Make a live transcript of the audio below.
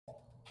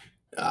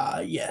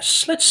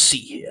Yes, let's see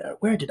here.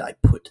 Where did I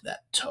put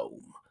that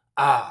tome?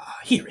 Ah,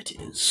 here it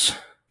is.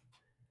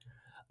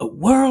 A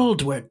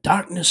world where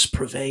darkness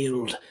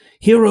prevailed,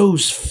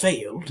 heroes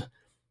failed,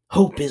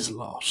 hope is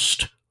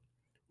lost.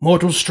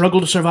 Mortals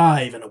struggle to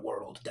survive in a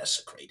world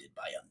desecrated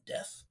by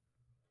undeath.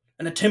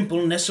 And a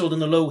temple nestled in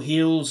the low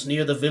hills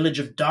near the village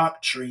of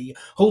Darktree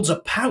holds a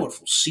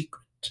powerful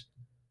secret.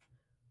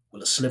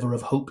 Will a sliver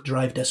of hope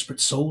drive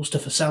desperate souls to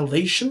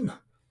salvation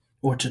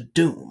or to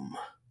doom?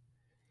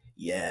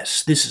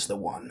 Yes, this is the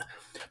one.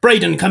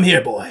 Brayden, come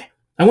here, boy.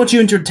 I want you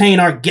to entertain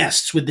our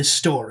guests with this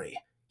story.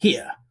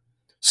 Here,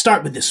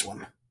 start with this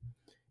one.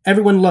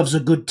 Everyone loves a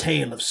good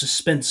tale of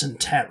suspense and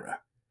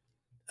terror.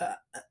 Uh,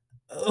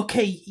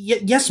 okay,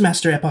 yes,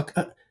 Master Epoch,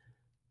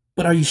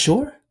 but are you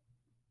sure?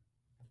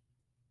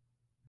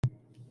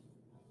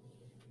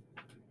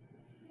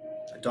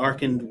 A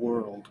darkened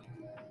world,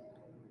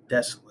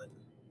 desolate,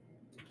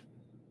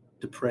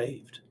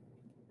 depraved,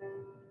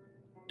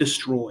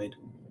 destroyed,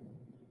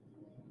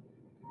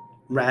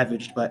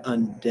 ravaged by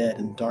undead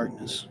and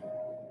darkness.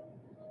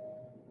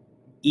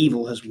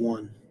 Evil has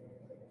won,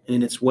 and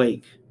in its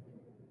wake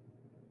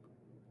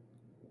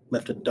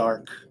left a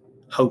dark,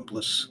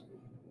 hopeless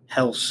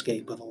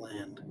hellscape of a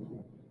land.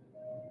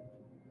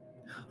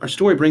 Our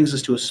story brings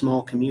us to a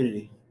small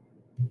community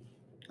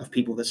of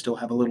people that still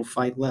have a little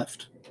fight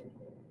left,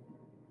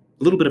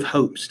 a little bit of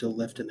hope still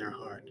left in their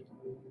heart.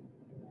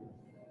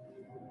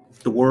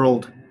 The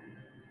world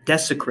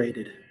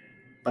desecrated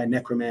by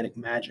necromantic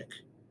magic.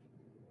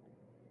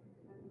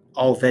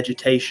 All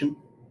vegetation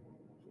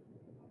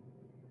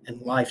and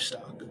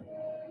livestock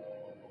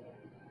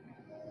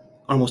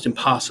almost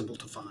impossible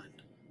to find.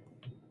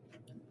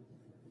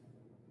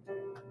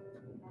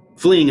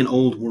 Fleeing an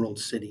old world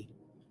city,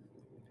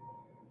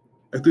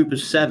 a group of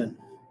 7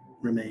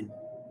 remain,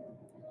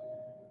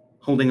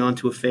 holding on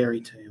to a fairy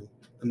tale,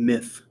 a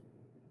myth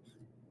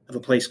of a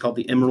place called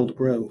the Emerald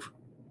Grove,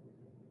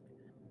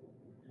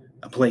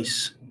 a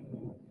place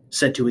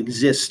said to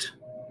exist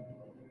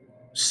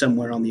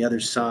somewhere on the other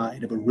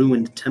side of a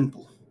ruined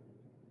temple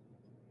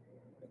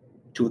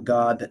to a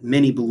god that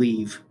many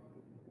believe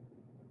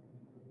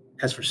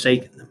has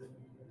forsaken them.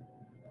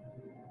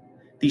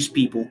 These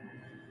people,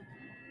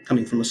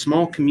 coming from a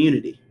small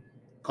community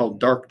called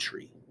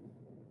Darktree,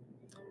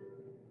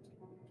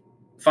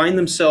 find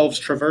themselves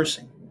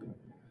traversing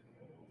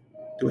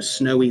through a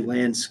snowy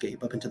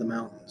landscape up into the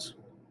mountains.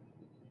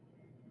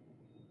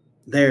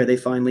 There they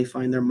finally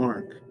find their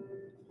mark,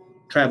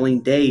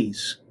 traveling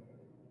days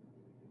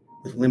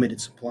with limited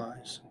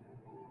supplies.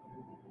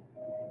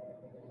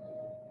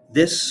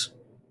 This,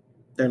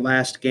 their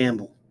last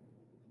gamble.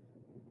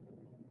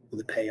 Will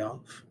it pay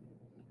off?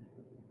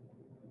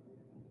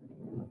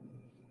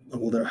 Or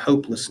will their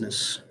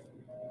hopelessness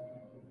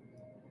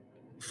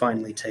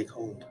finally take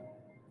hold?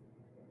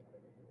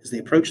 As they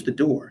approach the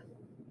door,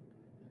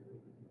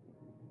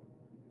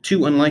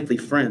 2 unlikely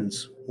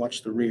friends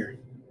watch the rear,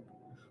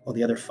 while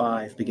the other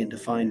 5 begin to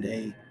find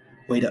a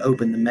way to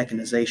open the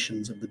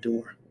mechanizations of the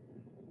door.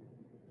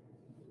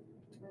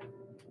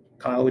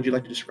 Kyle, would you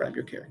like to describe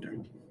your character?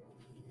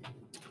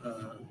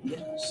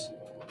 Yes.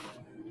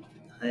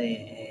 I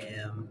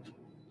am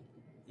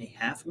a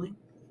halfling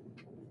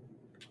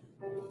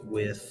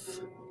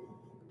with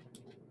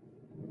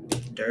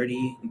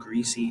dirty,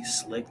 greasy,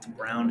 slicked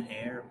brown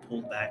hair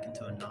pulled back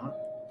into a knot.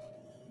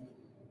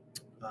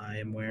 I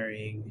am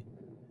wearing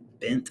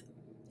bent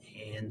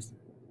and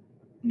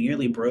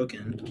nearly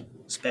broken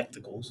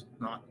spectacles,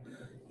 not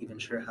even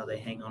sure how they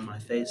hang on my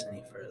face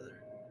any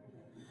further.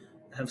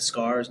 I have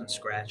scars and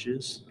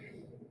scratches,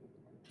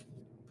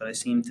 but I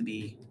seem to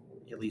be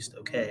at least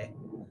okay,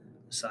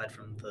 aside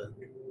from the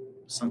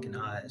sunken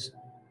eyes.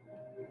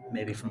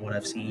 Maybe from what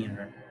I've seen,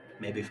 or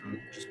maybe from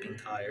just being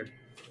tired.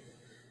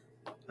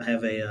 I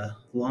have a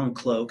long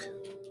cloak,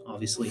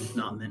 obviously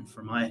not meant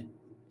for my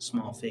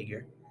small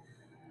figure,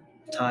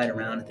 tied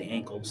around at the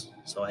ankles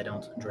so I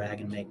don't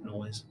drag and make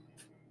noise.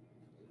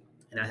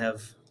 And I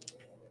have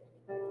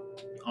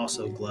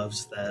also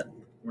gloves that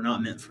were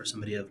not meant for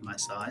somebody of my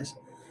size.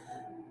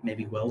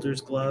 Maybe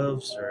welder's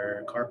gloves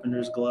or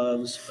carpenter's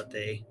gloves, but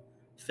they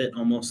fit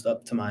almost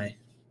up to my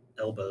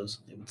elbows,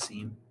 it would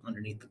seem,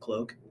 underneath the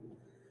cloak.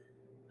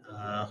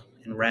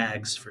 And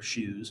rags for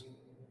shoes.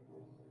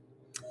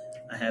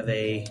 I have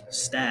a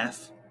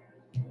staff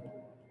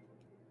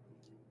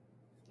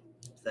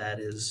that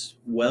is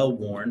well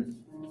worn,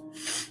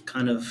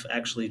 kind of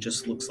actually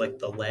just looks like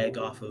the leg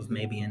off of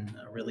maybe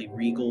a really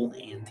regal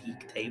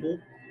antique table,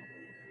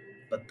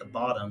 but the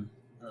bottom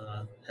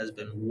has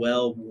been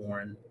well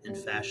worn and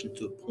fashioned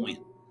to a point.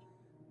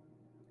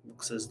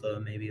 Looks as though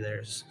maybe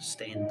there's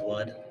stained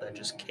blood that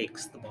just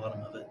cakes the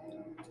bottom of it.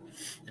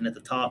 And at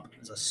the top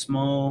is a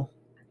small,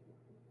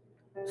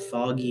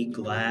 foggy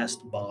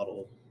glassed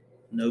bottle,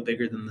 no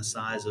bigger than the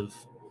size of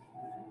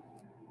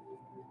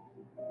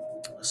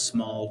a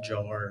small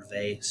jar or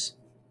vase,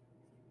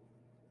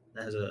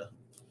 that has a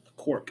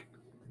cork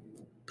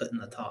put in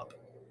the top.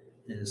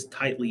 It is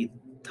tightly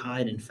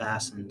tied and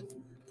fastened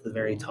to the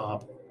very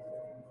top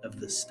of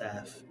the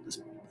staff, this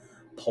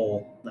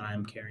pole that I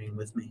am carrying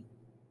with me.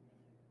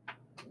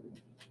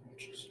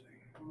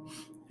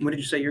 What did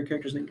you say your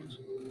character's name was?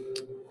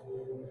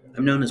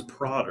 I'm known as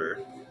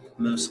Prodder,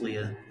 mostly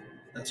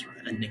That's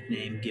right. a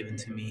nickname given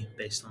to me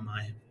based on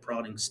my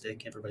prodding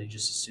stick. Everybody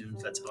just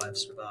assumes that's how I've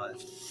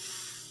survived.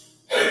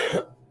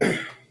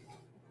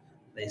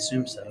 They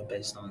assume so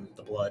based on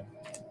the blood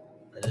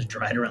that is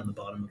dried around the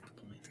bottom of the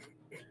point.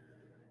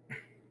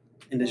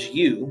 And as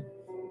you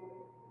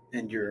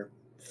and your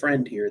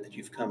friend here that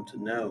you've come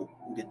to know,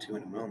 we'll get to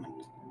in a moment,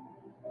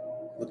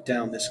 look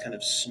down this kind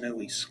of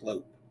snowy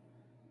slope,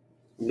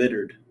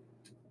 littered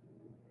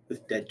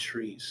with dead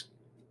trees,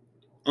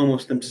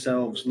 almost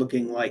themselves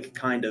looking like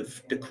kind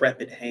of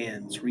decrepit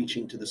hands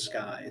reaching to the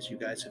sky as you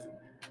guys have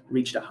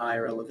reached a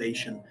higher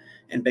elevation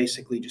and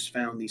basically just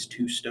found these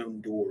 2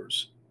 stone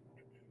doors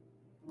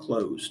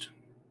closed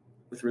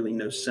with really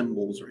no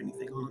symbols or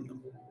anything on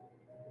them.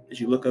 As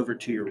you look over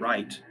to your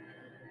right,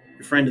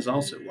 your friend is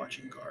also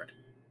watching guard.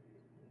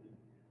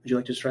 Would you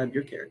like to describe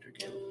your character,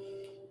 Caleb?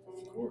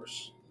 Of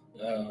course.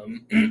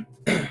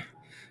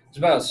 He's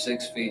about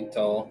 6 feet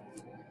tall.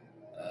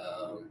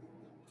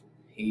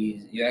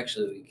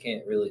 You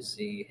can't really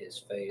see his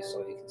face.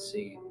 All you can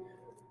see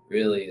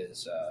really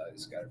is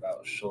he's got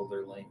about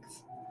shoulder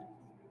length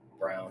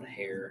brown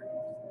hair.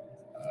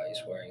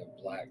 He's wearing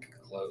a black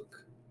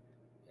cloak,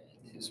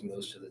 and he's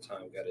most of the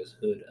time got his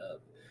hood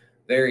up.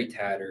 Very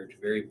tattered,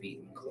 very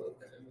beaten cloak.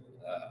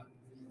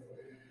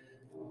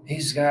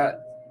 He's got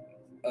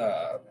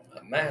a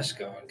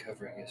mask on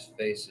covering his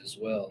face as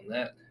well, and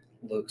that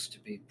looks to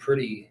be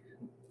pretty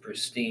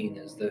pristine,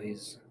 as though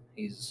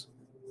he's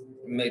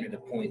made it a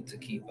point to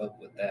keep up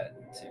with that.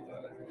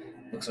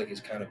 Looks like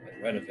he's kind of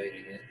been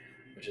renovating it,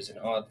 which is an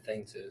odd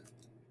thing to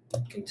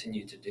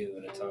continue to do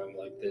in a time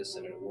like this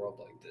and in a world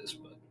like this.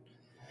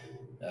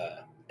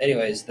 But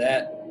anyways,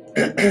 that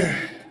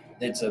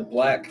it's a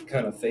black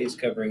kind of face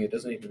covering. It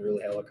doesn't even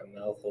really have like a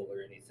mouth hole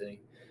or anything,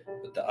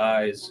 but the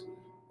eyes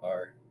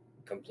are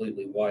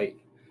completely white,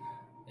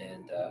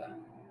 and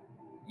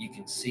you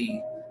can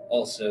see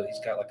also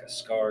he's got like a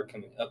scar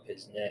coming up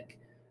his neck.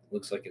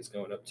 Looks like it's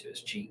going up to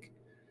his cheek,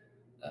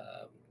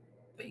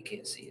 but you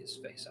can't see his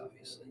face,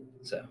 obviously.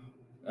 So,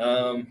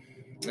 and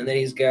then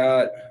he's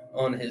got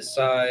on his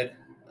side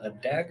a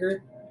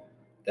dagger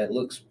that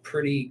looks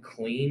pretty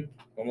clean,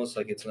 almost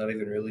like it's not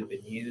even really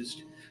been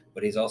used.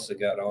 But he's also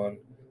got on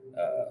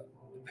a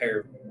pair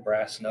of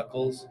brass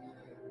knuckles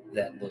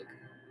that look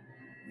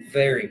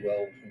very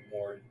well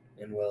worn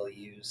and well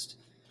used.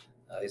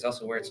 He's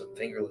also wearing some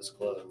fingerless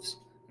gloves,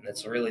 and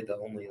that's really the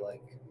only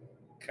like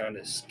kind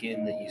of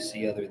skin that you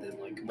see other than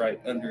like right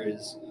under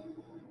his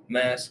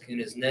mask and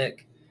his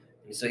neck.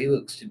 And so he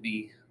looks to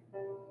be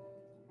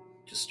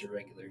just a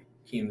regular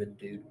human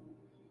dude,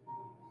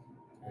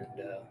 and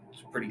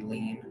he's pretty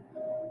lean,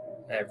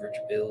 average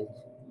build,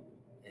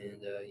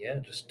 and yeah,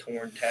 just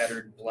torn,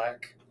 tattered,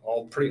 black,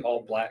 all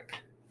black.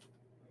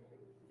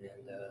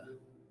 And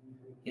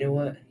you know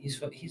what?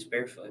 He's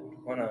barefoot.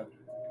 Why not?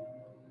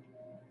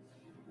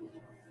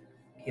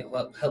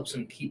 Helps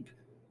him keep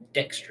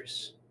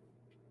dexterous.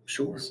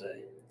 Sure. I'll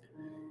say.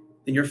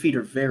 And your feet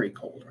are very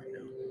cold right now.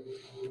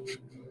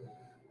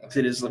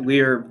 It is.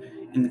 We are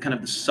in kind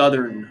of the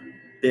southern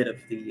bit of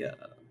the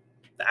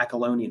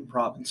Accolonian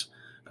province.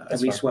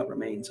 At least what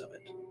remains of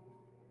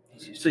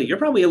it. So you're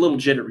probably a little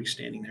jittery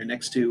standing there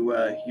next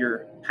to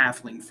your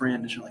halfling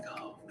friend, as you're like,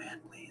 "Oh man,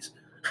 please,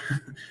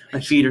 my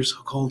feet are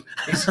so cold."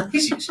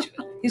 He's used to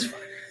it. He's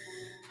fine.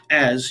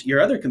 As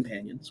your other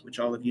companions, which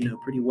all of you know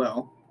pretty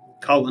well,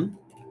 Cullen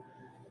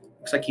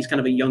looks like he's kind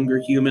of a younger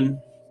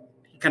human.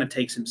 He kind of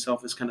takes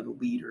himself as kind of the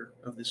leader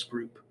of this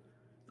group.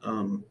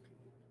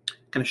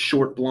 Kind of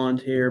short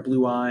blonde hair,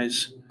 blue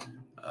eyes,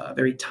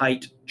 very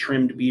tight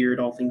trimmed beard,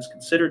 all things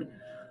considered.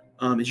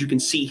 As you can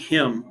see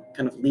him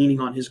kind of leaning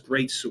on his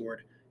greatsword,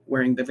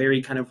 wearing the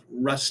very kind of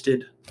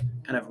rusted,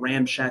 kind of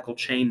ramshackle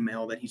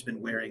chainmail that he's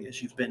been wearing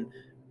as you've been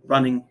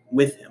running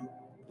with him,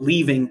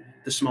 leaving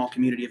the small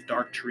community of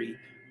Darktree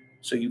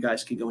so you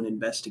guys could go and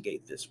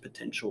investigate this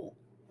potential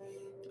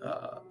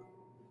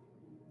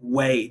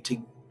way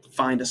to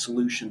find a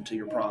solution to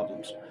your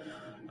problems.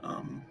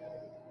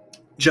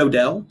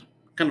 Jodell,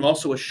 kind of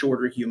also a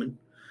shorter human,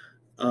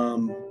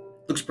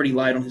 looks pretty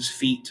light on his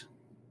feet,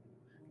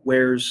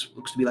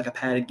 looks to be like a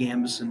padded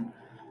gambeson,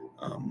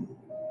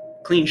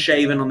 clean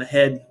shaven on the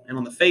head and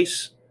on the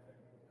face,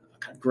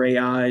 kind of gray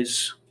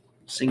eyes,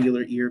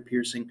 singular ear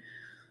piercing.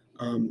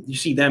 You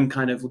see them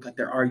kind of look like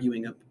they're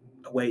arguing a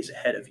ways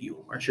ahead of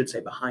you, or I should say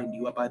behind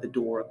you, up by the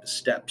door, up the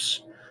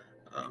steps.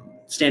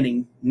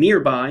 Standing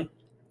nearby,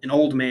 an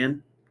old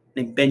man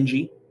named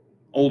Benji,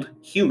 old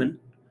human,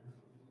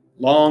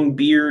 long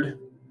beard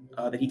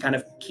that he kind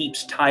of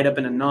keeps tied up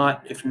in a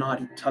knot. If not,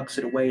 he tucks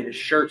it away in his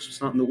shirt so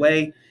it's not in the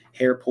way.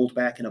 Hair pulled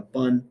back in a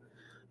bun,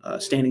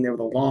 standing there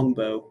with a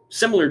longbow,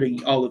 similar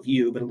to all of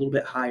you, but a little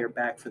bit higher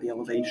back for the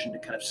elevation to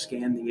kind of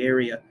scan the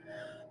area.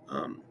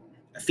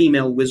 A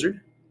female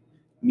wizard,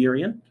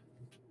 Miriam,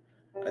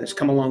 has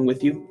come along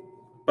with you.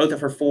 Both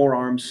of her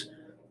forearms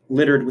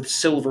littered with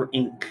silver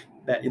ink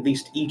that at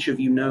least each of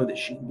you know that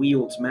she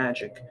wields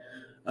magic,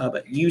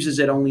 but uses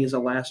it only as a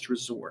last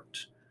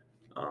resort.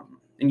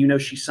 And you know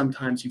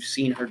you've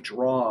seen her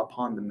draw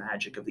upon the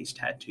magic of these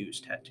tattoos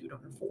tattooed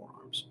on her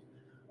forearms.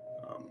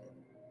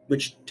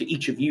 Which to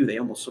each of you, they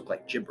almost look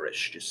like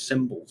gibberish, just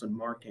symbols and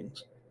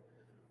markings.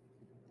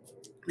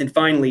 And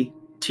finally,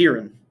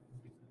 Tyrion.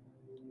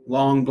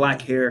 Long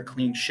black hair,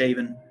 clean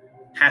shaven,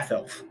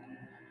 half-elf.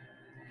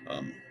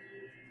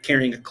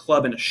 Carrying a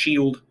club and a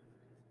shield,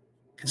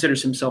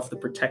 considers himself the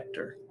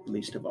protector, at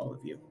least of all of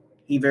you.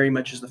 He very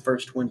much is the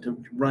first one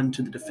to run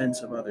to the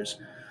defense of others.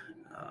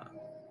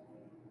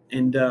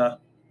 And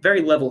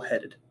very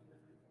level-headed.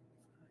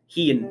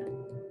 He and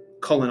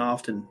Cullen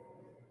often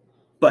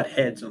butt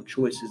heads on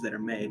choices that are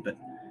made, but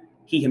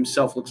he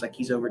himself looks like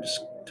he's over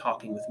just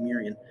talking with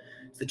Mirian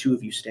as the two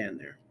of you stand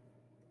there.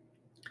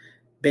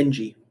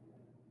 Benji,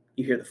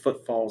 you hear the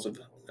footfalls of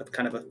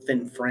kind of a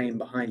thin frame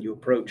behind you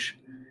approach.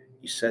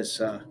 He says,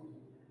 so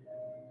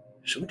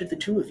what did the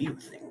two of you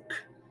think?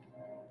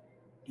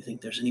 You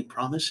think there's any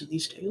promise in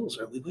these tales,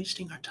 or are we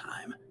wasting our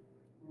time?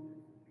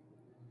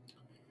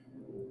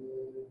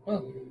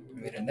 Well, I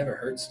mean, it never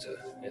hurts to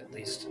at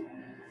least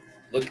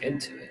look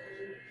into it.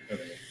 I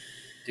mean,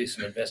 do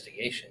some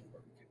investigation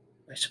work.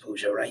 I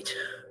suppose you're right.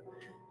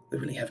 We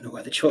really have no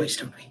other choice,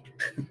 don't we?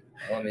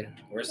 Well, I mean,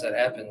 worst that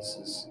happens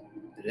is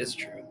it is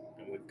true,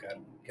 and we've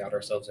got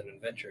ourselves an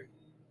adventure.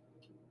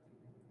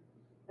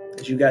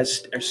 As you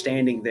guys are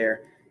standing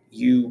there,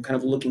 you kind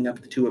of looking up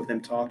at the two of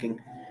them talking,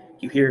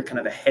 you hear kind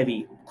of a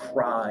heavy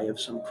cry of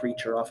some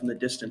creature off in the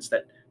distance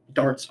that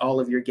darts all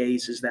of your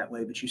gazes that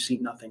way, but you see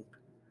nothing.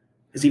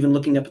 As even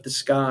looking up at the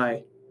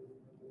sky,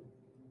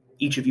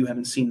 each of you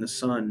haven't seen the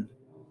sun.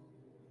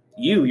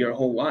 Your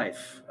whole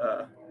life.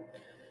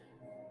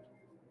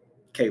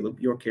 Caleb,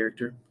 your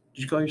character.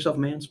 Did you call yourself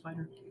Man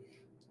Spider?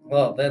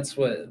 Well, that's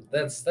my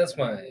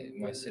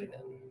pseudonym.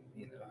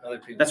 You know, other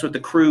people. That's what the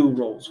crew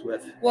rolls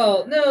with.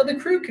 Well, no, the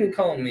crew can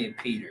call me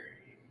Peter.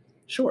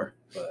 Sure.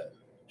 But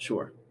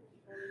Sure.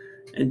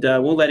 And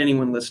we'll let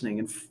anyone listening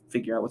and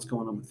figure out what's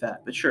going on with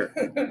that. But sure.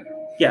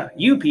 Yeah,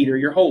 you, Peter,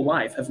 your whole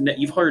life,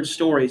 you've heard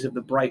stories of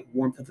the bright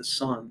warmth of the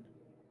sun,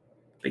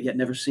 but yet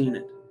never seen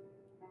it.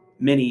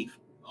 Many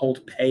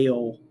hold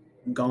pale,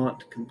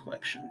 gaunt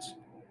complexions.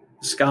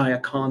 The sky a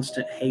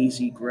constant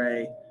hazy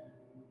gray,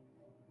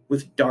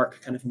 with dark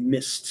kind of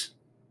mists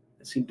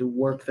that seem to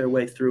work their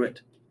way through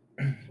it.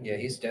 yeah,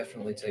 he's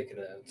definitely taking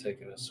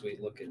a sweet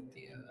look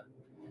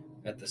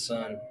at the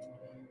sun,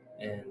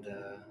 and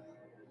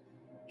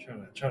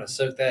trying to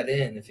soak that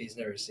in if he's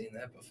never seen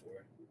that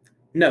before.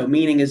 No,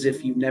 meaning as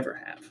if you never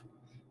have.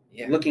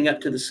 Yeah. Looking up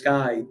to the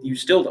sky, you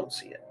still don't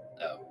see it.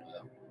 Oh.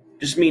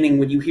 Just meaning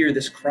when you hear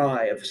this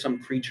cry of some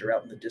creature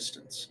out in the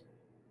distance,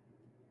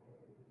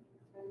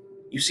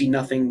 you see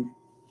nothing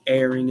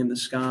airing in the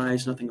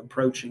skies, nothing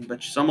approaching, but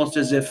it's almost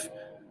as if,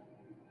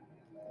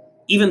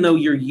 even though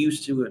you're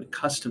used to and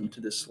accustomed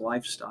to this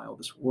lifestyle,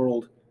 this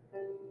world,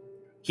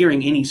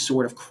 hearing any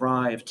sort of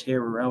cry of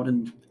terror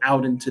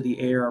out into the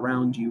air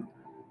around you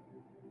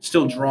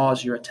still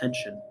draws your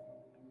attention,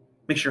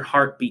 makes your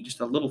heart beat just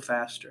a little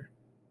faster.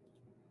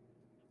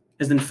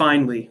 As then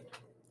finally,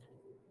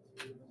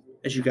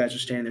 as you guys are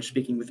standing there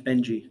speaking with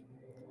Benji,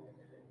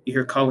 you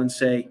hear Colin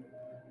say,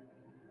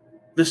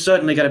 "There's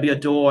certainly got to be a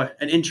door,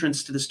 an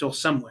entrance to this door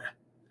somewhere.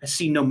 I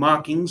see no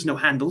markings, no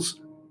handles."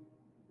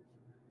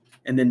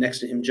 And then next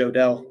to him,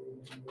 Jodell.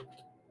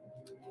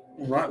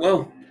 "All right,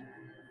 well,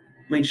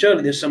 I mean,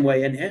 surely there's some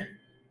way in here.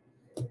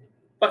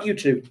 But you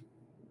two.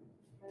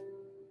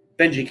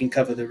 Benji can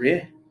cover the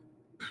rear.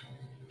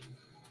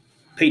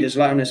 Peter's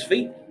light on his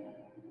feet.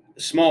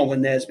 The small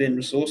one there's been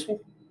resourceful.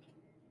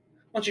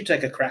 Why don't you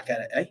take a crack at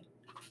it, eh?"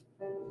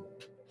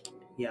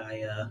 Yeah,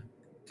 I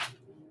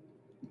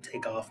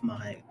take off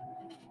my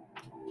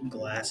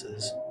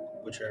glasses,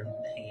 which are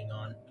hanging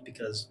on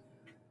because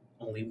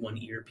only one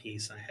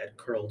earpiece I had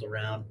curled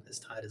around as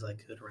tight as I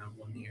could around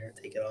one ear.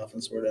 Take it off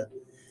and sort of,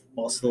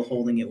 while still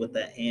holding it with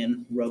that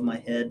hand, rub my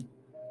head,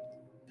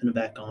 pin it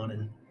back on,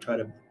 and try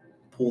to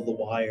pull the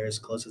wire as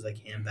close as I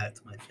can back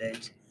to my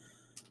face.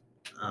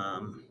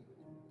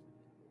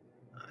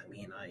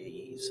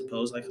 I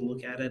suppose I could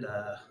look at it.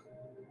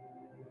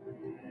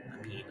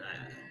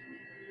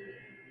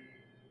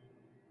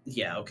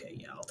 Yeah, okay,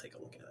 yeah, I'll take a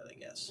look at it, I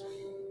guess.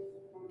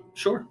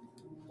 Sure.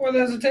 With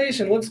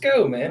hesitation, let's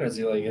go, man. As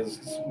he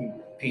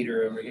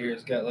Peter over here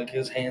has got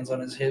his hands on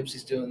his hips.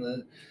 He's doing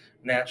the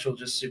natural,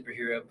 just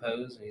superhero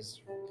pose, and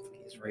he's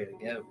ready to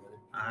go.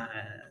 I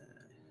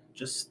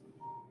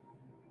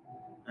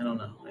don't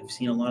know. I've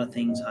seen a lot of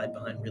things hide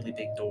behind really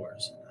big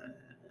doors.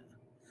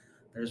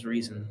 There's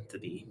reason to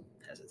be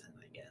hesitant,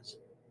 I guess.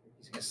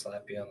 He's gonna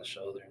slap you on the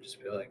shoulder and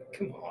just be like,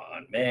 "Come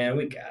on, man,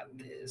 we got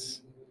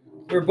this.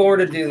 We're born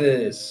to do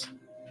this."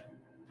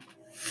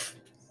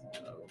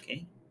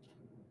 Okay.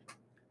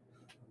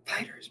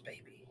 Fighters,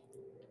 baby.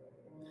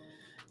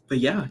 But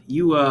yeah,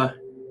 you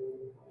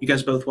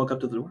guys both walk up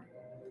to the door.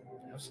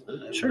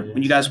 Absolutely. Sure.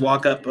 When you guys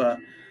walk up,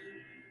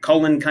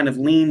 Cullen kind of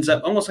leans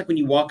up, almost like when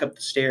you walk up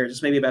the stairs.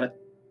 It's maybe about a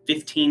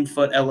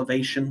 15-foot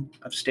elevation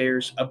of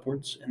stairs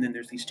upwards, and then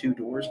there's these two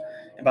doors.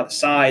 And by the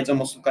sides,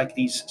 almost look like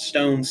these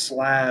stone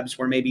slabs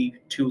where maybe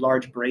two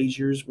large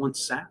braziers once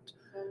sat.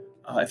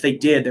 If they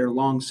did, they're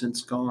long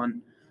since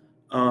gone.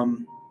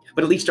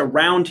 But at least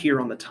around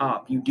here on the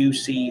top, you do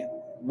see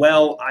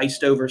well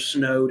iced over,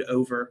 snowed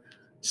over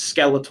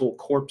skeletal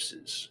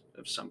corpses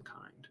of some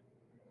kind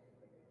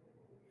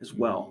as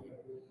well.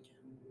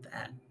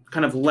 That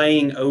Kind of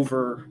laying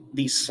over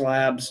these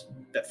slabs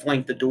that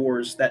flank the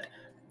doors that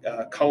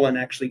Cullen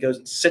actually goes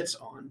and sits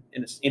on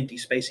in this empty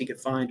space he could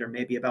find, or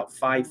maybe about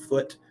 5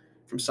 foot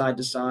from side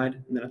to side,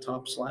 and then a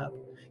top slab.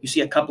 You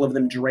see a couple of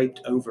them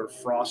draped over,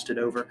 frosted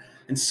over,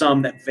 and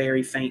some that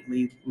very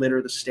faintly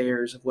litter the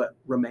stairs of what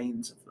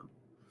remains of them.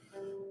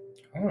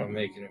 I want to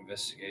make an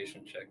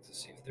investigation check to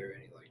see if there are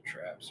any like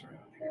traps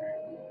around here.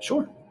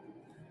 Sure.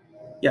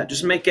 Yeah,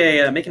 just make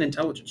an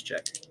intelligence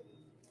check.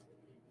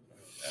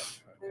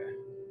 Okay.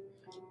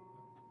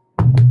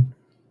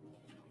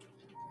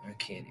 I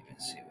can't even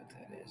see what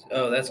that is.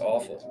 Oh, that's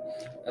awful.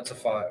 That's a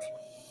 5.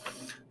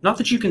 Not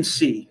that you can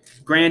see.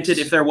 Granted,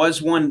 if there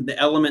was one, the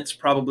elements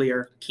probably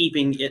are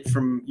keeping it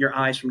from your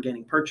eyes from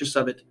gaining purchase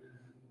of it,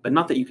 but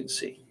not that you can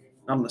see.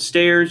 Not on the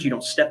stairs, you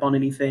don't step on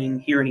anything,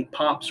 hear any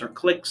pops or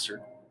clicks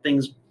or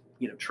things,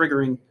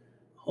 triggering.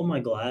 hold my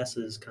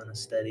glasses kind of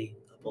steady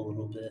up a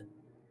little bit.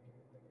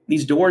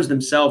 These doors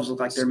themselves look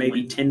like they're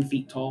maybe 10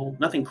 feet tall.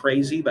 Nothing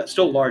crazy, but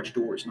still large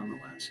doors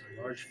nonetheless.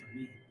 They're large for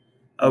me.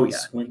 Oh, I'll yeah.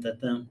 Squint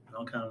at them.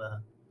 I'll kind of.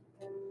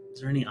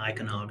 Is there any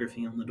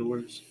iconography on the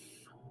doors?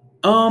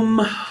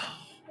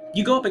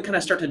 You go up and kind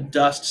of start to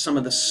dust some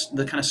of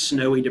the kind of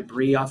snowy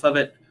debris off of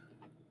it.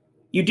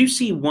 You do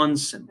see one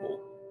symbol.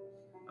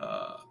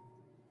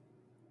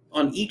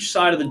 On each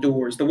side of the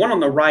doors. The one on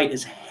the right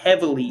is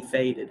heavily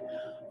faded,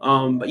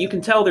 but you can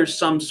tell there's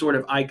some sort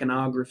of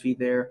iconography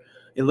there.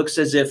 It looks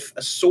as if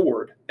a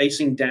sword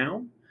facing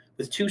down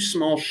with two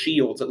small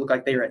shields that look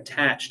like they are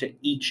attached at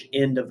each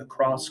end of the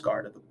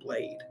crossguard of the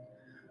blade.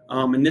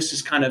 And this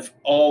is kind of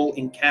all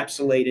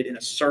encapsulated in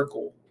a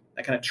circle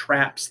that kind of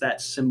traps that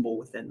symbol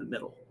within the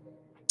middle.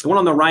 The one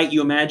on the right,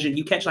 you imagine,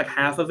 you catch like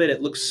half of it.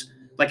 It looks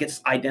like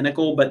it's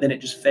identical, but then it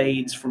just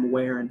fades from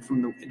wear and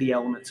from the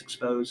elements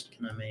exposed.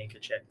 Can I make a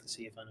check to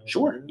see if I know?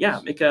 Sure. What it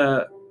is?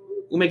 Yeah.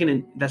 We'll make an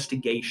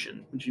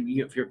investigation.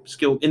 If you're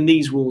skilled in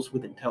these rules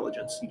with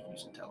intelligence, you can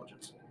use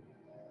intelligence.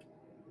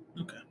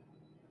 Okay.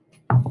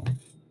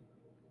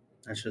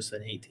 That's just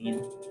an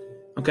 18.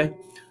 Okay.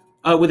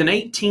 With an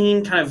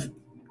 18, kind of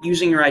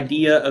using your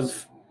idea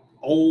of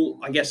old,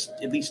 I guess,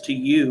 at least to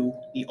you,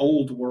 the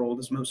old world,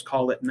 as most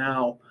call it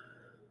now,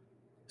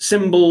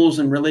 symbols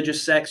and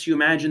religious sects, you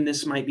imagine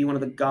this might be one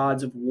of the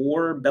gods of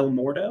war,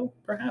 Belmordo,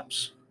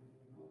 perhaps?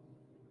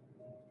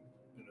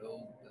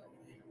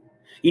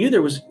 You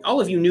knew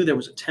all of you knew there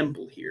was a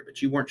temple here,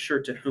 but you weren't sure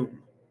to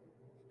whom.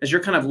 As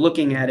you're kind of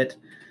looking at it,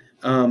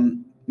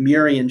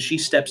 Murian, she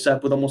steps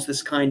up with almost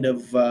this kind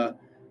of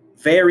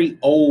very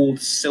old,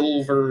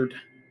 silvered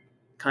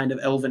kind of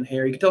elven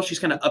hair. You can tell she's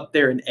kind of up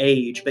there in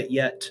age, but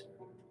yet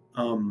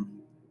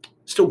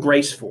still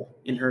graceful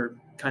in her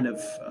kind of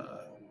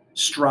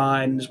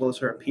stride as well as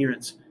her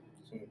appearance.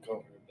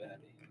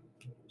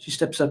 She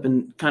steps up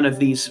in kind of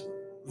these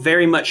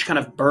very much kind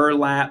of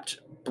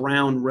burlapped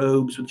brown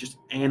robes with just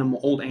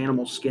old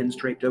animal skins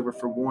draped over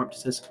for warmth.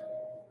 Says,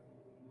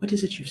 "What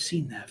is it you've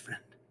seen there,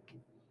 friend?"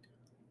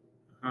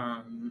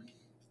 I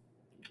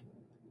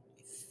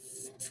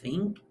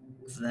think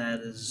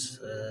that is.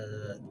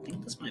 I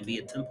think this might be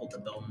a temple to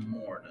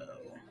Belmordo.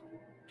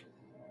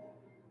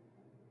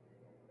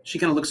 She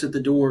kind of looks at the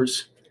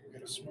doors.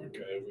 Got a smart guy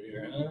over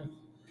here, huh?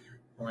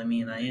 Well, I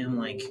mean, I am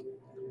like,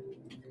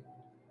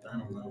 I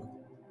don't know,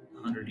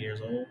 100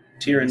 years old.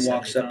 Tyrion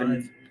walks up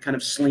and 75. kind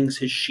of slings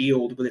his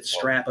shield with its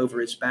strap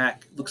over his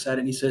back, looks at it,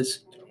 and he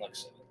says, I'm like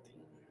 17.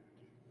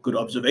 "Good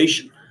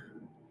observation.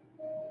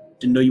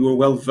 Didn't know you were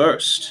well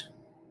versed."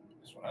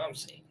 That's what I'm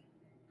seeing.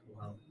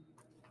 Well,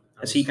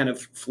 As he kind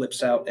of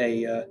flips out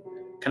a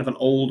kind of an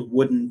old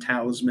wooden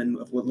talisman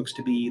of what looks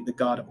to be the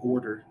god of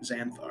order,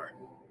 Xanthar.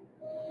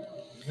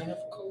 Man of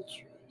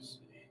culture, I see.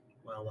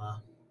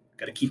 Well,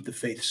 Got to keep the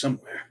faith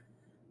somewhere.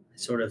 I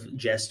sort of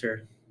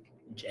gesture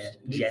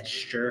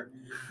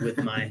with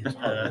my It's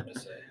hard to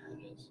say.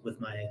 It is.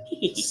 with my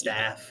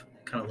staff.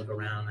 Kind of look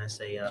around and I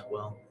say,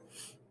 well,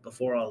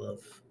 before all of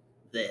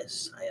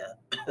this,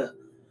 I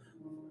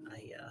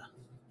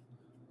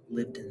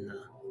lived in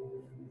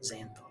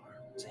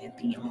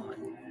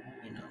Xantheon,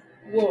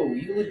 Whoa,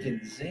 you lived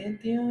in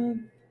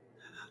Xantheon?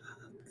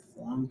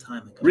 a long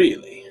time ago.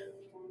 Really?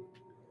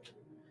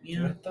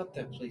 Yeah, I thought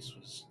that place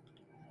was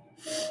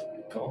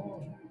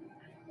gone.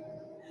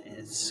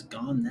 it's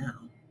gone now,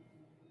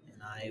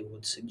 and I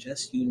would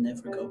suggest you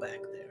never go back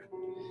there.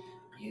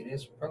 Yeah,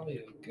 that's probably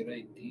a good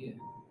idea.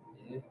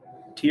 Yeah.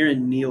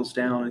 Tyrion kneels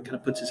down and kind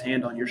of puts his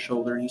hand on your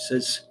shoulder, and he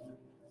says,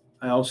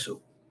 "I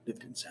also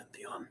lived in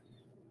Xantheon.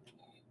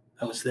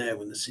 I was there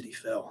when the city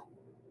fell,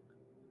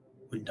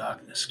 when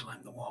darkness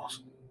climbed the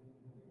walls."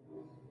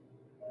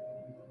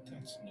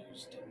 That's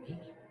news to me.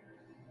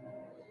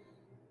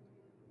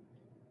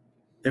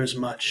 There's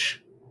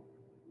much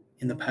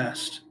in the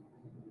past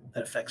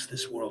that affects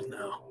this world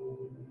now.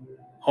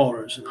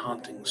 Horrors and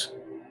hauntings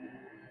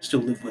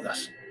still live with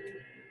us.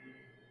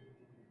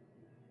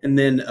 And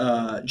then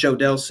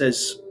Jodell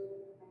says,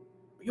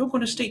 "You're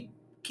going to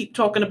keep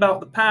talking about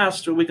the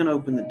past, or are we going to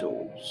open the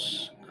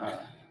doors?"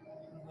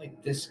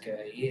 Like this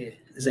guy, yeah.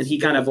 And then he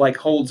kind of like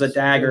holds a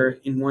dagger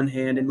in one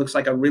hand and looks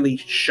like a really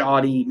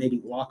shoddy, maybe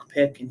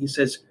lockpick, and he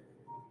says,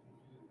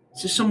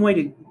 "Is there some way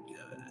to?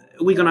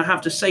 Are we going to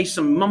have to say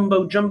some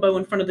mumbo jumbo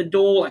in front of the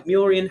door, like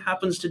Murian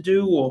happens to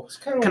do, or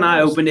can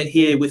I open it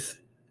here with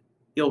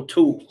your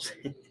tools?"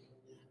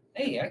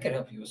 Hey, I could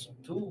help you with some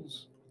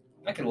tools.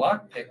 I could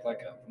lockpick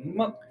like a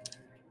monk.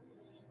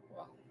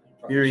 Well,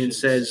 probably Murian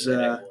shouldn't says, say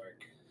that at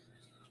work.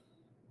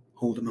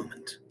 "Hold a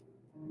moment.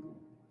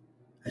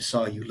 I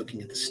saw you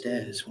looking at the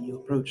stairs when you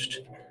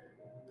approached.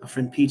 Our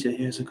friend Peter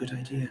here has a good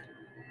idea.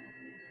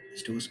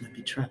 These doors might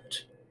be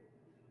trapped.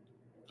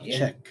 I'll Yeah.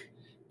 check."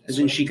 That's As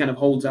in, what she kind of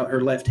holds out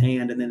her left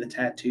hand, and then the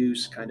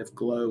tattoos kind of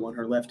glow on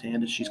her left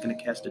hand as she's going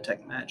to cast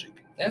Detect Magic.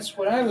 That's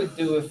what I would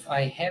do if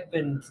I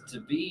happened to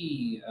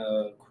be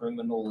a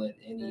criminal at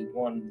any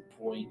one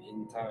point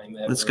in time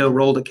ever. Let's go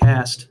roll to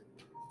cast.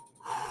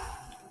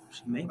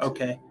 She makes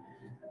Okay.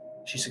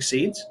 She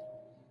succeeds.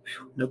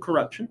 No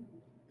corruption.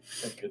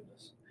 Thank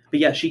goodness. But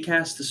yeah, she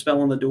casts the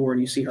spell on the door,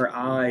 and you see her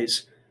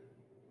eyes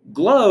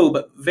glow,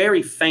 but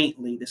very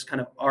faintly, this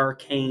kind of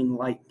arcane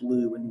light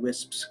blue, and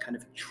wisps kind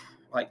of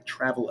like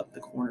travel up the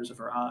corners of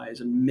her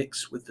eyes and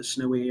mix with the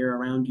snowy air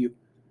around you.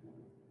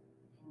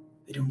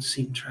 They don't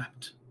seem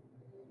trapped.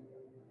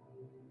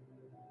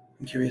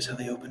 I'm curious how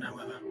they open,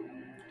 however.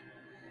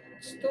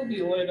 Still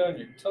be light on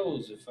your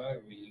toes if I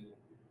were you.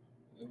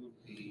 It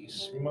would be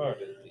smart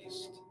at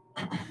least.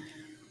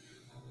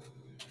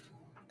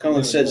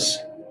 Colin says,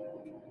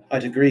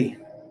 "I'd agree.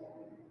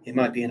 It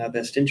might be in our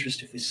best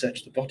interest if we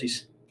search the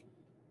bodies.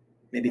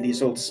 Maybe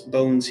these old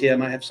bones here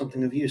might have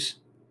something of use.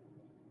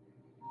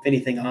 If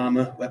anything,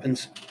 armor,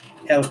 weapons,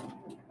 hell,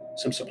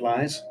 some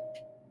supplies."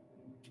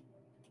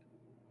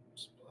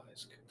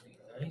 Supplies could be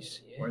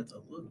nice, yeah. worth a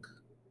look.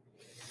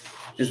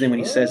 Because then when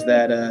he says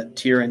that,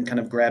 Tyrion kind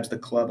of grabs the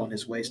club on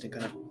his waist and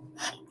kind of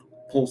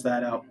pulls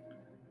that out.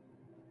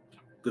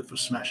 "Good for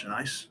smashing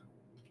ice."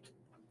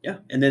 Yeah,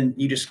 and then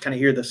you just kind of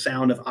hear the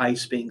sound of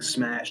ice being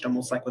smashed,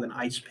 almost like with an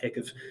ice pick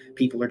of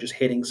people are just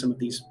hitting some of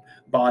these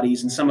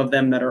bodies, and some of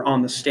them that are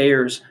on the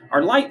stairs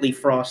are lightly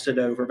frosted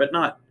over, but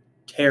not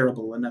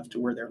terrible enough to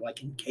where they're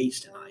like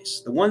encased in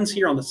ice. The ones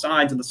here on the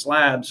sides of the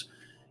slabs,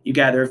 you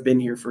gather, have been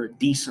here for a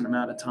decent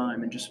amount of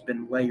time and just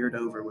been layered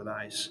over with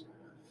ice.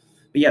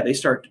 But yeah, they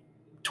start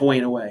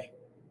toying away.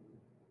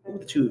 What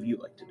would the two of you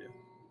like to do?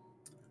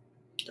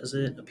 Does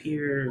it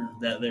appear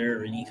that there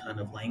are any kind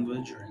of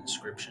language or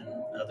inscription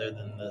other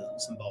than the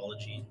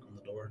symbology on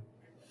the door?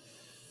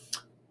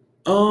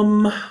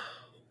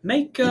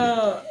 Make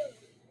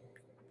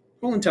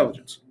roll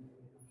intelligence.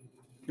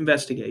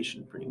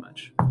 Investigation, pretty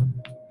much.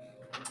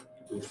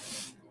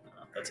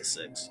 That's a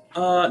 6.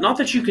 Not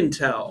that you can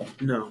tell,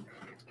 no.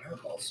 I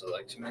would also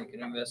like to make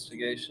an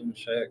investigation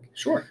check.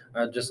 Sure.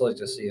 I'd just like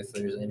to see if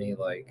there's any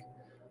like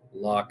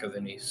lock of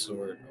any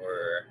sort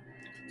or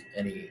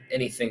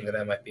anything that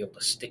I might be able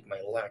to stick my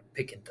lock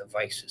picking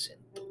devices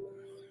into.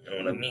 You know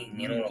what I mean?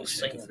 You know what I'm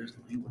Check saying? if there's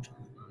language on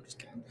it. No, I'm just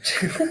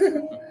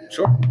kidding.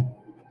 Sure.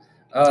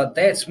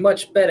 That's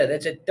much better.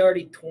 That's a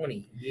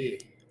 30-20. Yeah.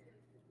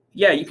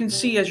 Yeah, you can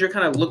see as you're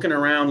kind of looking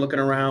around,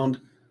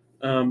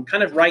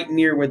 kind of right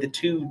near where the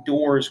two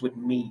doors would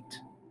meet.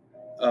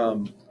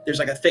 There's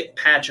like a thick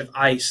patch of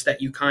ice that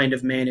you kind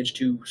of manage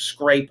to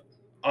scrape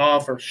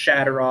off or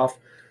shatter off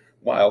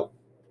while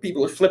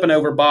people are flipping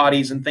over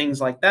bodies and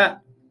things like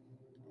that.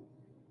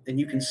 And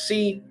you can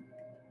see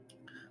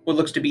what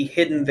looks to be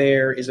hidden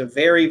there is a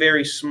very,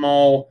 very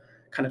small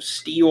kind of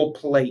steel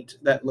plate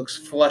that looks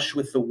flush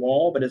with the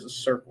wall, but is a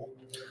circle.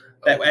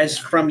 That, as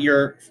from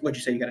your, what'd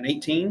you say, you got an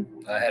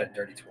 18? I had a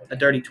dirty 20. A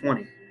dirty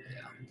 20.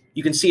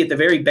 You can see at the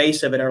very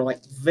base of it are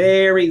like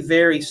very,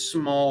 very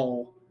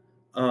small,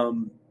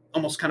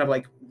 almost kind of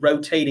like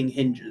rotating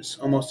hinges,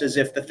 almost as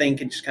if the thing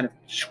could just kind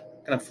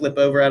of flip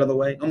over out of the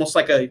way, almost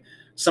like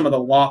some of the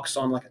locks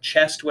on like a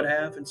chest would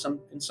have in some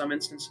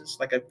instances,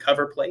 like a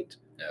cover plate.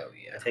 Oh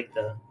yeah.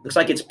 Looks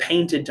like it's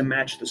painted to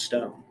match the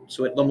stone,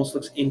 so it almost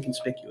looks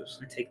inconspicuous.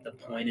 I take the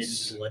pointed,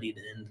 bloodied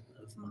end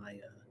of my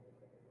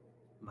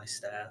my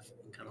staff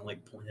and kind of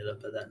like point it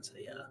up at that and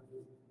say, I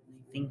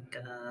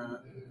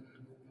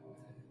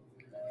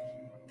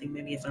think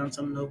maybe I found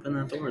something to open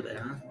that door there,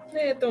 huh?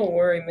 Nah, don't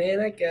worry, man.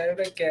 I got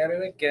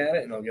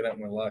it. And I'll get out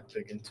my lock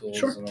picking tools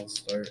Sure. and I'll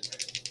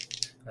start.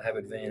 I have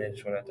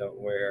advantage when I don't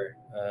wear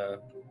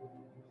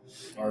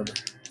armor.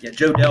 Yeah,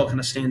 Jodell kind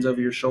of stands over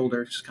your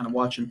shoulder, just kind of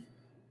watching.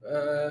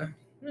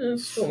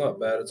 It's still not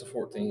bad. It's a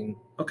 14.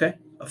 Okay,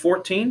 a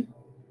 14?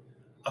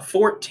 A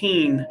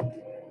 14,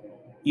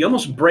 you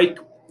almost break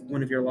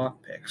one of your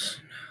lock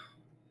picks.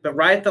 But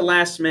right at the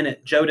last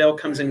minute, Jodell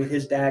comes in with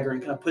his dagger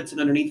and kind of puts it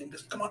underneath and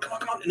goes, come on.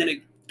 And then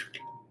you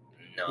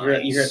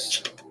hear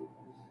it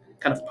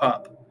kind of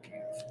pop.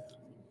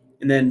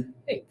 And then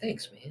Hey,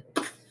 thanks, man.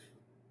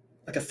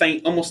 like a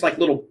faint, almost like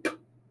little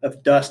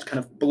of dust kind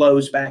of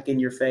blows back in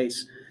your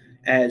face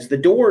as the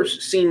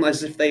doors seem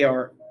as if they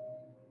are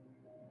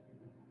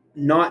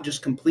not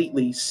just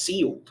completely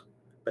sealed,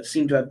 but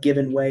seem to have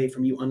given way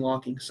from you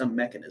unlocking some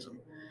mechanism.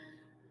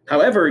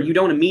 However, you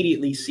don't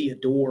immediately see a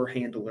door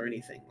handle or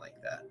anything like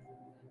that.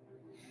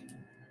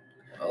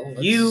 Well,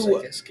 let's, You-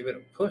 I guess, give it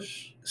a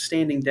push.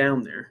 Standing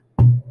down there.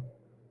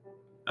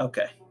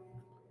 Okay.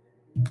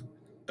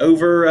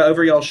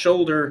 Over y'all's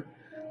shoulder,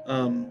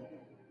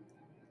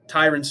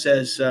 Tyron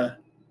says,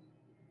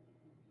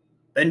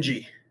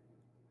 Benji,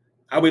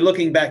 are we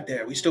looking back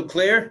there? We still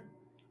clear?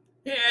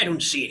 Yeah, I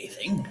don't see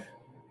anything.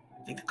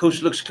 I think the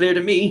coast looks clear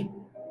to me.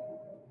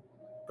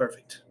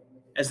 Perfect.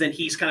 As then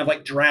he's kind of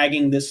like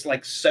dragging this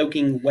like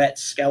soaking wet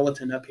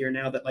skeleton up here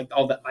now that like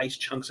all the ice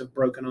chunks have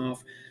broken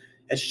off.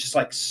 It's just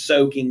like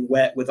soaking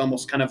wet with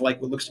almost kind of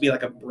like what looks to be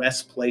like a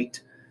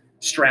breastplate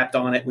strapped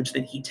on it, which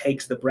then he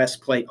takes the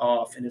breastplate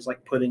off and is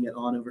like putting it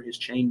on over his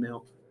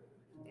chainmail.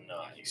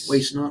 Nice.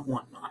 Waste not,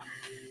 want not.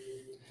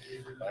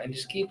 Find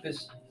his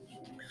keepers.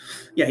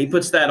 Yeah, he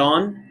puts that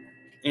on,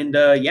 and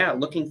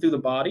looking through the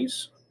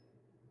bodies.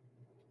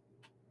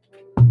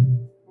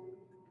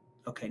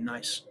 Okay,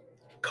 nice.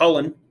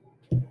 Cullen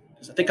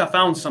says, I think I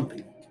found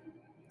something.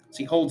 So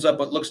he holds up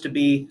what looks to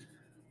be,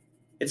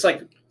 it's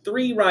like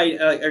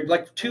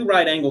two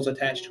right angles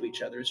attached to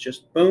each other. It's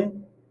just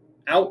boom,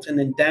 out, and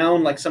then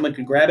down, like someone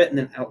could grab it, and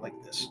then out like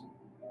this.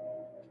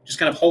 Just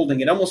kind of holding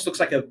it. Almost looks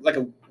like a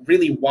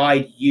really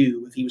wide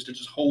U if he was to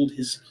just hold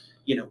his,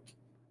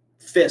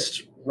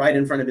 fist right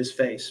in front of his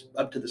face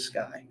up to the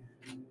sky.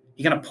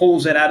 He kind of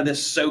pulls it out of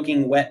this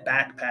soaking wet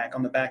backpack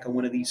on the back of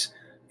one of these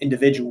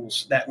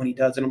individuals that when he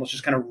does it almost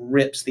just kind of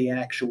rips the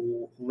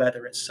actual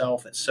leather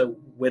itself. It's so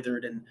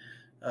withered and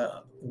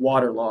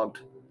waterlogged.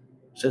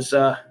 Says,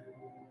 not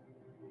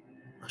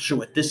sure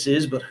what this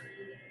is, but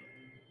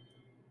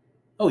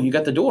oh, you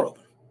got the door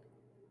open.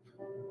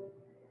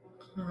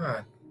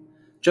 Ah,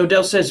 Joe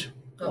Dell says,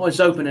 oh, it's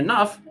open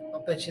enough.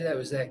 I'll bet you that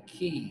was that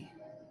key.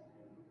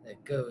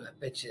 That go. I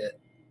bet you.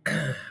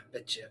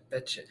 bet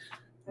you.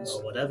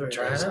 Well, whatever it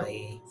Try it is, out.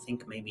 I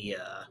think maybe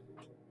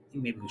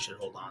we should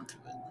hold on to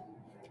it.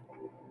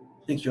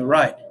 I think you're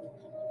right.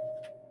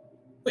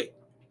 Wait,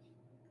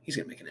 he's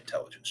going to make an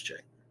intelligence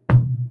check.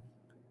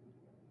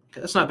 Okay,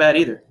 that's not bad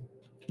either.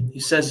 He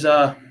says,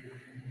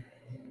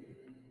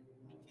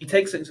 he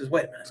takes it and says,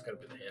 wait a minute. That's gonna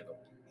be the handle.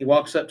 He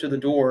walks up to the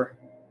door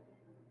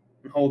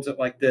and holds it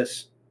like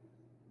this.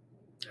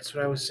 That's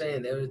what I was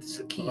saying. It's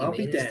the key, Well, I'll man.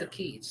 be It's the damned.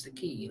 key. It's the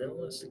key. You know,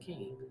 it's the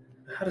key.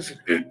 How does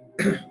it?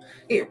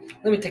 Here,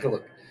 let me take a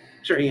look.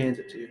 Sure, he hands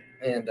it to you.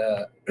 And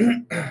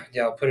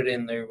yeah, I'll put it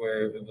in there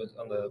where it was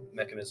on the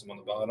mechanism on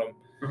the bottom,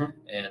 Mhm.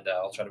 and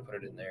I'll try to put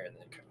it in there and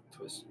then kind of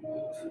twist and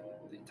move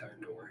the entire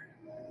door.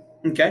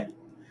 Okay.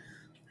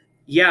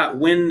 Yeah,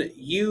 when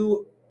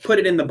you put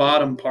it in the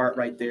bottom part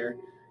right there,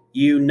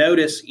 you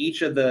notice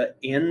each of the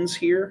ends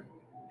here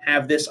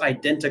have this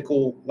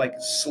identical like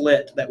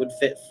slit that would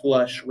fit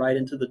flush right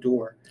into the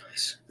door.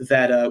 Nice.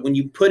 That when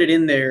you put it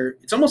in there,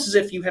 it's almost as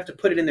if you have to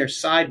put it in there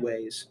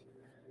sideways,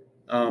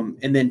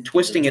 and then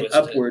twisting it twist it.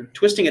 upward.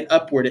 Twisting it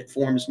upward, it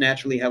forms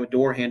naturally how a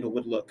door handle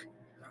would look.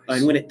 Nice.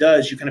 And when it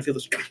does, you kind of feel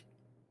this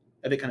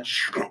of it kind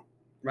of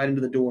right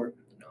into the door.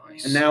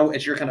 Nice. And now,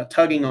 as you're kind of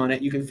tugging on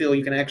it, you can feel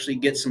you can actually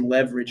get some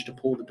leverage to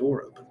pull the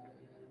door open.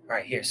 All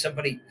right, here,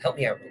 somebody help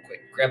me out real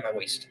quick. Grab my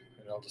waist,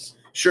 and I'll just.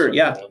 Sure, start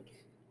yeah. pulling.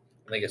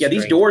 Make a Yeah,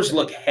 these strength doors check.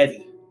 look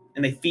heavy,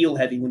 and they feel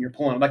heavy when you're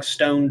pulling them, like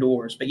stone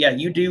doors. But yeah,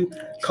 you do.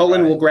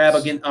 Cullen will grab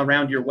again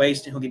around your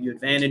waist, and he'll give you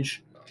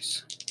advantage.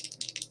 Nice.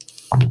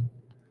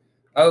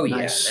 Oh yeah,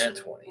 Nice. nat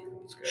 20.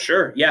 Let's go.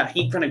 Sure, yeah,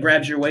 he kind of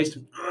grabs your waist.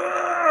 And,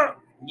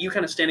 you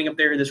kind of standing up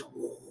there, this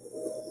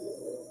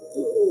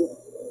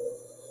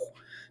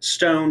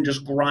stone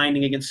just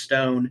grinding against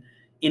stone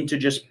into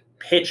just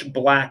pitch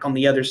black on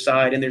the other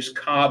side, and there's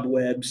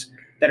cobwebs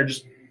that are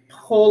just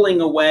pulling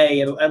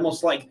away,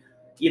 almost like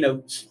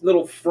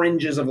little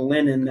fringes of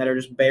linen that are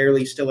just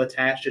barely still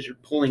attached as you're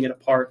pulling it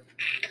apart.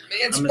 Man,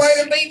 I'm spider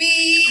ass-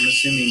 baby. I'm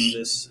assuming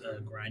this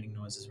grinding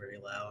noise is very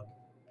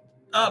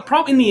loud.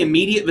 Probably in the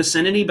immediate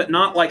vicinity, but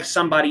not like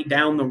somebody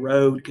down the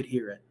road could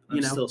hear it.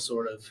 I'm still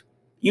sort of.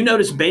 You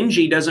notice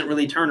Benji doesn't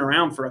really turn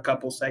aron for a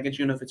couple seconds.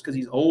 You know if it's because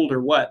he's old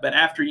or what. But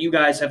after you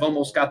guys have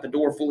almost got the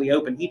door fully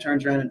open, he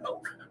turns around and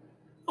oh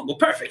well,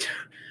 perfect.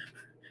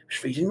 I was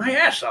freezing my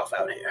ass off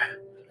out here.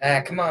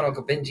 Ah, come on,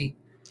 Uncle Benji.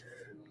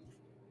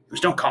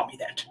 Just don't call me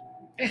that.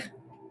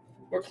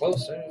 We're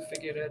close. I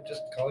figured I'd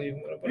just call you.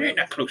 You're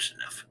not close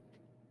enough.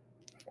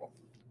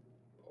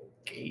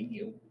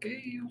 Okay.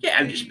 Yeah,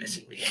 I'm just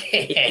messing with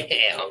you.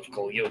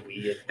 Uncle, you're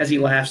weird. As he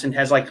laughs and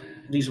has like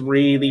these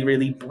really,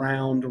 really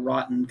browned,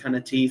 rotten kind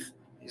of teeth.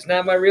 He's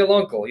not my real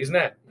uncle. He's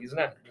not.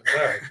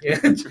 Sorry. Yeah,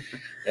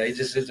 he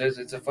just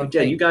it's a fun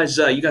Yeah, thing. you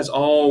guys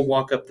all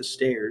walk up the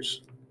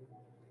stairs.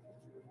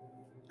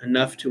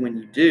 Enough to when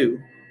you do,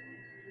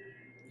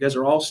 you guys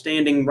are all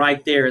standing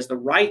right there as the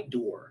right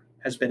door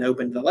has been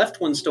opened. The left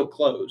one's still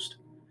closed,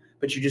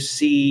 but you just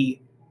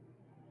see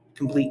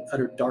complete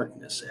utter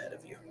darkness ahead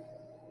of you.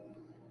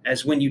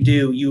 as when you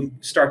do, you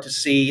start to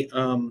see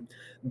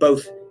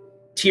both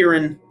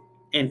Tyrion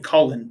and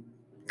Cullen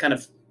kind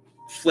of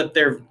flip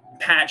their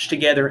patched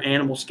together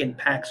animal skin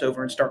packs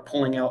over and start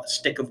pulling out a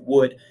stick of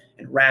wood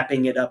and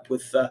wrapping it up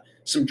with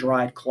some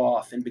dried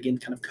cloth and begin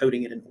kind of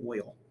coating it in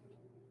oil.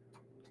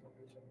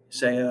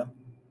 Say,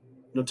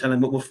 no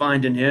telling what we'll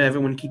find in here.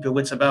 Everyone keep your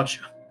wits about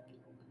you.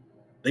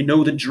 They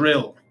know the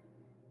drill.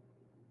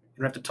 You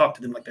don't have to talk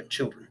to them like they're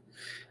children.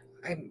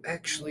 I am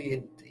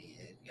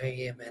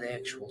an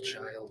actual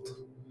child.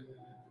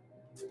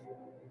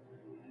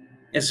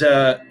 As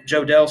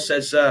Jodell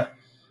says, well,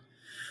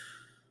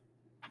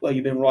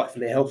 you've been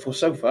rightfully helpful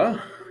so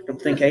far.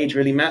 Don't think age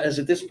really matters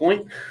at this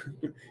point,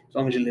 as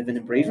long as you're living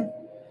and breathing,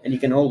 and you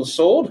can hold a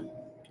sword.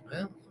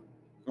 Well,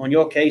 On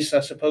your case,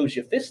 I suppose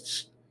your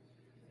fists.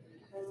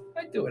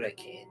 I do what I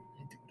can.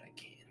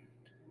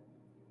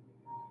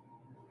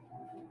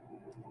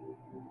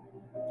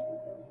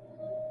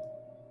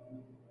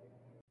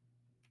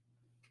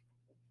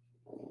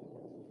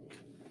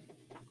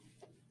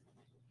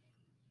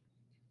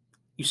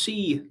 You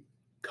see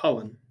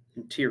Cullen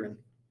and Tyrion,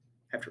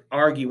 after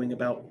arguing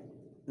about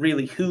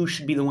really who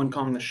should be the one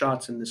calling the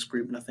shots in this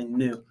group, nothing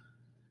new,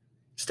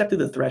 step through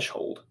the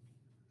threshold.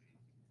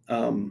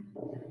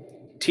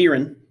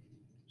 Tyrion,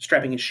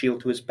 strapping his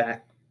shield to his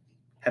back,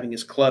 having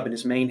his club in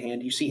his main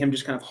hand, you see him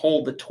just kind of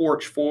hold the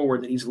torch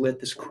forward that he's lit,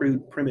 this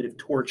crude, primitive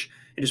torch,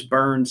 and just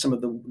burn some of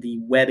the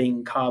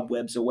webbing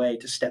cobwebs away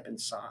to step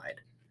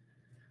inside.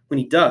 When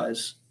he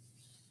does,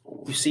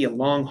 you see a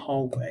long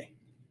hallway.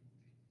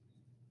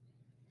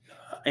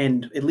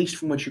 And at least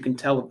from what you can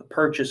tell of the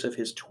purchase of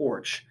his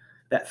torch,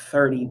 that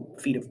 30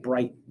 feet of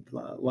bright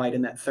light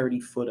and that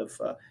 30 foot of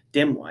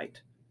dim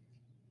light,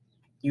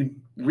 you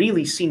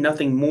really see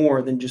nothing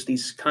more than just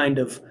these kind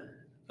of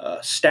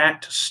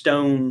stacked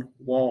stone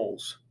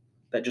walls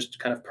that just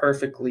kind of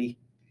perfectly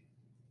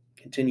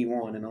continue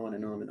on and on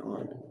and on and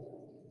on.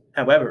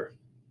 However,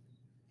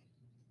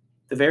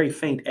 the very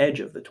faint edge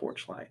of the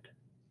torchlight,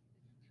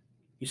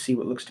 you see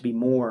what looks to be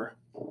more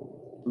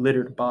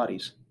littered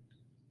bodies.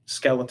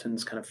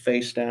 Skeletons kind of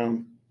face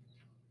down,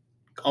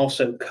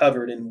 also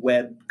covered in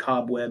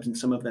cobwebs, and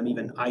some of them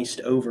even iced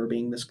over,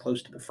 being this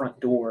close to the front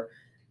door,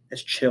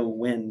 as chill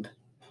wind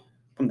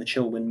from the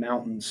Chillwind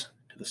Mountains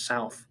to the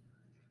south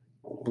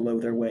blow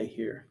their way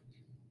here.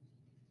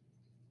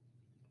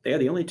 They are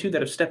the only two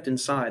that have stepped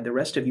inside. The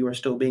rest of you are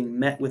still being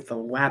met with the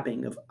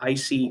lapping of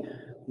icy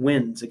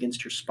winds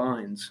against your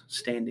spines,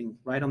 standing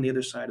right on the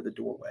other side of the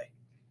doorway.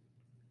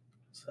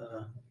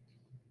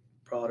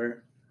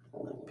 Prodder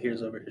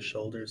peers over his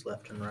shoulders,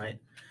 left and right,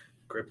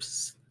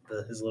 grips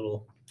his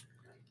little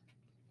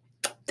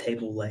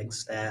table leg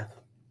staff.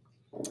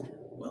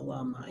 Well,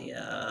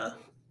 I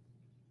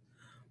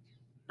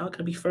not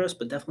gonna be first,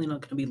 but definitely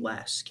not gonna be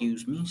last.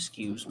 Excuse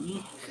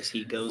me. As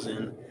he goes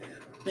in,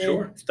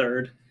 Sure.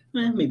 third,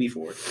 maybe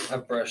fourth. I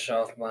brush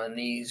off my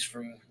knees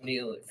from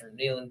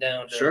kneeling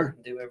down to Sure.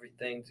 do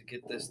everything to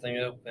get this thing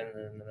open,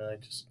 and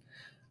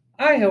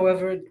I,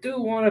 however, do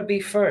want to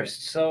be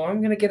first, so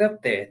I'm gonna get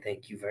up there.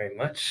 Thank you very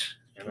much,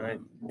 and I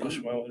push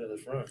my way to the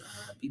front.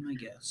 Be my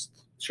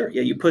guest. Sure,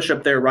 yeah, you push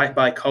up there right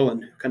by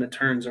Cullen, who kind of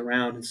turns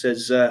around and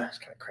says,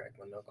 Just kind of crack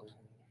my knuckles.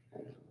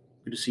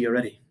 good to see you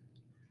ready.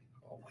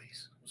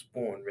 Always was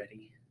born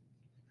ready.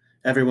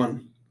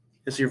 Everyone,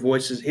 as his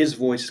voice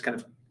is kind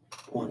of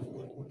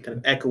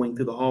echoing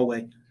through the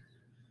hallway.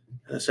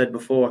 As I said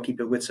before, keep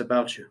your wits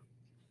about you.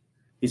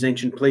 These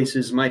ancient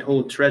places might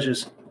hold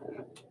treasures.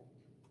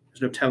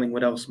 There's no telling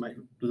what else might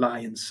lie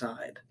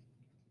inside.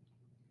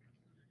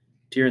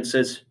 Tyrion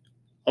says,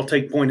 I'll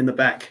take point in the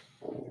back.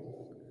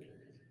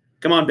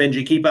 Come on,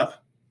 Benji, keep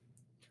up.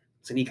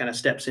 So he kind of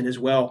steps in as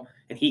well,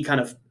 and he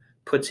kind of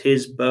puts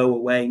his bow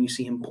away, and you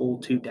see him pull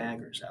 2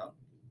 daggers out.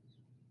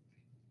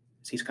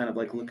 As he's kind of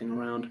like looking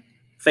around,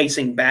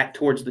 facing back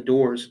towards the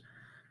doors.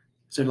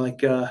 So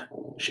like,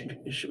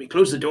 should we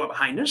close the door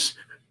behind us?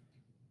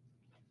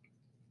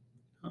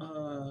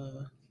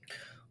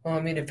 Well, I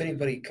mean, if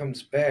anybody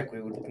comes back,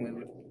 we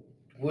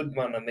would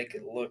want to make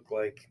it look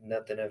like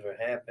nothing ever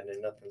happened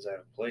and nothing's out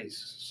of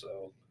place.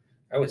 So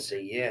I would say,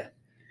 yeah,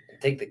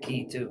 and take the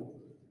key too.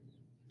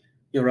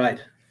 You're right.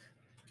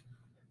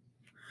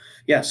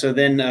 Yeah, so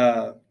then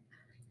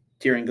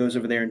Tyrion goes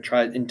over there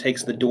and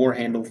takes the door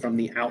handle from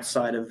the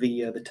outside of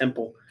the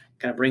temple,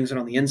 kind of brings it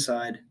on the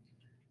inside.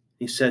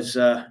 He says,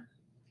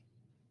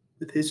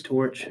 with his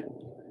torch,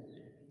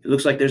 it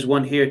looks like there's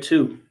one here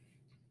too.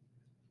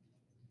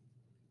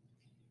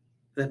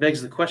 That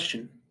begs the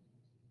question,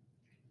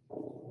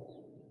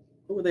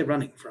 what were they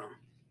running from?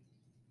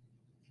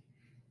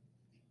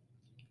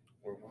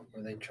 Or what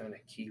were they trying to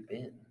keep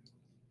in?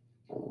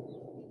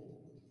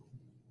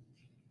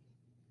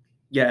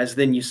 Yeah, as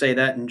then you say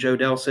that, and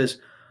Jodell says,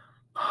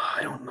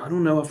 I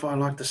don't know if I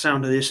like the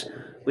sound of this.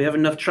 We have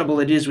enough trouble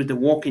it is with the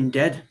Walking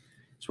Dead,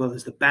 as well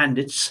as the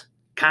bandits,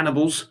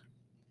 cannibals.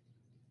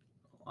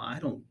 I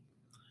don't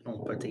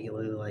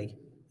particularly like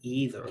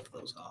either of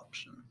those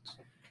options.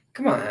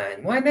 Come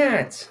on, why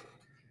not?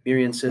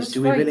 Miriam says, Let's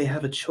do we fight. really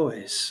have a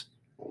choice?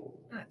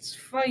 Let's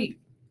fight.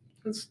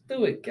 Let's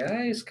do it,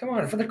 guys. Come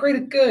on, for the greater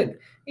good.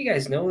 You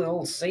guys know the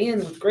old saying,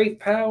 with great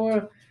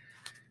power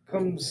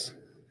comes...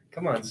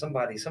 Come on,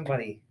 somebody.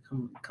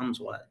 Comes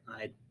what?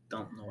 I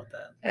don't know what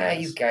that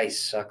You is. guys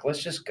suck.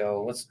 Let's just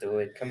go. Let's do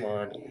it. Come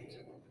on.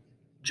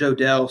 Joe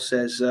Dell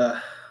says,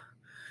 I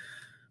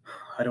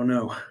don't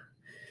know.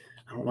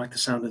 I don't like the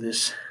sound of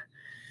this.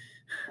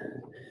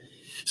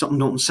 Something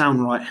don't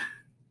sound right.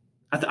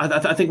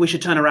 I think we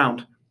should turn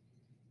around.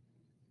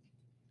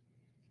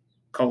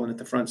 Colin at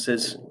the front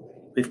says,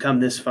 we've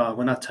come this far.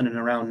 We're not turning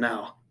around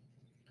now.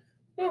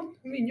 Well,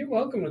 I mean, you're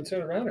welcome to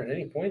turn around at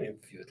any point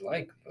if you would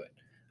like, but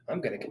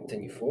I'm going to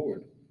continue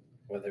forward,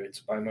 whether it's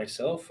by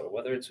myself or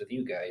whether it's with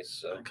you guys.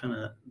 So I kind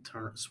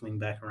of swing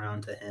back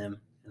around to him,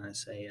 and I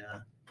say,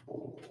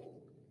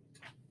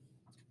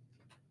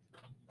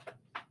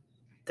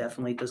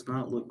 definitely does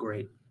not look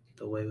great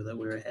the way that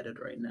we're headed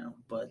right now,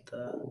 but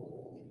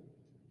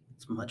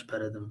it's much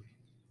better than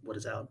what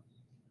is out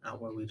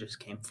where we just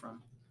came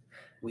from.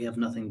 We have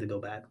nothing to go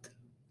back to.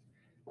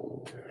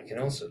 I can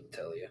also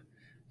tell you,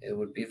 it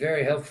would be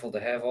very helpful to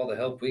have all the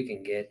help we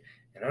can get,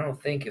 and I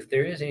don't think if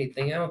there is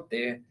anything out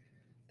there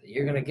that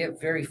you're going to get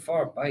very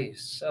far by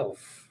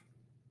yourself.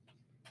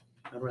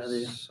 I'd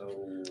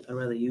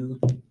rather you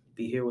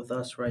be here with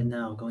us right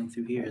now, going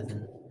through here,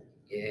 than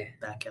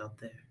back out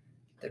there.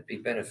 That'd be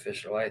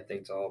beneficial, I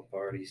think, to all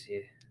parties.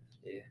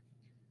 Yeah.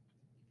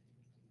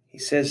 He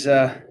says,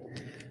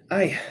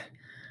 I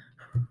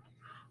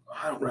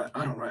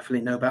don't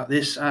rightfully know about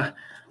this. I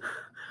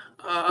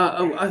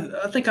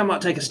think I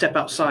might take a step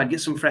outside, get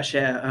some fresh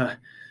air.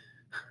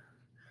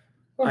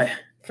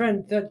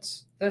 Friend,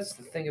 that's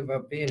the thing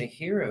about being a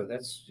hero.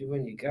 That's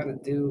when you gotta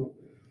do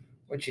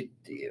what you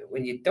do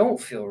when you don't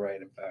feel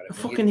right about it. A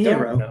fucking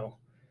hero. Know.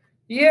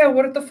 Yeah,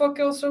 what the fuck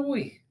else are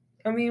we?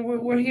 I mean,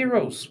 we're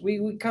heroes.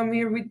 We come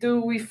here,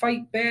 we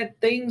fight bad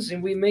things,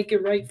 and we make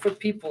it right for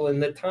people in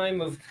the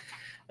time of,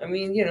 I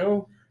mean, you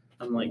know.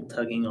 I'm like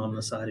tugging on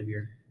the side of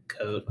your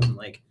coat. I'm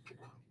like,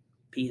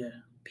 Peter,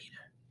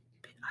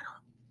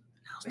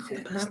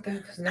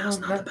 now's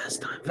not the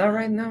best time. Not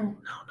right now. No,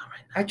 not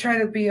right now. I try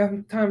to be,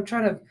 I'm trying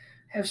to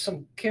have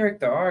some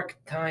character arc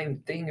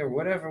time thing or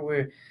whatever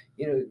where,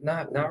 you know,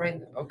 not right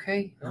now.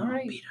 Okay, all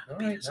right. Peter,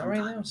 Not right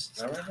now.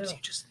 Sometimes you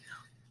just...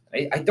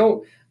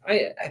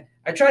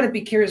 I try to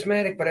be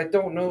charismatic, but I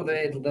don't know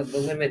the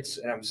limits,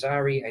 and I'm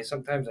sorry.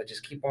 Sometimes I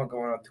just keep on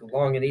going on too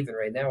long, and even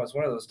right now, it's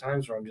one of those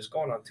times where I'm just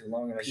going on too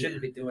long, and I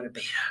shouldn't be doing it.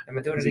 But am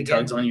I doing it again?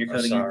 Tugs on your coat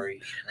I'm again.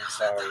 sorry. I'm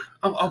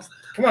sorry.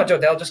 Come on, Joe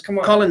Dell, just come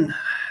on.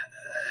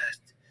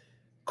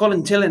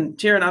 Colin,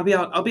 Tyrion,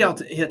 I'll be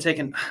out here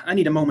taking. I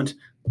need a moment.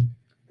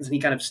 And he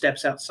kind of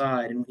steps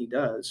outside, and when he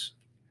does,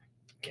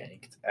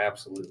 Ganked,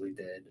 absolutely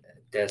dead,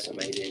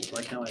 decimated,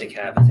 Like how I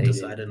decapitated.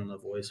 decided on the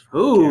voice for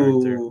the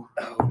character. ooh,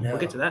 Oh no! we'll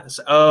get to that.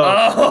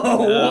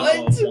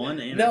 What? One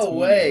and No a 20.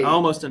 way.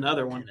 Almost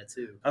another one. And a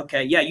 2.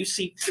 Okay, yeah, you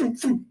see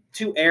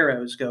two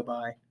arrows go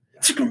by.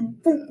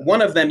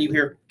 One of them you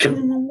hear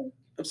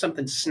of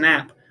something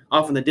snap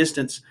off in the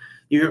distance.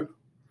 You hear,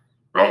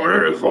 "Oh,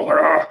 here,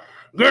 fucker,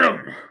 get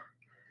him!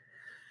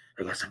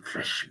 I got some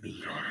fresh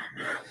meat on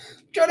him."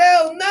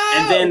 Jodell, no!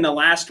 And then the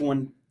last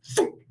one,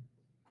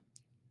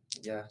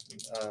 Yeah,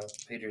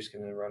 Peter's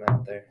gonna run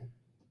out there.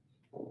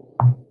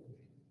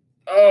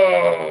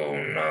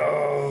 Oh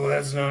no,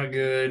 that's not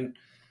good.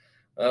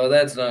 Oh,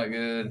 that's not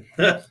good.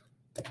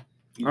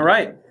 all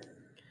right.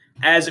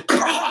 As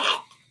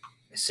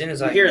As soon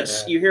as you I hear hear it,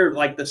 that, you hear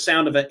like the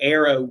sound of an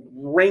arrow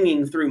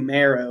ringing through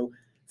marrow,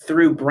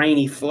 through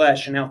brainy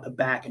flesh, and out the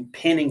back, and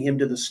pinning him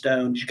to the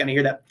stone. You're gonna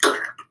hear that.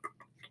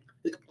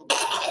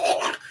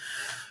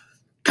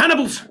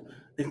 Cannibals!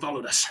 They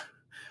followed us.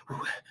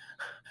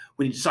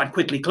 We need to decide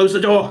quickly. Close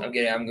the door. I'm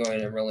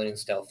going and rolling in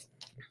stealth.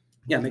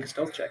 Yeah, make a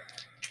stealth check.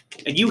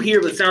 And you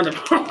hear the sound of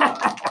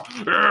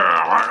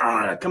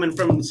coming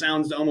from the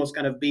sounds to almost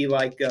kind of be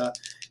like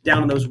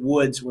down in those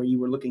woods where you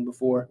were looking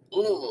before.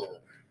 Ooh.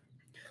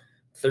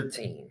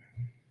 13.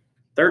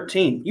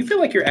 13. You feel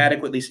like you're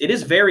adequately. It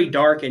is very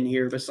dark in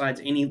here.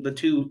 Besides the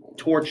two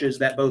torches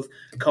that both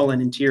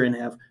Cullen and Tyrion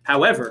have.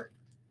 However,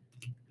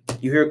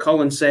 you hear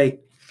Cullen say,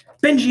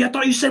 "Benji, I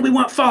thought you said we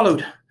weren't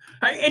followed.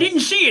 I didn't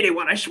see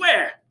anyone. I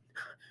swear.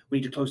 We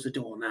need to close the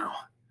door now.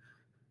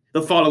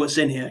 They'll follow us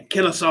in here.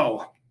 Kill us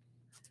all."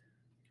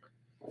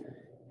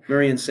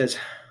 Miriam says,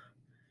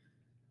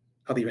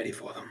 "I'll be ready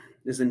for them."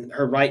 As then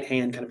her right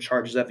hand kind of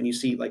charges up, and you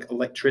see like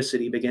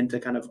electricity begin to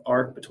kind of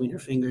arc between her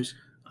fingers.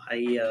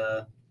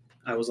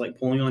 I was like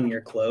pulling on your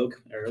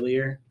cloak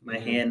earlier. My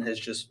hand has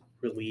just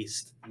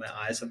released. My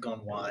eyes have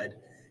gone wide.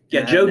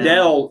 Yeah, And Joe now-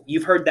 Dell,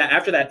 you've heard that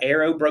after that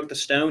arrow broke the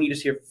stone, you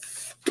just hear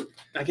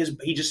like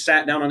he just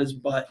sat down on his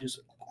butt.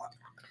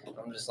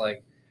 I'm just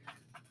like,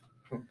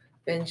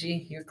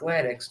 Benji, you're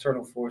glad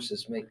external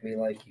forces make me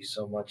like you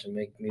so much and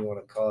make me want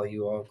to call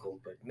you uncle,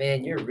 but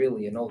man, you're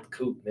really an old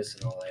coot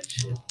missing all that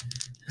shit.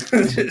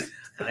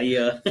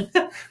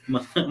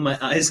 My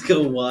eyes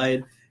go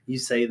wide. You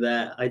say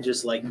that. I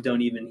just like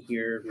don't even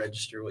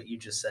register what you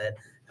just said.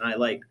 And I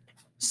like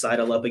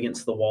sidle up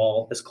against the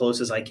wall as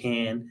close as I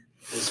can,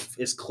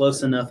 as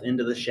close enough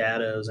into the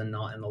shadows and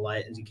not in the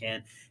light as you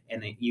can,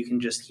 and you can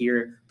just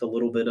hear the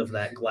little bit of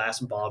that glass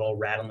bottle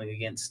rattling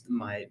against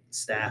my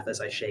staff as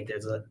I shake.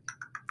 There's a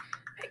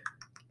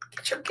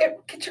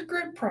Get your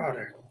grip,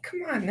 Prodder.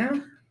 Come on now.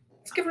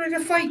 Let's get ready to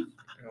fight.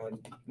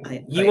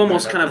 You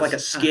almost kind of like a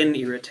skin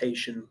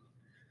irritation.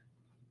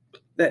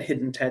 That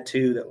hidden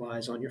tattoo that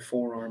lies on your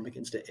forearm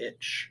begins to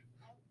itch.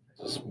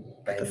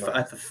 At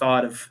the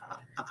thought of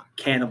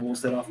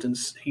cannibals that often,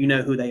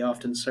 who they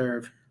often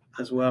serve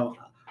as well.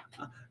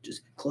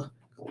 Just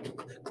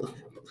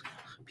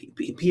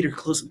Peter,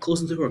 close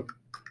the door.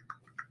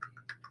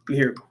 You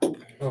hear,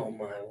 Oh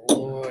my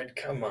lord!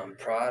 Come on,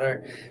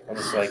 Prodder. I'll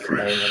just like bang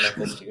my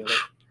knuckles together.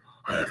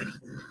 I haven't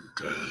eaten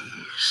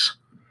days.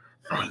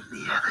 Find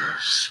the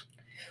others.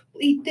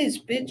 Eat this,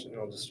 bitch! And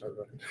I'll just start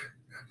running.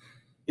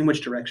 in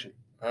which direction?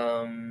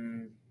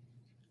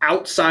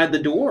 Outside the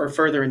door or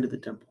further into the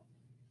temple?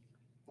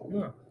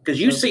 No. Because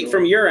you see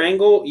from your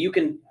angle, you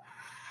can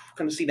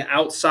kind of see the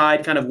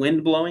outside kind of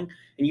wind blowing,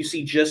 and you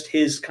see just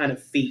his kind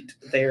of feet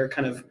there,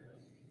 kind of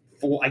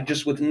full, like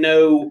just with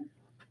no,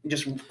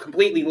 just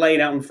completely laid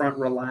out in front,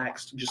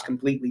 relaxed, just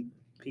completely.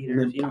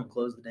 Peter, if you don't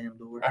close the damn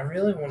door. I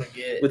really want to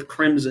get. With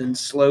Crimson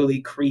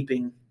slowly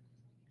creeping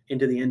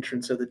into the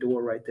entrance of the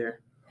door right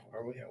there.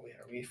 Are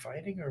we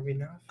fighting? Or are we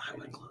not? I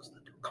would close the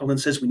door. Colin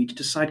says we need to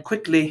decide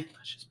quickly.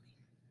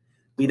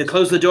 We either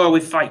close the door or we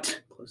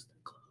fight.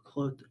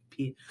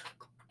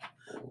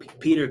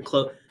 Peter,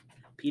 close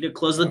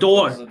the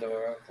door. Close the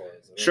door. I'll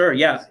close it. Sure,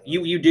 yeah,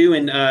 you do,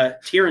 and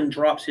Tyrion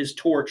drops his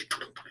torch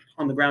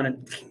on the ground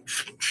and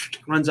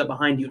runs up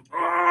behind you.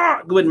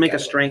 Go ahead and make a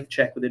strength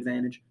check with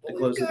advantage to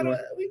close the door.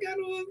 We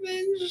gotta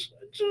avenge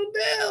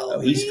Jodell. Oh,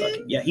 he's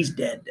fucking, yeah, he's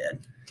dead.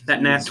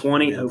 That nat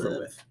 20,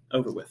 over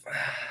with.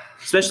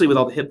 Especially with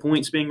all the hit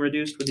points being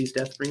reduced with these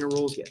Deathbringer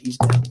rolls, yeah, he's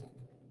dead.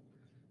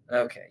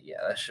 Okay, yeah,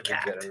 that should be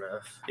Cat. good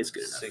enough. It's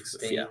good enough.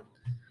 16. Yeah.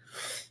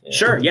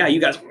 Sure, yeah, you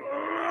guys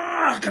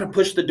kind of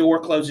push the door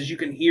closes. You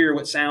can hear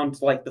what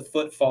sounds like the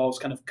footfalls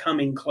kind of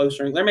coming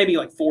closer. They're maybe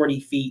like 40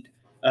 feet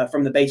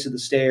from the base of the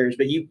stairs,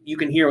 but you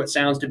can hear what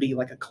sounds to be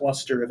like a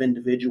cluster of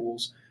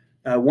individuals.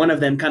 One of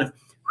them kind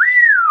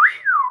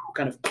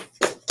of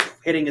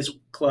hitting his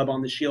club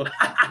on the shield.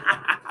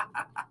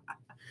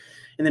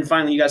 And then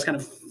finally you guys kind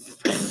of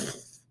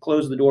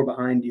close the door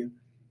behind you.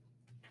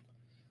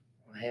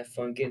 Have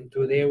fun getting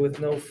through there with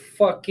no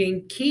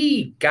fucking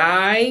key,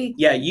 guy.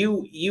 Yeah,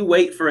 you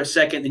wait for a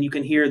second, then you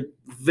can hear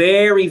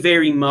very,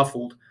 very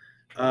muffled.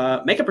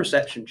 Make a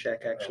perception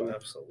check, actually. Oh,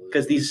 absolutely.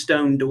 Because these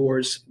stone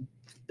doors,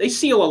 they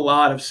seal a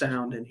lot of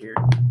sound in here.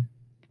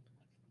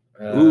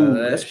 Ooh,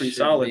 that's pretty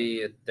solid.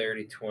 Be a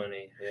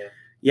 30-20, yeah.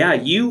 Yeah,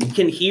 you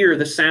can hear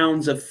the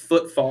sounds of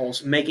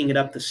footfalls making it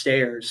up the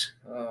stairs.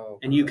 Oh,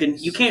 And you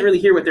can't really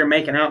hear what they're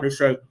making out. They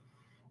say,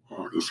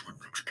 Oh, this one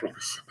looks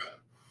promising.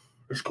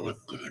 Let's go and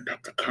get him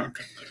back to camp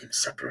and get him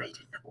separated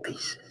into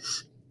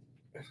pieces.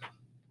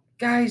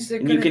 Guys, they're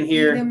And gonna you can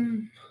hear- eat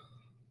him.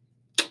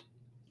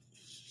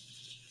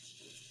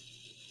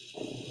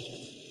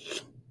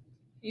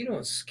 You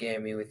don't scare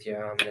me with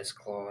your ominous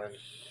clawing.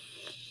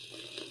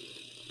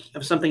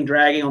 of something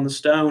dragging on the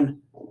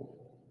stone.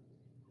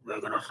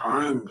 We're gonna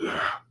find you.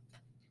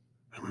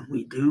 And when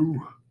we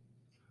do,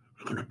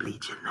 we're gonna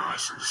bleed you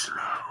nice and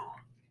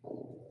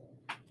slow.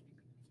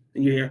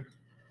 And you hear,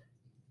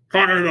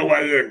 find another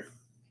way in.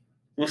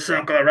 We'll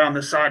circle around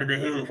the side of the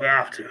hill if we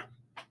have to.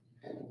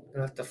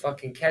 You'll have to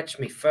fucking catch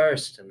me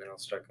first, and then I'll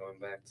start going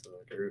back to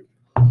the group.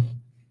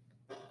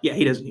 Yeah,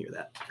 he doesn't hear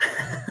that.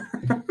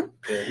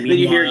 Good. Then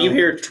you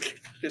hear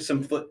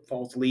some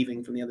footfalls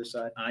leaving from the other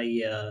side.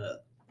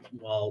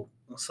 While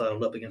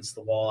settled up against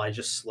the wall, I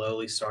just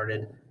slowly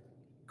started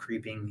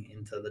creeping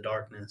into the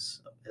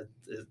darkness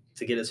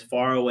to get as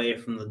far away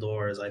from the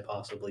door as I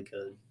possibly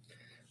could.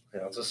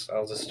 Yeah,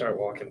 I'll just start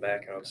walking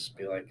back, and I'll just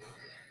be like,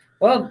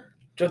 well,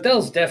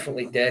 Jodell's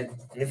definitely dead,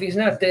 and if he's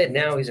not dead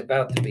now, he's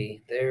about to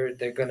be. They're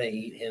gonna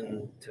eat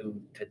him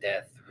to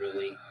death,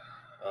 really.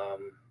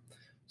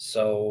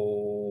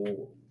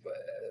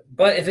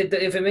 But if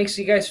it makes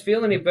you guys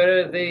feel any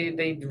better,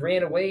 they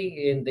ran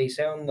away and they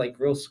sound like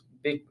real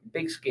big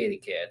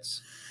scaredy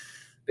cats.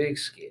 Big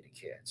scaredy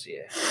cats,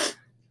 yeah.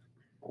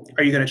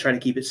 Are you going to try to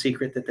keep it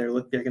secret that they're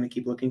going to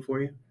keep looking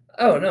for you?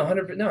 Oh no,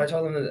 100%. No, I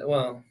told them that.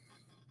 Well,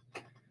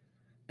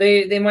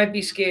 they might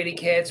be scaredy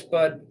cats,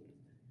 but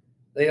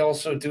they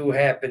also do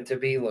happen to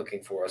be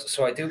looking for us.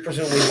 So I do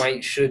presume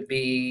we should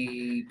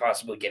be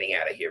possibly getting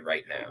out of here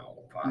right now.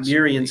 Possibly.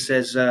 Miriam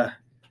says,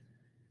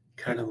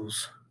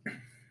 cannibals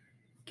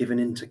given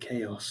into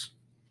chaos,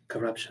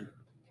 corruption,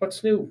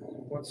 What's new?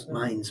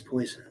 minds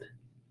poisoned.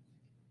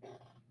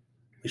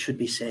 We should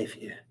be safe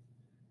here,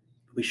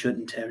 but we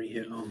shouldn't tarry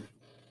here long.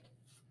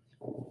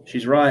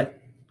 She's right,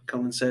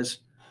 Colin says.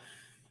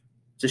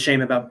 It's a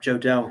shame about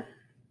Jodell.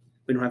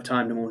 We don't have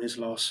time to mourn his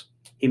loss.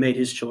 He made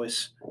his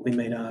choice. We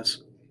made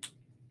ours.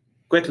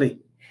 Quickly.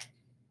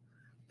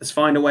 Let's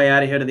find a way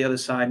out of here to the other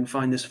side and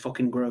find this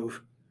fucking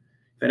grove.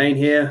 If it ain't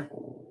here,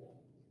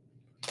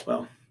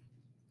 well,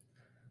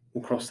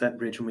 we'll cross that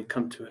bridge when we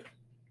come to it.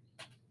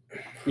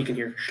 You can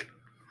hear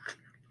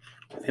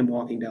him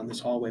walking down this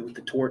hallway with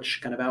the torch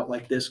kind of out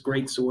like this,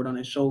 great sword on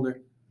his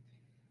shoulder,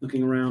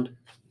 looking around.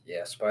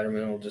 Yeah,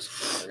 Spider-Man will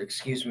just, or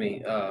excuse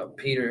me,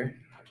 Peter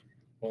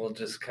will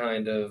just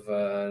kind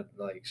of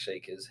like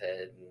shake his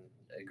head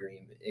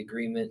in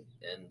agreement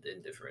and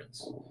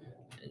indifference,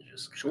 and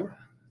just Sure.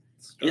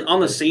 start On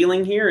the looking.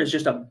 ceiling here is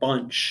just a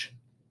bunch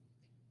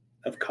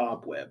of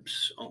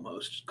cobwebs,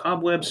 almost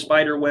cobwebs,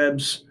 spider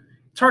webs.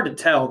 It's hard to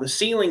tell. The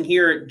ceiling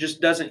here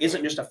just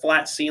isn't just a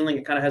flat ceiling.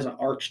 It kind of has an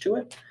arch to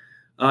it.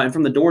 And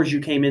from the doors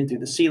you came in through,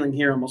 the ceiling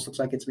here almost looks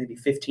like it's maybe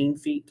 15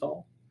 feet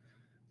tall.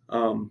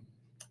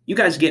 You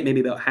guys get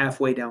maybe about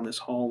halfway down this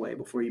hallway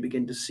before you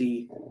begin to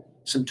see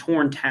some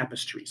torn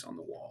tapestries on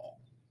the wall,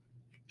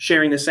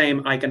 sharing the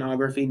same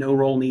iconography. No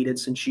roll needed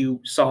since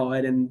you saw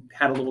it and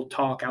had a little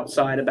talk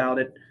outside about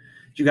it.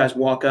 As you guys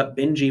walk up,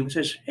 Benji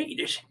says, "Hey,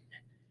 there's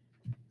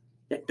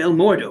that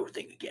Belmordo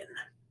thing again.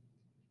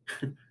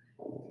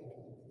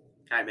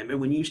 I remember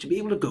when you used to be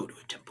able to go to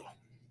a temple.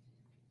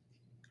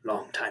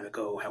 Long time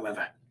ago,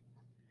 however.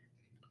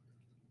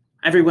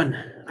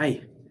 Everyone,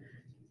 I'm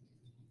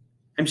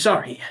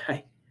sorry.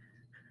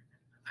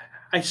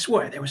 I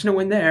swear there was no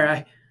one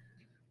there.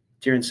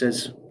 Tyrion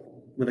says,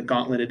 with a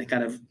gauntleted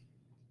kind of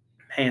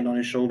hand on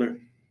his shoulder,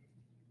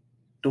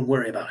 don't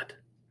worry about it.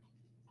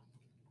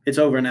 It's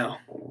over now.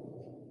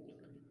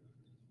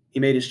 He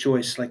made his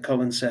choice, like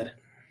Cullen said.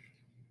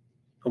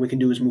 All we can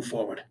do is move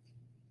forward.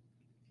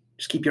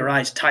 Just keep your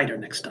eyes tighter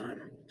next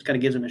time." Just kind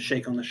of gives him a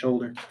shake on the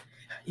shoulder.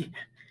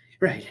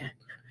 Right.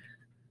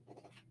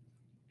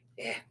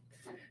 Yeah,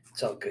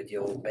 it's all good,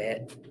 you old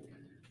bat.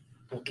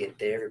 We'll get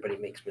there. Everybody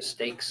makes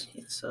mistakes.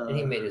 It's And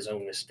he made his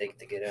own mistake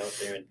to get out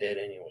there and dead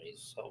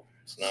anyways, so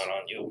it's not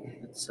on you.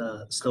 It's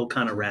still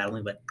kind of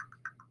rattling, but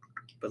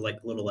like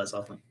a little less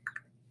often.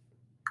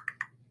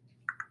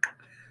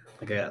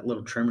 Like I got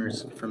little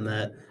tremors from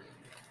that.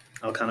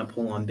 I'll kind of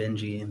pull on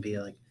Benji and be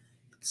like,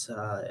 "It's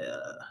not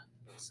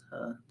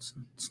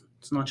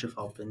your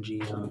fault,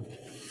 Benji.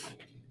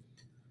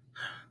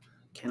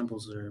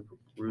 Cannibals are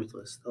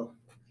ruthless. They'll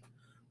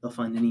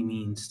find any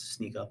means to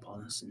sneak up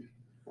on us and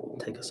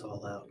take us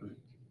all out. And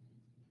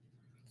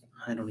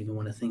I don't even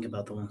want to think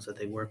about the ones that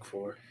they work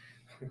for."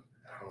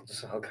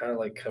 I'll kind of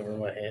like cover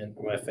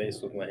my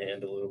face with my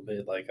hand a little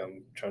bit, like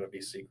I'm trying to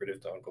be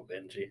secretive to Uncle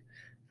Benji,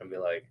 and be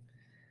like,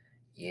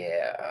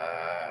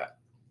 "Yeah,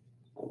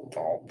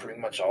 pretty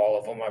much all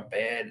of them are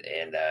bad,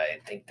 and I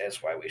think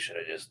that's why we should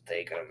have just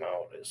taken them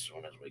out as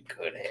soon as we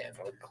could have,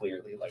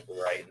 clearly, like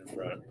right in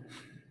front,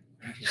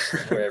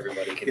 where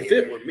everybody can If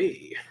hear." it were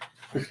me.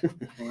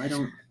 Well, I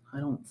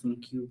don't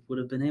think you would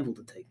have been able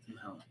to take them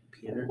out,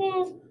 Peter.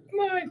 Well,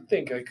 I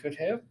think I could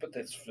have, but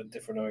that's a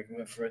different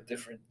argument for a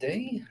different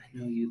day. I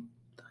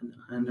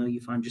know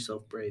you find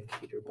yourself brave,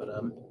 Peter, but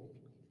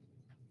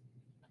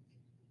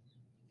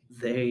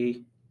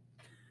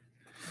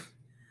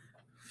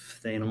if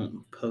they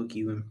don't poke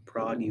you and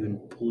prod you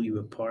and pull you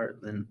apart,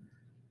 then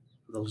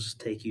they'll just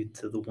take you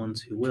to the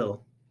ones who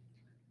will.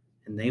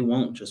 And they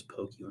won't just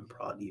poke you and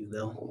prod you.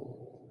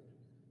 They'll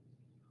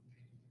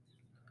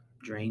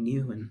drain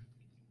you and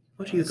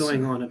What are you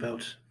going on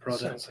about, Prada?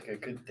 Sounds like a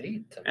good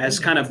date to As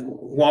me. kind of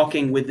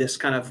walking with this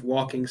kind of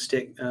walking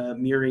stick,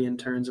 Mirian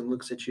turns and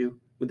looks at you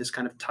with this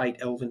kind of tight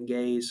elven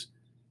gaze.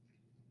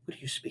 What are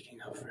you speaking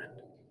of, friend?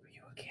 Were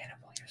you a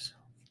cannibal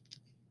yourself?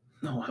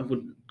 no, I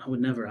would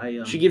never.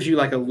 She gives you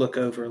like a look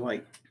over,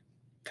 like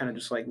kind of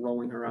just like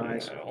rolling her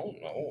eyes. I don't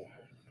know.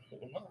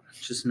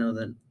 just know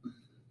that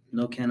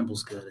no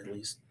cannibal's good. At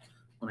least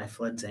when I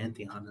fled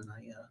Xanthion and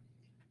I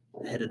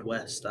headed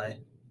west,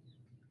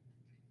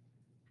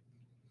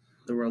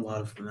 there were a lot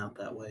of them out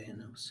that way,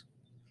 and it was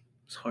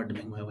hard to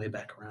make my way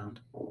back around.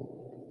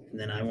 And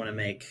then I want to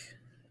make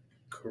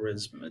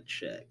charisma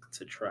check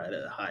to try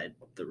to hide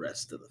the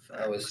rest of the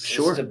facts. I was just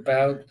Sure.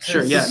 about to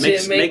Sure, yeah,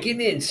 make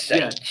an insight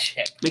yeah.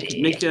 check.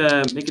 Make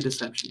a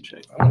deception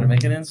check. I'm gonna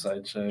make an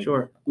insight check.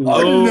 Sure.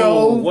 Oh,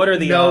 no, What are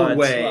the no odds?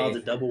 way. Wow, the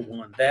double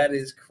one. That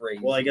is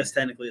crazy. Well, I guess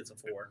technically it's a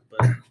 4,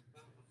 but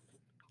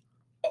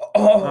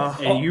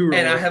And you roll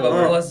and I have a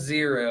four.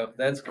 +0.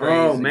 That's crazy.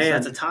 Oh, man.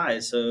 that's a tie.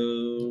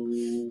 So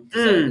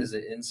Is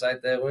it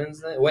insight that wins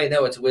that? Wait,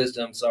 no, it's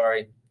wisdom.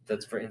 Sorry,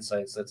 that's for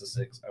insights. That's a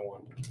 6. I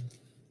won.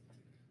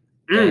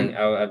 Dang,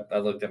 I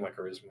looked at my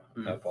charisma.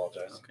 I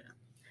apologize. okay.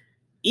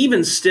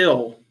 Even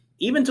still,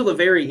 even till the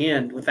very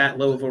end, with that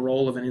low of a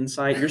roll of an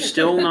insight, you're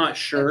still not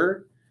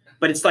sure.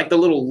 But it's like the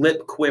little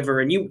lip quiver,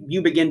 and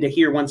you begin to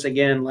hear once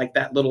again like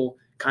that little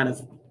kind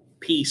of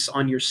piece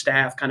on your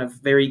staff, kind of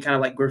very kind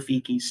of like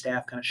Grafiki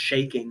staff, kind of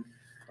shaking.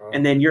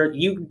 And then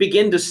you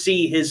begin to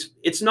see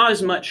it's not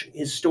as much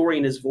his story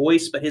and his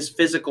voice, but his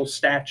physical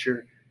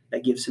stature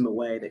that gives him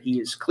away, that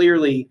he is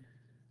clearly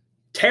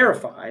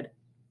terrified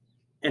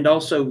and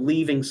also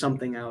leaving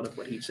something out of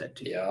what he said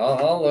to you. Yeah,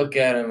 I'll look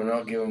at him and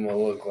I'll give him a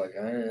look like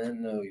I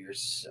know your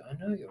secrets.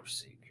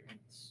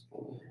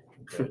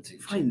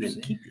 Fine then,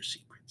 keep your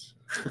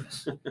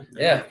secrets.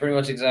 Yeah, pretty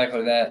much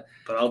exactly that.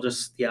 But I'll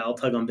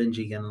tug on Benji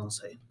again and I'll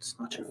say, it's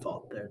not your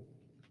fault.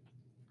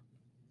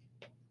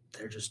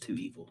 They're just too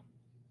evil.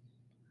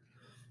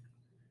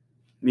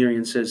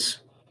 Miriam says,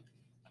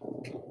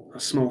 "A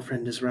small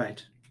friend is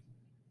right.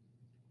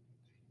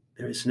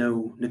 There is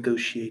no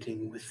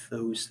negotiating with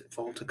those that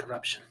fall to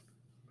corruption."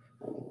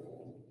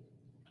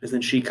 And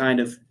then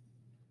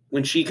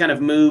when she kind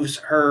of moves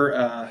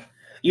her,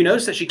 you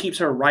notice that she keeps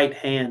her right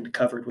hand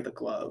covered with a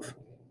glove.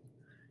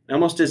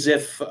 Almost as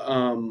if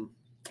when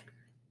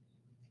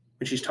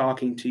she's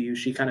talking to you,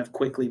 she kind of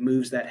quickly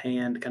moves that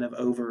hand kind of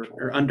over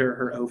or under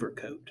her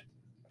overcoat,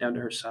 down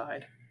to her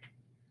side.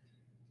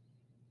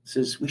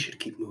 Says, "We should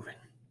keep moving."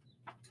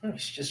 I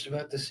was just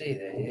about to say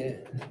that,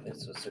 yeah.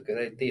 That's a good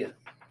idea.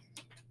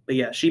 But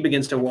yeah, she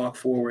begins to walk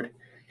forward,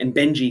 and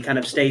Benji kind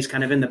of stays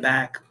kind of in the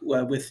back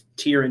with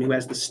Tyrion, who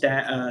has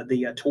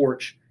the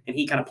torch, and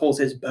he kind of pulls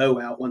his bow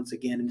out once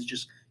again, and it's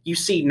just, you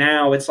see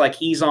now, it's like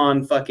he's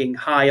on fucking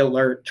high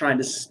alert, trying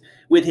to,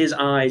 with his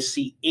eyes,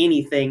 see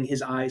anything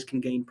his eyes can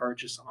gain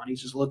purchase on.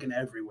 He's just looking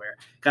everywhere,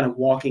 kind of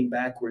walking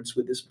backwards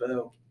with this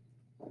bow,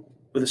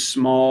 with a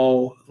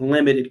small,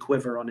 limited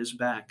quiver on his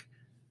back.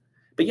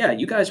 But yeah,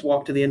 you guys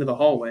walk to the end of the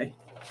hallway.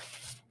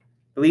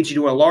 It leads you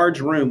to a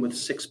large room with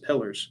 6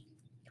 pillars.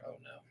 Oh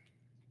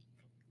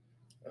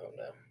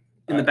no.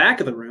 In the back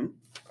of the room,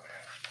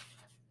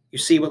 you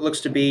see what looks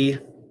to be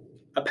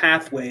a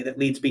pathway that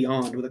leads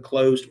beyond with a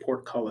closed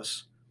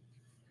portcullis.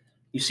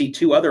 You see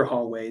 2 other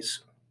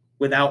hallways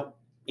without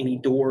any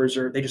doors,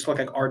 or they just look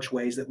like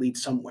archways that lead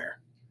somewhere.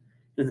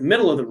 In the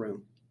middle of the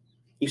room,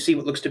 you see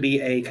what looks to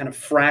be a kind of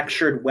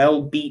fractured,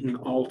 well-beaten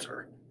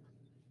altar.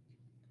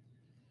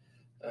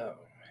 Oh,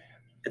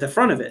 At the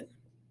front of it,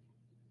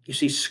 you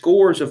see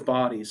scores of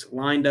bodies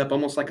lined up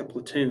almost like a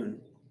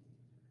platoon,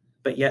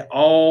 but yet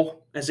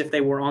all as if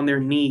they were on their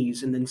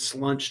knees and then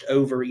slunched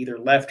over either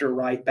left or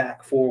right,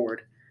 back,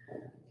 forward,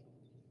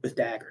 with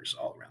daggers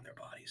all around their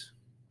bodies.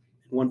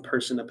 And one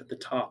person up at the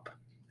top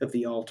of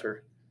the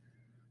altar,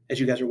 as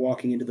you guys are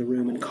walking into the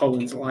room, and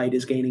Cullen's light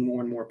is gaining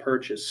more and more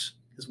purchase,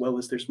 as well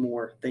as there's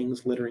more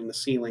things littering the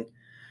ceiling.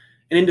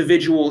 An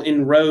individual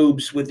in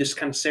robes with this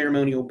kind of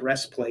ceremonial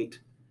breastplate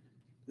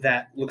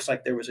that looks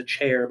like there was a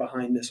chair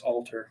behind this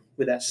altar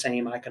with that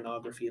same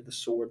iconography of the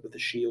sword with the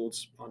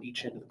shields on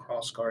each end of the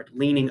crossguard,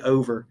 leaning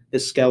over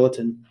this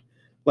skeleton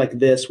like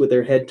this with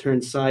their head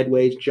turned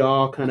sideways,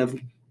 jaw kind of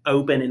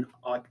open and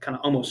kind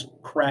of almost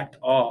cracked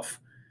off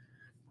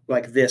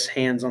like this,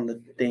 hands on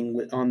the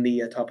thing on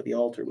the top of the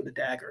altar with a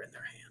dagger in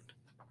their hand.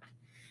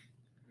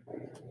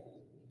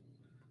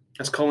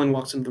 As Cullen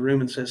walks into the room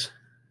and says,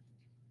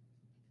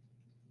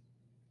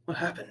 "What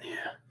happened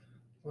here?"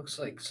 looks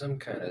like some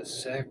kind of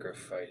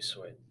sacrifice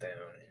went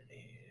down in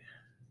here.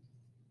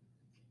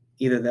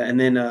 Either that, and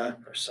then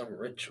Or some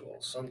ritual,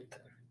 something.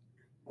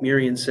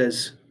 Miriam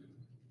says,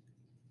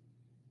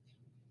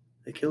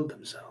 "They killed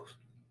themselves.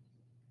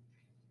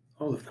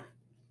 All of them.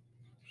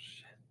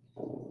 Shit.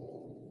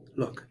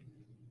 Look."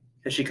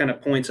 As she kind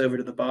of points over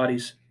to the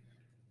bodies,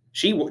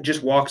 she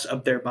just walks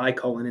up there by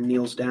Cullen and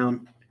kneels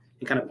down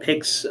and kind of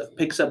picks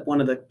up one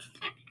of the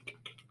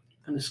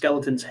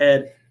skeleton's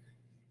head.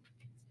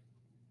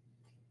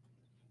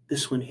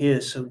 This one here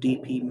is so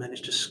deep he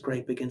managed to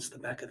scrape against the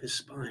back of his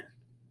spine.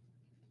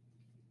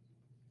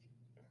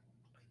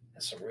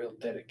 That's some real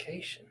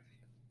dedication.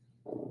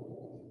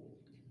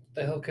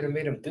 The hell could have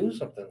made him do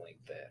something like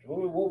that?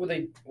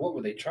 What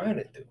were they trying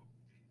to do?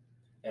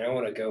 And I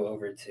want to go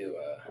over to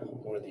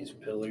one of these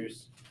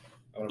pillars.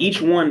 Each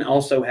one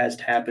also has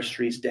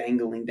tapestries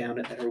dangling down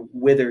it that are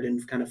withered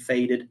and kind of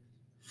faded.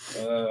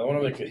 I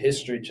want to make a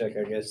history check,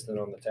 I guess, then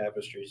on the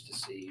tapestries to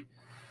see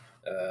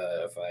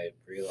if I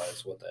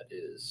realize what that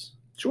is.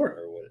 Sure.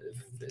 Or what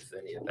if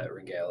any of that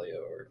regalia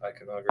or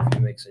iconography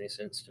makes any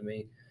sense to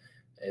me.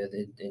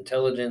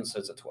 Intelligence,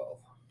 that's a 12.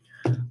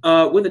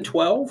 With a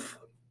 12,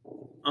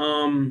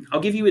 I'll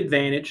give you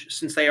advantage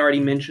since they already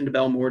mentioned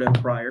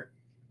Belmordo prior.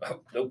 Oh,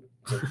 nope.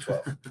 It's a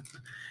 12.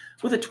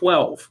 With a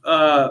 12,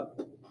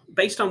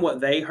 based on what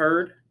they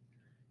heard,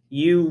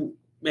 you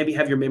maybe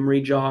have your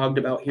memory jogged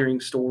about hearing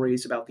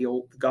stories about the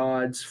old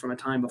gods from a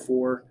time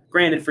before.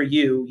 Granted, for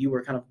you, you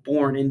were kind of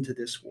born into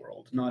this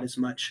world, not as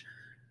much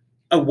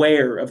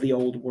aware of the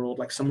old world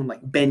like someone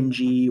like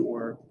Benji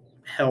or,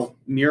 hell,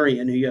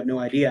 Miriam, who you have no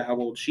idea how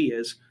old she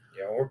is.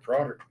 Yeah, or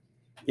Prodder.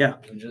 Yeah.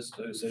 He just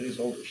said he's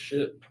old as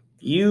shit.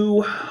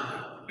 You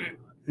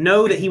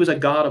know that he was a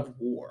god of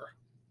war.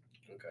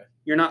 Okay.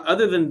 You're not,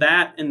 other than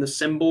that and the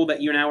symbol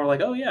that you now are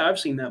like, oh yeah, I've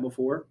seen that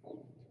before.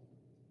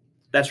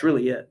 That's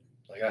really it.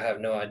 Like, I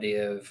have no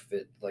idea if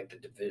it, like,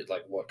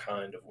 what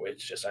kind of war.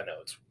 It's just, I know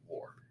it's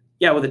war.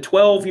 Yeah, with a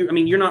 12,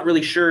 you're not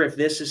really sure if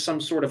this is some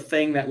sort of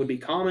thing that would be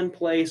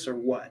commonplace or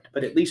what.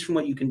 But at least from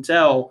what you can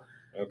tell,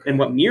 Okay. and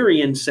what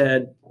Miriam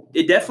said,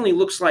 it definitely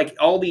looks like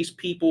all these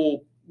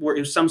people were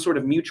in some sort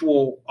of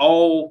mutual,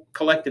 all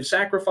collective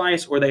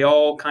sacrifice, or they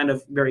all kind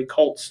of very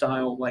cult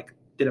style, like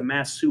did a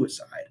mass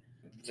suicide.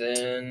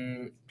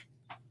 Then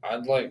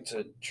I'd like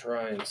to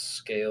try and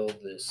scale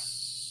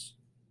this.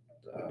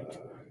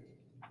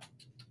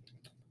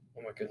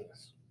 Oh my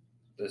goodness,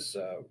 this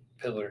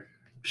pillar.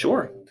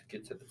 Sure. And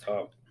get to the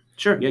top.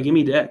 Sure. Yeah, give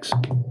me Dex.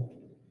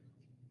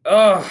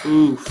 Oh,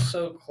 Oof.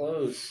 so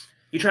close.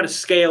 You try to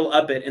scale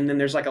up it, and then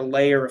there's like a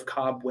layer of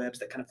cobwebs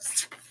that kind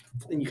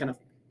of, and you kind of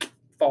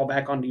fall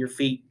back onto your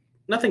feet.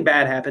 Nothing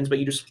bad happens, but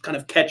you just kind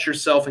of catch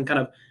yourself and kind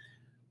of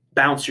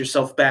bounce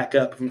yourself back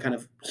up from kind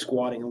of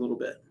squatting a little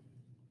bit.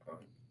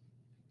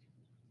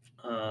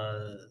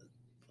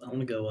 I want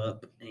to go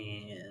up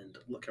and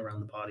look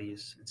around the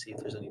bodies and see if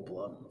there's any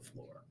blood on the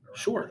floor. Around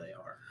Sure. Where they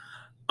are.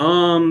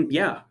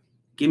 Yeah.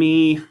 Give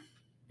me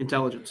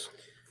intelligence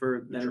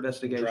for that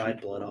investigation.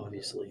 Dried blood,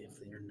 obviously, if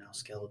they are now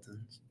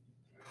skeletons.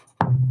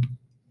 I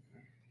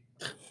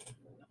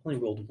only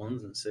rolled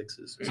 1s and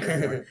 6s.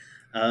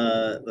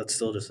 So that's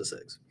still just a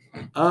 6.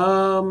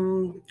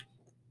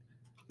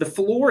 The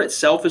floor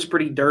itself is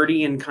pretty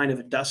dirty and kind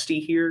of dusty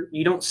here.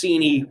 You don't see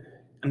any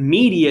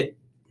immediate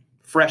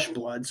fresh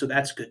blood, so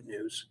that's good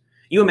news.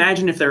 You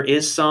imagine if there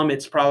is some,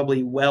 it's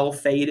probably well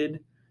faded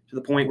to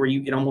the point where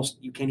you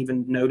can't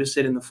even notice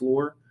it in the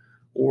floor,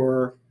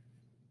 or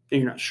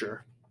you're not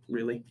sure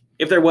really.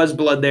 If there was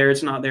blood there,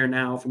 it's not there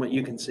now from what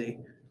you can see.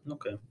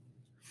 Okay.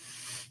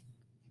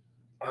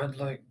 I'd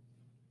like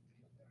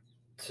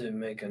to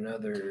make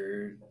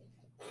another.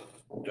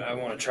 I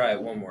want to try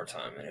it one more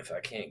time, and if I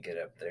can't get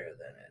up there,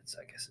 then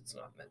I guess it's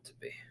not meant to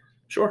be.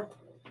 Sure.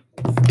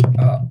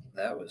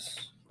 That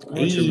was. I'll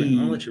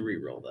let you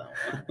re-roll that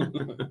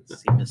one.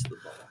 He missed the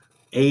ball.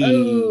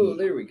 Oh,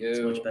 there we go. It's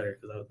much better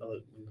because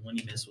the one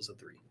you missed was a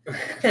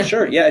 3.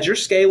 Sure. Yeah, as you're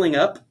scaling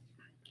up,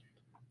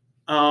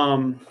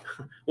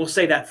 we'll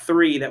say that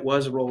 3 that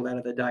was rolled out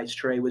of the dice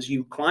tray was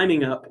you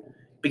climbing up,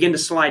 begin to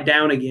slide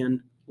down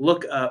again,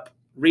 look up,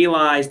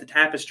 realize the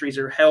tapestries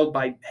are held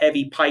by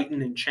heavy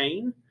python and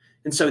chain.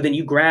 And so then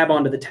you grab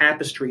onto the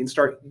tapestry and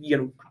start,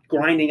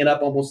 grinding it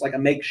up almost like a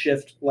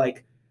makeshift,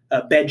 like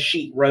a bed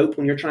sheet rope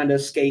when you're trying to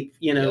escape,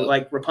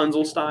 like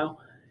Rapunzel style.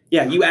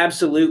 Yeah, you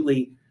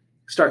absolutely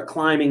start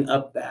climbing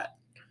up that,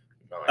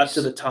 up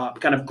to the top,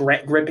 kind of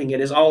gripping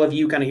it as all of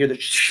you kind of hear the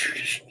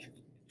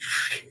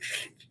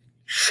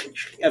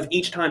of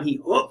each time he,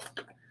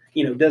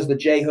 does the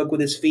J hook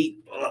with his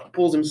feet,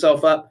 pulls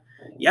himself up.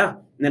 Yeah,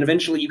 and then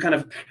eventually you kind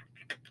of,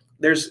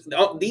 there's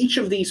each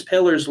of these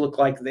pillars look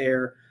like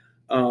they're,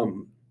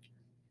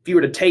 if you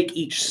were to take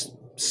each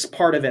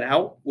part of it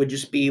out, would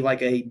just be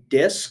like a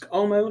disc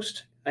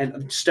almost,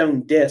 and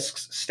stone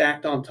discs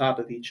stacked on top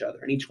of each other,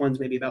 and each one's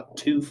maybe about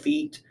 2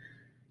 feet,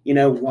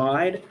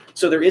 wide.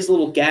 So there is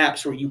little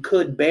gaps where you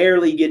could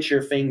barely get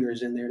your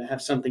fingers in there to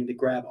have something to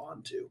grab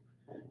onto.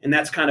 And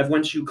that's kind of,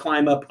 once you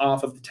climb up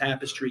off of the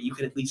tapestry, you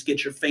can at least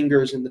get your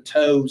fingers and the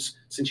toes,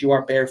 since you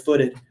are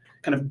barefooted,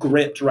 kind of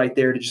gripped right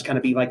there to just kind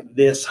of be like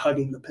this,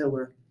 hugging the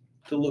pillar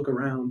to look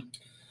around.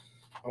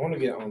 I want to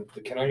get on.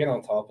 Can I get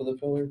on top of the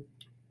pillar?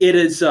 It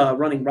is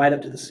running right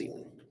up to the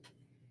ceiling.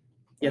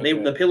 Yeah,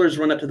 Okay. the pillars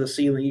run up to the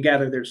ceiling. You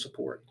gather their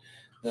support.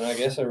 Then I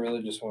guess I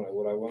really just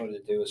what I wanted to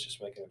do is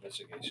just make an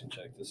investigation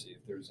check to see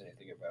if there was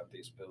anything about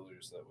these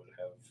pillars that would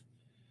have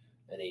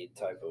any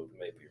type of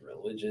maybe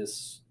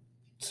religious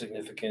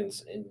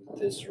significance in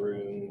this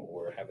room,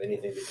 or have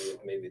anything to do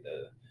with maybe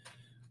the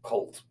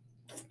cult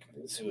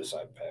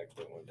suicide pact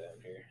that went down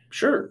here.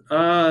 Sure.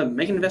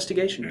 Make an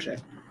investigation check.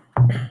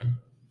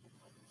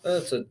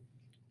 That's a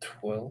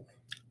 12.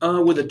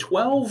 With a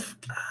 12,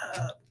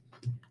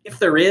 if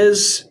there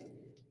is,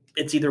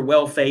 it's either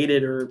well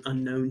faded or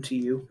unknown to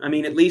you. I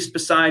mean, at least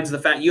besides the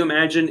fact, you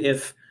imagine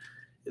if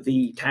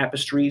the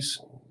tapestries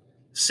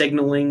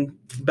signaling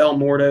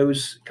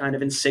Belmordo's kind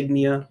of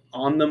insignia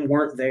on them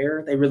weren't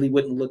there, they really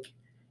wouldn't look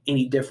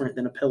any different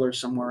than a pillar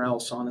somewhere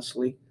else,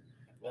 honestly.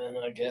 And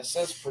I guess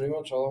that's pretty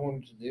much all I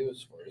wanted to do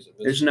as far as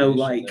There's no,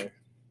 investigation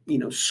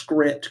there.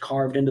 script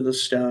carved into the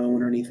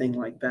stone or anything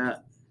like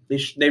that.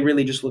 They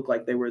really just look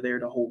like they were there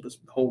to hold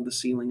the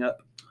ceiling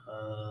up.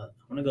 I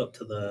want to go up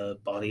to the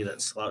body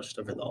that's slouched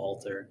over the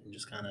altar and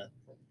just kind of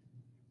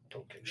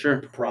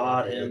Sure.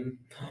 prod him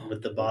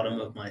with the bottom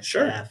of my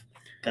Sure. staff,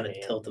 kind of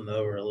tilt him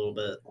over a little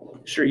bit.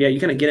 Sure, yeah, you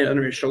kind of get it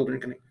under his shoulder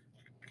and kind of,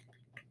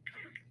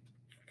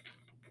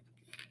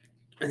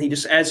 and he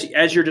just,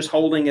 as you're just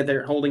holding him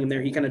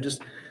there, he kind of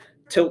just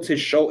tilts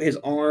his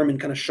arm and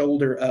kind of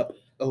shoulder up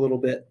a little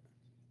bit,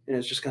 and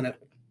it's just kind of,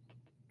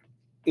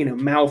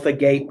 mouth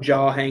agape,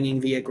 jaw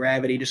hanging via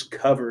gravity, just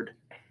covered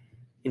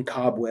in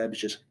cobwebs,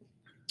 just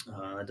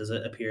Does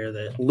it appear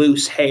that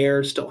loose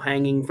hair still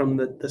hanging from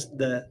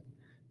the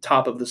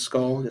top of the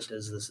skull? Just,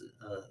 does this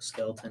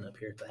skeleton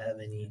appear to have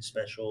any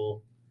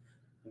special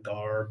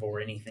garb or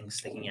anything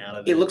sticking out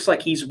of it? it looks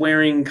like he's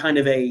wearing kind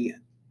of a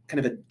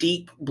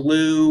deep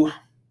blue,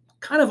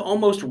 kind of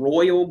almost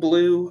royal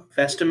blue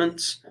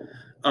vestments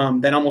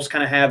that almost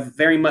kind of have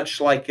very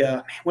much like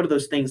what are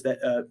those things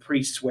that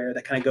priests wear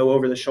that kind of go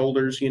over the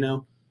shoulders? I don't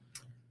know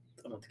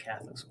what the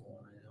Catholics wear.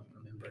 I don't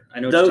remember. I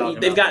know what you're talking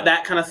They've about, got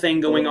that kind of thing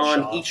going little on.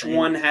 shawl Each thing.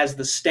 one has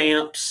the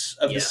stamps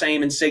of Yeah. the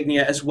same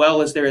insignia, as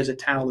well as there is a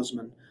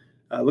talisman.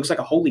 Looks like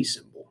a holy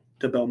symbol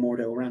to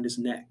Belmordo around his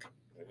neck.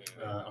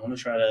 I want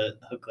to try to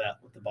hook that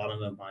with the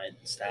bottom of my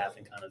staff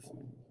and kind of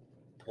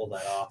pull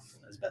that off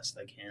as best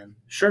I can.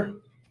 Sure.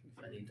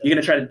 If I need You're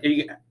gonna try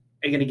to.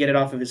 Are you going to get it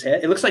off of his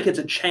head? It looks like it's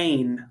a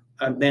chain.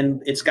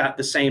 Then it's got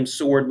the same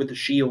sword with the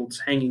shields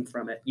hanging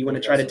from it. You want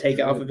to try to take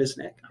it off of his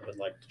neck? I would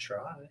like to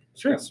try.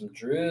 Sure. Got some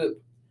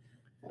drip.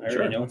 I already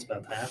Sure. know what's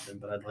about to happen,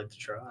 but I'd like to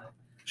try.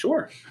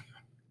 Sure.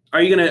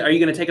 Are you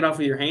gonna take it off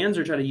with your hands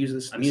or try to use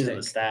this? I'm using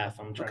the staff.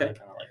 I'm trying to kind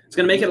of like. It's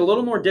gonna make it a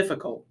little more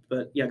difficult,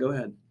 but yeah, go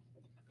ahead.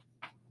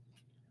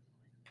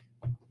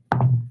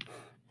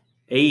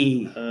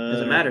 Hey,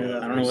 doesn't matter.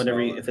 I don't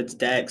know if it's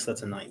Dex,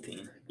 that's a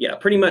 19. Yeah,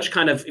 pretty much.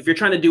 Kind of. If you're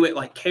trying to do it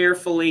like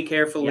carefully,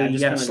 Yeah, you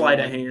just gotta kinda slide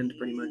go a like- hand,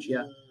 pretty much.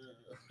 Yeah.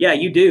 Yeah,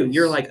 you do.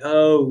 You're like,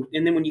 oh,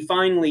 and then when you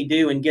finally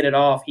do and get it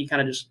off, he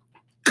kind of just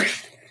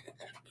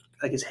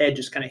like his head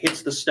just kind of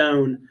hits the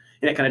stone,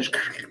 and it kind of just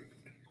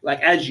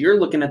like as you're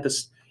looking at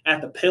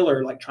the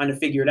pillar, like trying to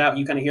figure it out,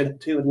 you kind of hear that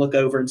too, and look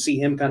over and see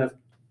him kind of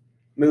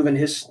moving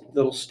his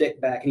little stick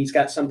back, and he's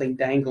got something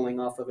dangling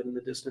off of it in the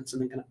distance,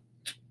 and then kind of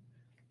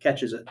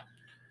catches it.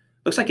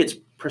 Looks like it's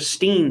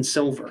pristine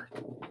silver.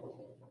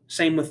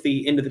 Same with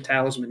the end of the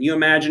talisman. You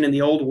imagine in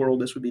the old world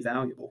this would be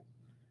valuable,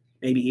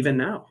 maybe even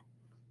now.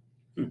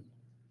 What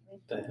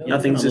the hell?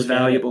 Nothing's gonna as look at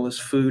it. valuable as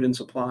food and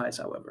supplies,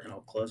 however. And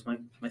I'll close my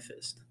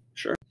fist.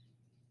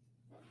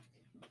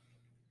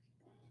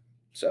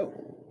 So,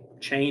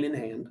 chain in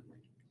hand.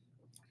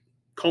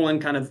 Cullen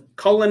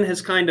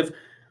has kind of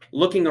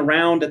looking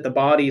around at the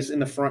bodies in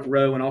the front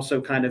row and also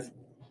kind of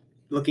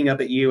looking up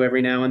at you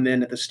every now and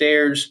then at the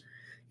stairs.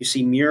 You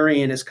see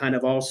Murian is kind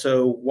of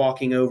also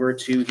walking over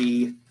to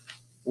the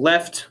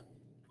left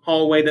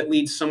hallway that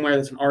leads somewhere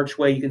that's an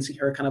archway. You can see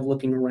her kind of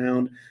looking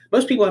around.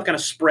 Most people have kind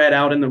of spread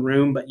out in the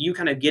room, but you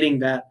kind of getting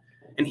that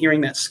and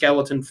hearing that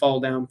skeleton fall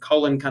down.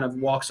 Cullen kind of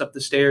walks up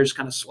the stairs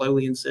kind of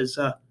slowly and says,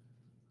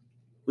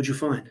 what'd you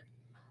find?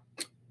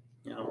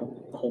 You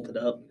know, I'll hold it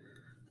up.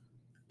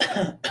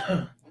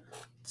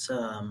 It's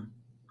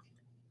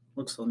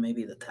looks like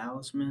maybe the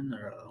talisman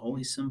or a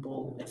holy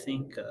symbol. I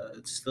think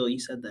it's still. You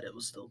said that it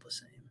was still the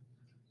same.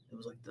 It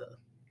was like the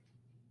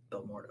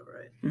Belmordo,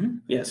 right? Mm-hmm.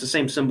 Yeah, it's the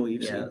same symbol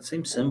you've Yeah, seen.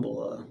 same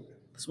symbol.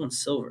 This one's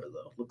silver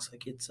though. Looks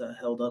like it's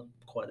held up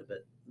quite a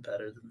bit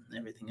better than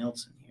everything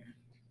else in here.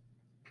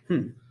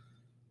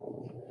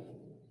 Well,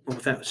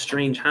 with that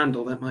strange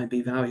handle, that might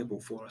be valuable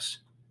for us.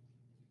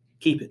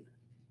 Keep it.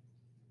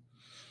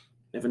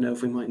 Never know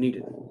if we might need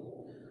it.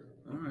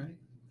 All right,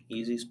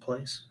 easiest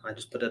place. I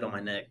just put it on my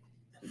neck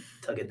and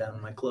tug it down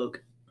in my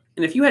cloak.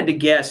 And if you had to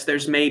guess,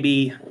 there's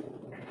maybe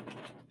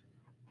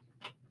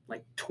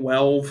like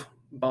 12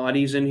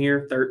 bodies in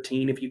here,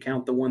 13 if you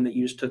count the one that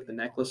you just took the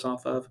necklace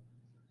off of.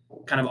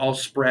 Kind of all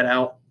spread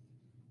out,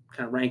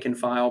 kind of rank and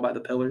file by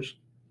the pillars.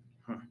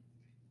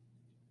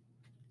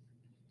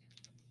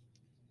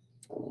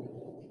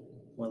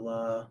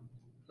 Well,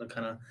 I'm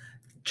kind of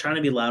trying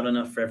to be loud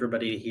enough for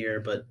everybody to hear,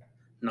 but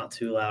not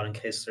too loud in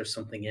case there's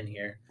something in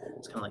here.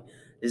 It's kind of like,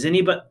 is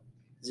anybody,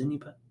 is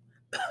anybody,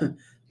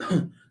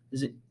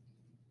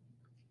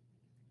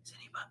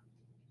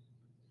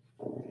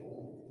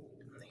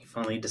 he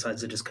finally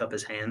decides to just cup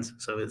his hands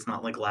so it's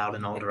not like loud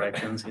in all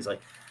directions. He's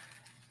like,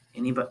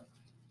 anybody,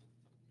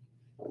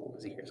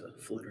 he hears a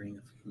fluttering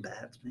of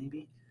bats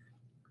maybe.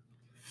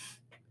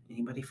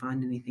 Anybody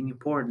find anything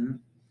important?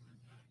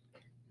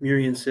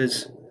 Murian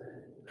says,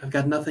 I've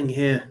got nothing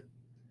here.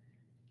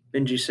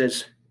 Benji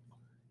says,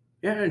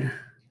 yeah,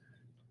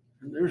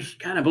 there's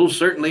cannibals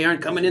certainly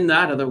aren't coming in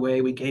that other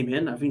way we came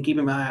in. I've been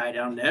keeping my eye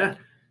down there.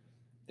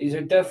 These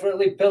are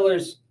definitely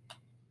pillars.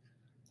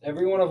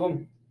 Every one of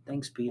them.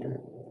 Thanks, Peter.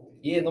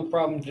 Yeah, no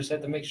problem. Just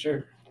have to make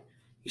sure.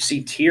 You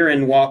see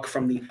Tyrion walk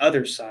from the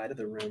other side of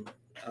the room,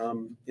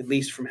 at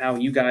least from how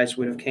you guys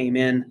would have came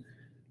in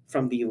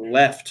from the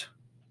left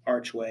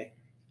archway.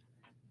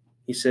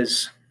 He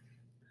says,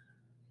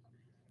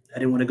 I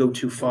didn't want to go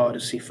too far to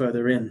see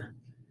further in.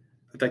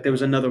 Looked like there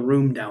was another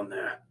room down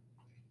there.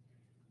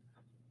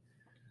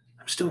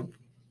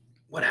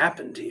 What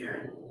happened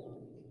here?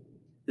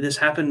 Did this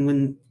happen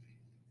when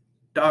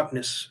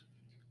darkness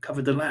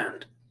covered the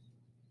land?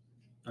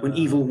 When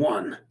evil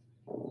won?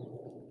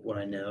 Would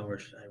I know, or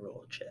should I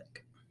roll a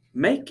check?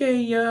 Make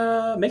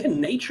a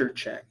nature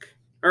check,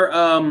 or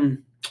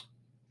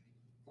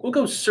we'll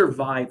go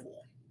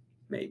survival,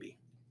 maybe.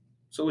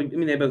 So I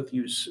mean, they both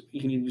use. You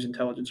can use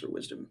intelligence or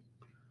wisdom.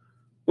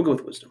 We'll go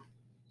with wisdom.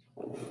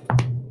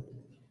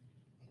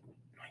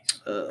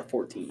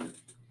 14.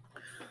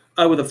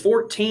 With a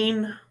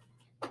 14,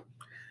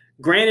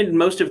 granted,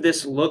 most of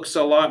this looks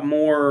a lot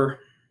more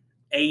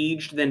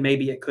aged than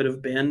maybe it could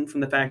have been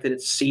from the fact that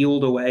it's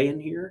sealed away in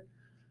here.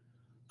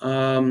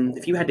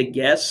 If you had to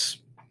guess,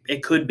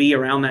 it could be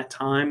around that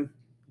time.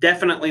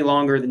 Definitely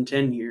longer than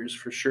 10 years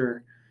for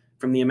sure,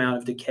 from the amount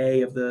of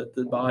decay of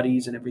the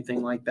bodies and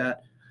everything like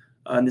that.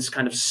 And this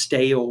kind of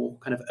stale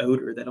kind of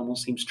odor that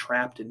almost seems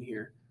trapped in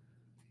here.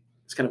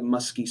 It's kind of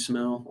musky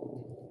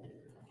smell.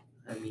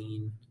 I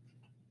mean,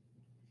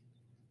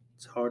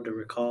 it's hard to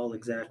recall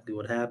exactly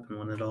what happened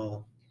when it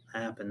all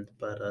happened,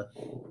 but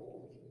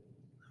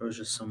there was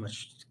just so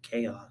much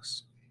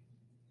chaos,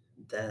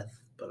 death,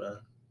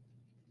 but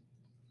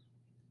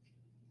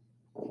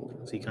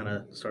so he kind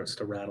of starts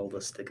to rattle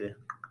the stick.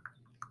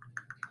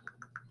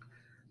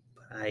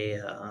 I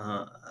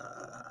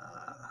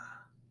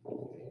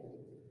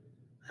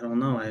don't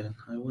know.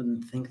 I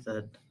wouldn't think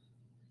that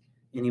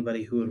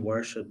anybody who would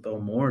worship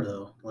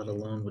Belmordo, let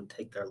alone would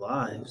take their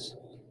lives.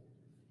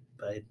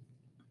 But I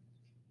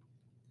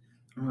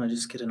don't know, I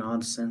just get an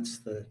odd sense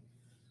that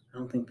I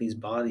don't think these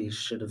bodies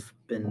should have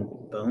been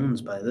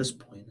bones by this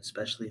point,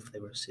 especially if they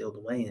were sealed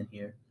away in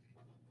here.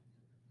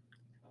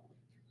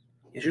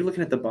 As you're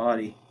looking at the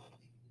body,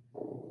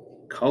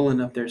 Cullen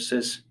up there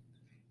says,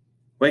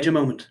 "Wait a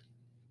moment.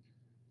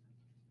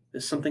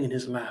 There's something in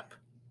his lap."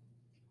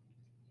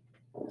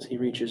 As he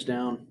reaches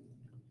down,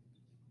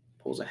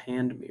 pulls a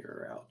hand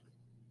mirror out,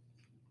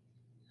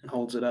 and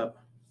holds it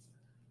up.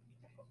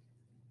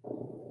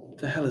 What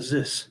the hell is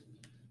this?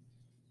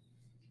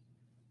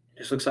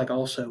 This looks like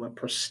also a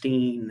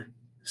pristine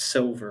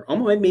silver,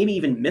 almost maybe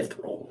even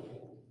mithril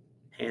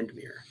hand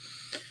mirror.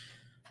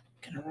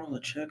 Can I roll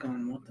a check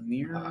on what the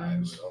mirror I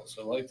is? would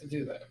also like to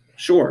do that.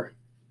 Sure.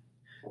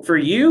 For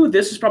you,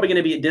 this is probably going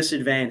to be a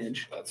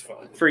disadvantage. That's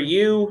fine. For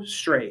you,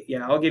 straight.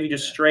 Yeah, I'll give you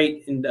just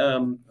straight, and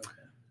Okay.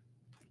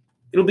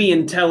 it'll be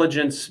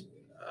intelligence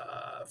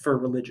for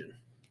religion,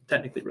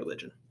 technically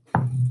religion.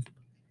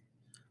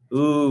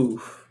 Ooh,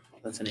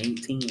 That's an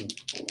 18.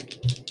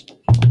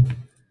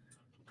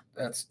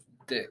 That's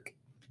dick.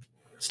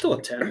 still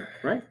a 10,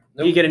 right?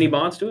 Nope. Do you get any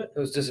bonds to it? It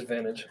was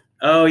disadvantage.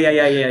 Oh, yeah.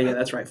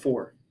 That's right,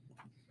 4.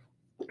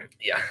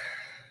 Yeah.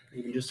 I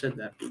even just said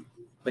that.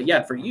 But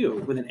yeah, for you,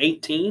 with an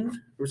 18, or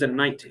was it a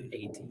 19?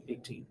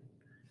 18.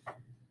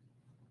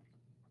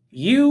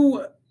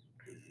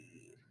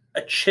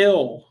 A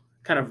chill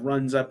kind of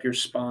runs up your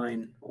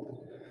spine.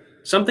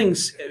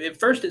 Something's, at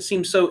first it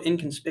seems so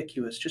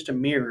inconspicuous, just a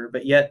mirror,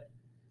 but yet,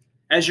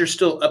 as you're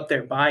still up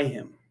there by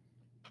him,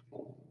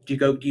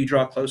 do you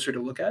draw closer to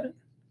look at it?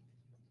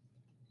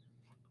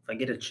 If I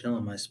get a chill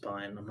in my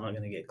spine, I'm not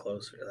going to get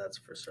closer. That's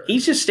for certain.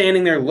 He's just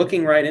standing there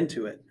looking right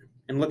into it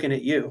and looking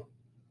at you.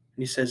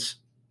 And he says,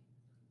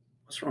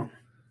 "What's wrong?"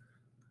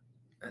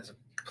 As a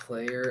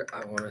player,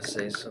 I want to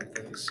say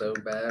something so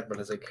bad, but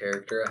as a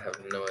character, I have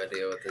no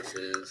idea what this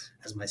is.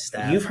 As my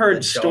staff, You've heard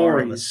the jar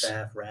of the stories.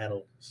 staff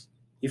rattles.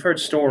 You've heard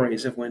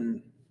stories of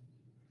when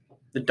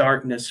the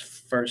darkness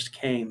first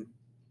came,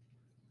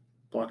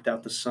 blocked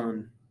out the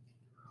sun,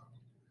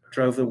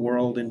 drove the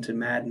world into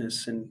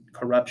madness and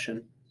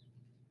corruption.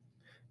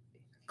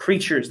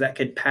 Creatures that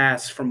could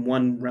pass from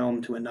one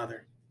realm to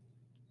another,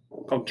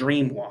 called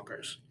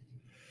dreamwalkers.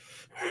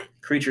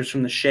 Creatures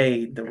from the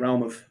shade, the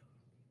realm of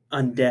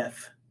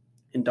undeath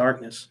and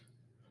darkness,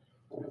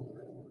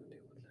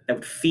 that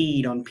would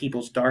feed on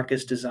people's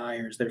darkest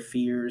desires, their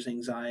fears,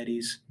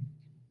 anxieties,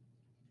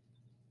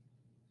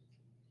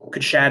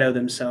 could shadow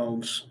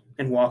themselves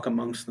and walk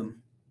amongst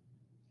them.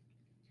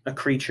 A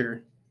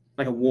creature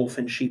like a wolf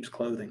in sheep's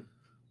clothing.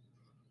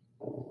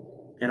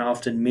 And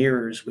often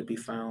mirrors would be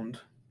found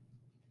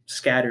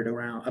scattered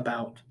around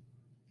about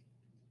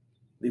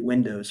the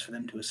windows for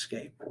them to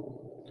escape.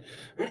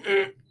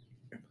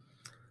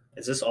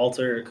 Is this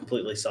altar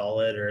completely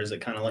solid, or is it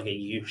kind of like a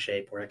U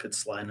shape where I could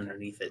slide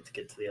underneath it to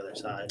get to the other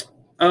side?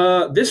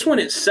 This one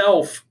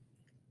itself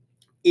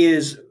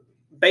is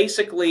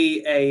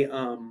basically a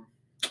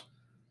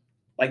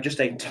like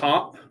just a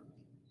top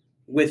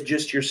with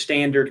just your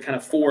standard kind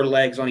of 4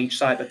 legs on each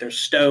side, but they're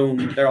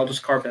stone. They're all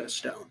just carved out of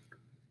stone.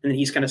 And then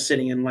he's kind of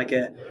sitting in like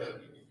an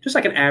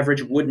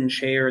average wooden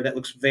chair that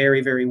looks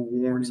very, very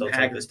worn So and it's like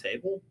haggard. this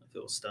table, if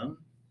it was stone.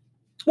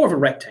 It's more of a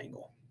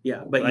rectangle.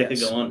 Yeah, but I yes.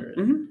 could go under it.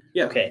 Mhm.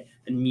 Yeah. Okay,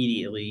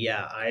 immediately,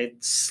 yeah. I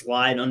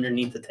slide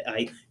underneath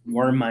I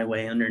worm my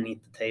way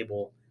underneath the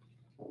table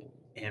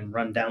and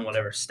run down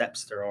whatever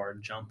steps there are,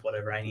 jump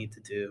whatever I need to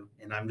do,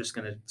 and I'm just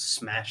gonna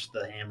smash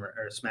the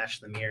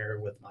mirror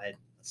with my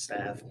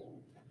staff.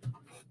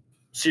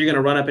 So you're going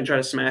to run up and try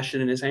to smash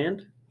it in his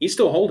hand? He's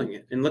still holding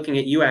it and looking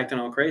at you acting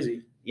all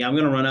crazy. Yeah, I'm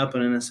gonna run up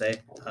and I'm gonna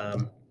say,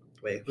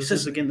 wait, who's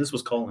says- this again? This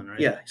was Colin, right?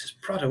 Yeah. He says,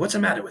 "Prado, what's the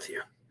matter with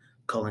you?"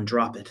 Colin,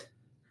 drop it.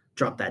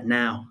 Drop that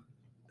now.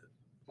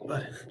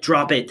 What?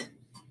 Drop it.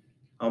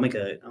 I'll make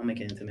an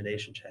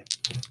intimidation check.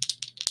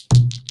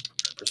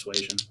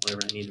 Persuasion,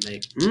 whatever I need to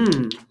make.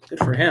 Good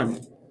for him.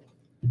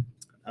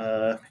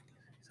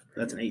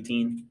 That's an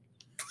 18.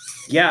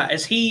 Yeah,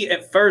 as he,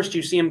 at first,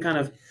 you see him kind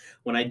of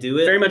When I do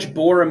it, very much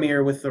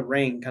Boromir with the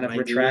ring, kind of when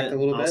I do retract it, a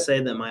little I'll bit.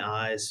 say that my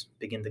eyes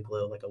begin to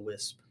glow like a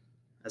wisp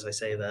as I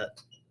say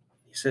that.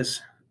 He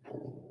says,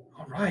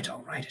 all right,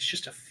 it's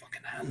just a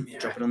fucking hand mirror.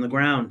 Drop it on the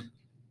ground.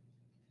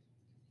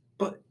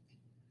 But,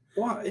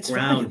 what? It's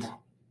Ground.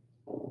 valuable.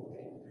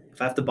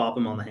 If I have to bop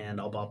him on the hand,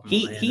 I'll bop him on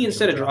the hand. He and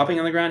instead of he'll drop dropping it.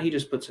 on the ground, he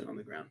just puts it on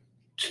the ground.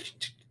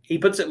 He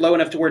puts it low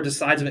enough to where the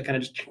sides of it kind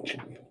of just...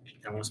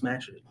 I want to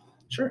smash it.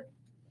 Sure.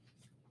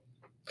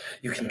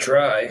 You can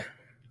try.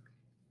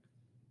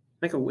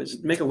 Make a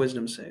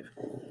wisdom save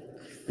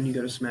when you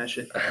go to smash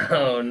it.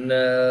 Oh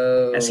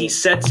no. As he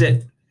sets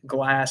it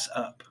glass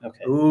up.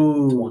 Okay.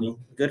 Ooh, 20.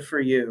 good for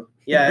you.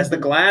 Yeah, as the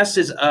glass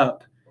is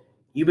up,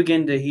 you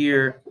begin to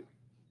hear...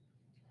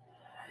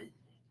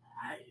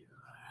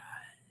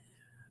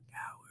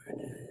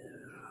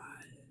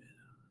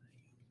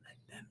 Let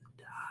them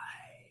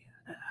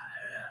die.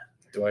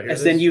 Do I hear As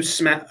this? then you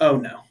smash. Oh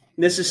no.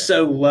 This is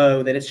so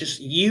low that it's just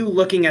you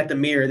looking at the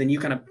mirror, then you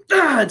kind of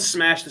and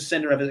smash the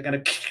center of it.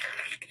 It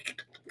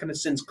kind of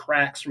sends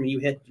cracks from you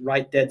hit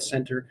right dead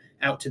center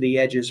out to the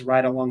edges,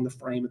 right along the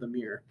frame of the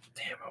mirror.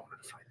 Damn, I want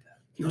to fight that.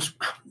 He goes,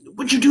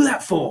 "What'd you do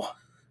that for?"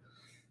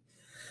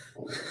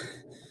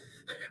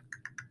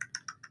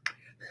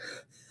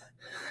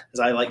 As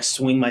I like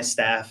swing my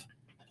staff,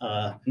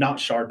 not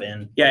sharp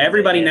end. Yeah,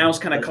 everybody end, now is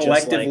kind of but just,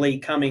 collectively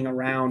coming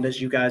around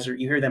as you guys are.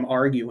 You hear them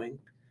arguing.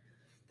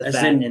 the As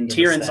fat then end of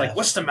the Tyrion's staff. like,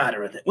 What's the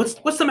matter with it?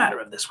 What's the matter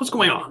with this? What's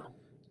going on?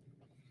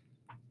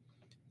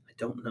 I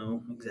don't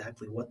know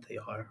exactly what they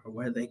are or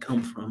where they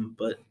come from,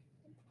 but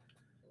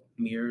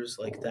mirrors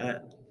like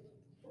that,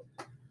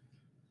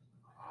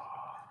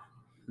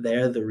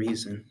 they're the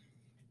reason.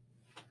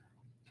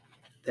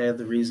 They're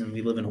the reason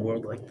we live in a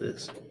world like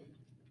this.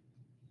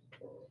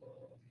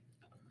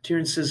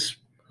 Tyrion says,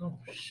 Oh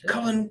shit.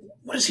 Cullen,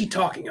 what is he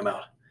talking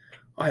about?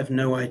 I have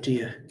no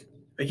idea.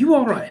 Are you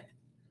all right?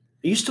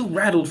 Are you still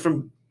rattled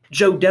from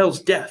Joe Dell's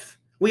death?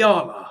 We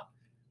all are.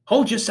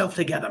 Hold yourself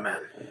together,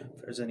 man.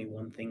 If there's any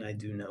one thing I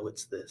do know,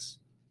 it's this.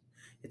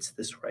 It's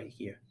this right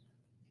here.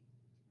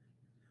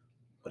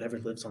 Whatever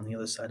lives on the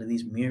other side of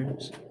these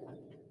mirrors,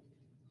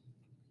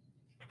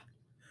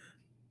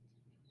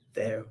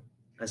 there,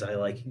 as I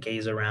like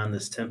gaze around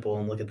this temple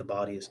and look at the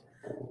bodies,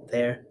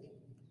 they're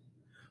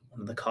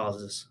one of the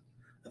causes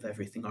of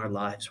everything our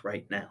lives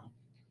right now.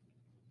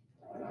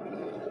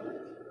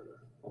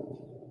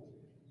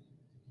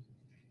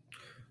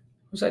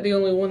 Was I the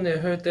only one that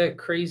heard that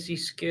crazy,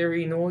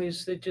 scary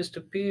noise that just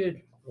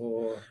appeared?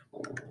 Or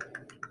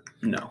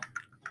No.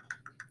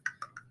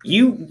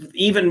 You,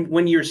 even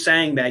when you're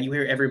saying that, you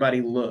hear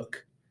everybody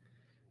look.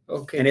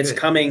 okay, And it's good.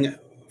 coming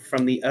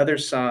from the other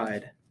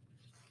side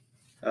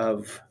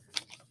of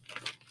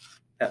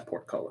that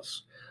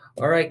portcullis.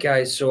 All right,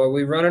 guys. So are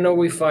we running or are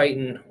we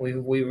fighting?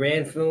 We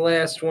ran from the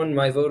last one.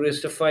 My vote is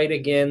to fight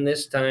again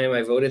this time.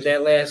 I voted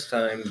that last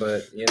time,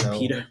 but you know.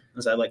 Peter,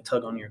 as I like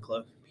tug on your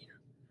cloak.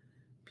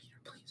 Peter,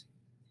 please.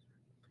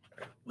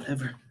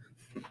 Whatever.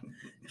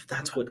 If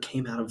that's what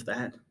came out of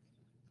that,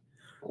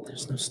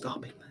 there's no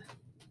stopping that.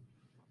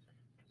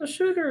 Well,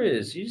 sure there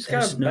is. You just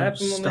There's gotta no bap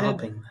him on the head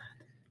stopping that.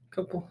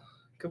 couple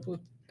of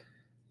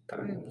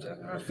times.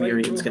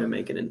 Miriam's going to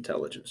make a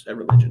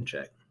religion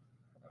check.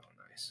 Oh,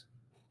 nice.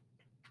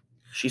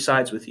 She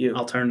sides with you.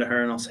 I'll turn to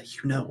her and I'll say,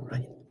 you know,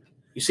 right?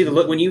 You see the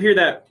look when you hear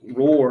that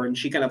roar, and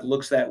she kind of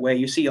looks that way.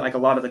 You see like a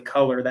lot of the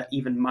color that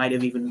even might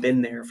have even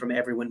been there from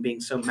everyone being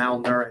so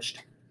malnourished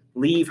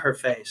leave her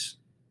face.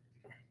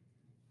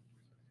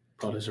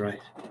 God is right.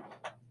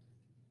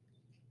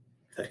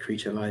 If that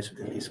creature lies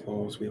within these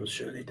walls, we will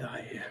surely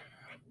die here.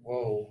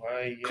 Whoa,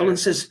 Cullen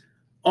says,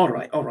 "All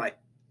right, all right.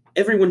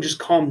 Everyone, just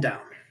calm down."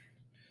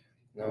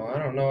 No, I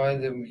don't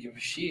know.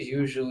 She's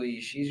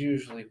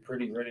usually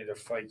pretty ready to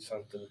fight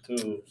something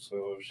too.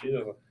 So if she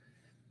doesn't,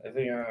 I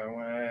think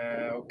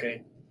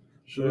okay.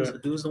 Sure.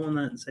 Who was the one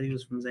that said he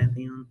was from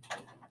Xanthion?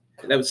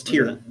 That was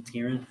Tyrion.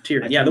 Tyrion?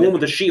 Tyrion, I yeah, the turned one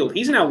with the shield.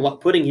 He's now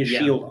putting his Yeah.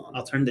 shield on.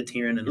 I'll turn to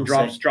Tyrion and And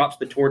I'll drops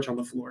the torch on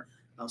the floor.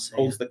 say,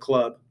 Holds the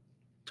club.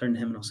 turn to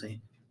him and I'll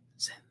say,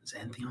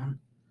 Xanthion,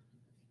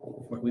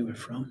 where we were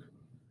from,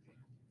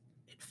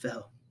 it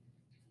fell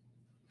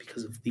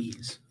because of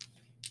these.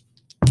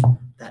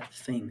 That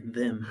thing,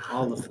 them,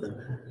 all of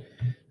them,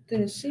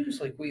 Then it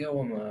seems like we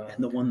owe him a.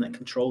 and the one that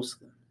controls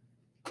them.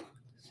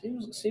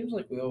 Seems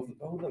like we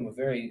owe them a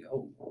very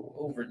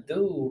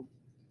overdue.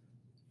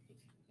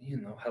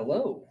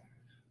 Hello.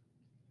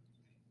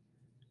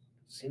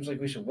 Seems like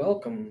we should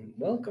welcome.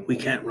 We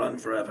can't run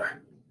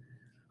forever.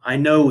 I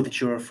know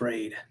that you're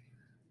afraid.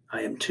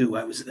 I am too.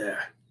 I was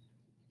there.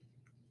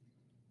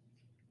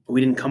 But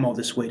we didn't come all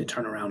this way to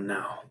turn around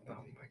now. Oh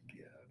my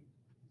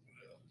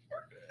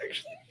god.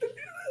 Actually, to do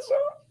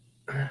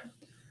this.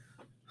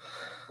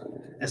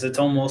 As it's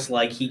almost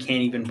like he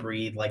can't even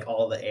breathe, like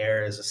all the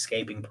air is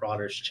escaping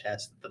Prodder's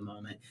chest at the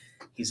moment.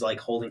 He's like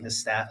holding his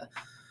staff.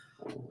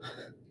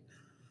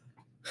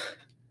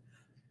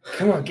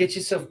 Come on,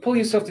 pull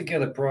yourself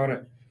together,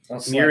 Brodder.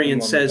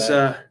 Miriam says,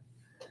 we're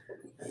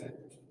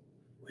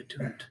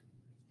doomed.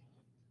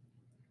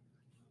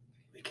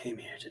 We came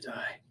here to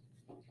die.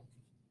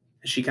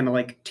 And she kind of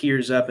like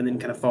tears up and then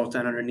kind of falls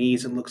down on her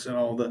knees and looks at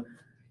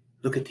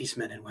look at these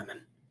men and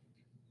women.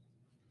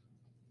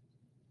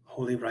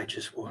 Holy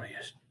righteous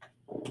warriors.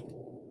 And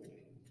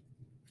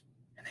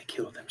they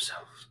killed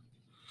themselves.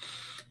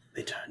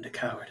 They turned to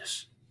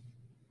cowardice.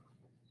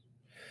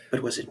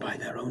 But was it by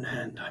their own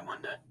hand, I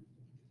wonder?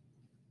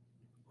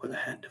 Or the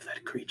hand of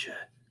that creature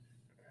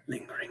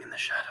lingering in the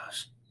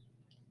shadows?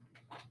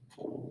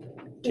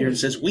 Tyrion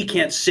says, we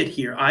can't sit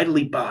here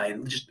idly by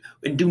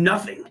and do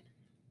nothing.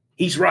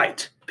 He's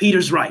right.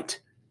 Peter's right.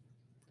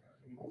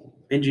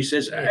 Benji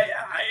says,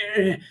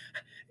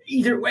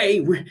 either way,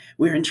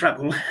 we're in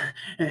trouble.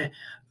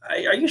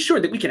 Are you sure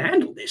that we can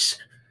handle this?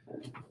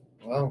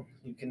 Well,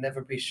 you can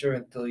never be sure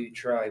until you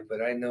try,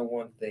 but I know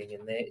one thing,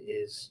 and that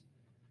is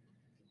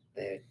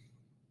that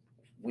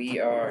we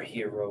are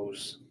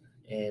heroes.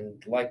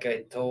 And like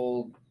I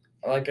told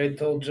like I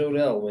told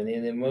Jodel, when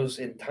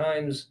in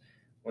times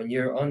when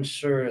you're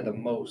unsure the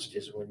most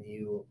is when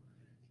you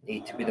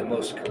need to be the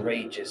most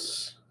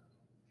courageous.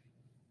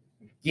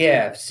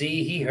 Yeah,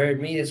 see, he heard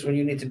me. It's when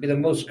you need to be the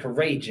most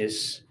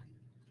courageous.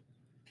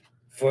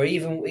 For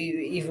even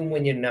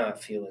when you're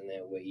not feeling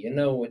that way,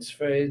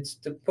 it's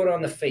to put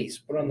on the face,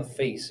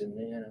 and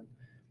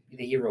be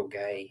the hero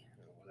guy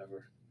or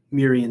whatever.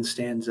 Mirian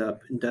stands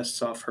up and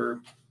dusts off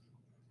her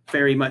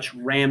very much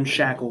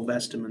ramshackle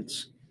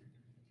vestments.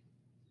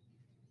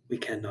 We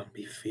cannot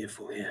be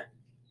fearful here.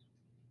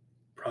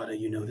 Prada,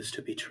 you know this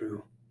to be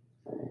true.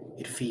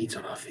 It feeds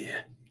on our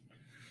fear.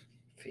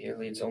 Fear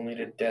leads only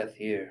to death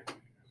here.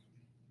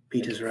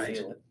 Pete I is can right.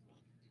 feel it.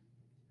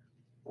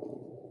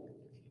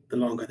 The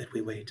longer that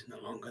we wait and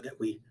the longer that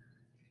we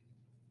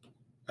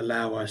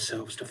allow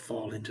ourselves to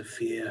fall into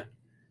fear,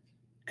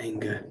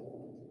 anger,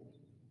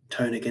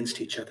 turn against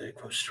each other, it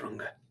grows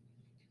stronger.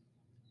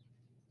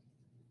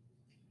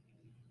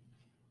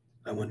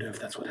 I wonder if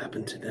that's what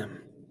happened to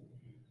them.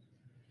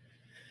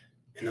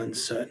 An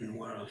uncertain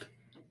world.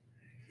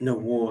 No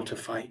war to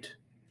fight.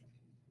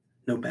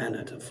 No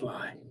banner to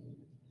fly.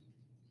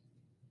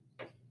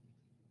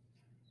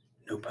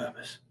 No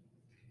purpose.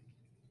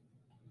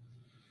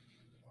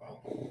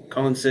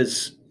 Colin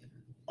says,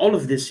 all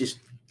of this is...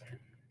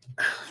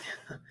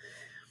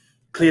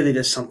 Clearly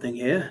there's something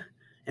here,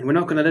 and we're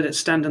not going to let it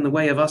stand in the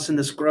way of us in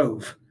this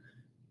grove.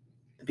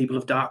 The people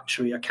of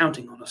Darktree are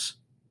counting on us.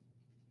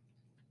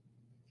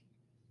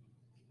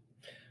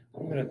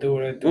 I'm gonna do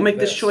what I do. We'll make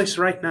this best. choice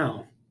right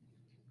now.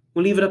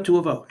 We'll leave it up to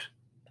a vote.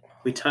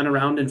 We turn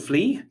around and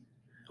flee,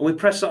 or we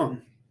press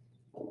on.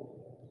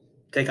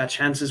 Take our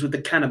chances with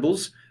the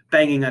cannibals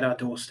banging at our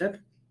doorstep.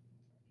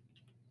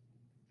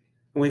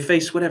 And we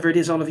face whatever it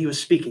is all of you are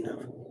speaking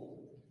of.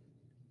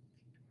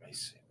 I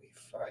say we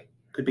fight.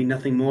 Could be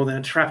nothing more than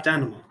a trapped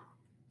animal.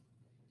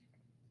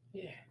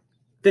 Yeah.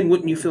 Then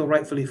wouldn't you feel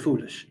rightfully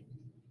foolish?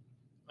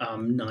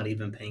 I'm not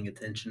even paying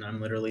attention. I'm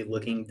literally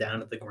looking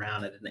down at the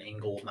ground at an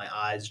angle with my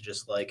eyes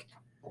just like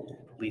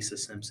Lisa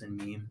Simpson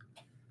meme.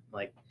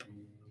 Like,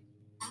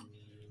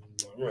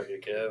 I'm ready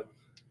to go.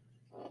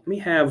 Let me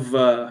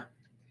have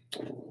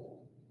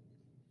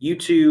you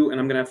two, and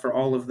I'm going to have for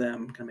all of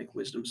them, going to make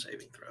wisdom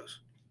saving throws.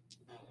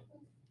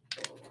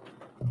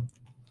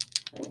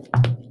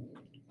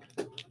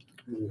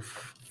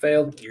 oof,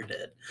 Failed. you're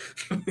dead.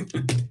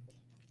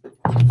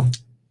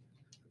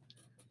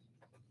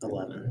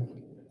 11.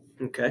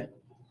 Okay.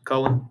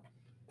 Cullen?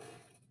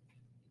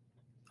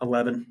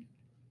 11.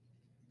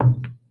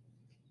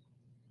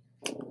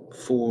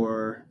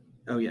 For,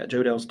 oh yeah,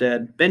 Jodel's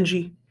dead.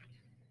 Benji?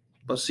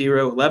 Plus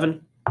 0,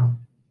 11.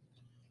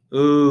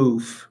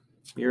 Oof.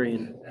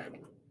 Mirian.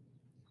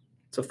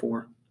 It's a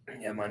 4.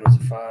 Yeah, mine was a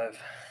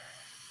 5.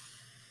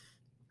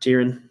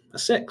 Tyrion, a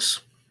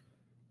 6.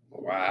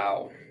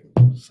 Wow.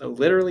 So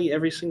literally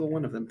every single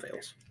one of them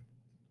fails.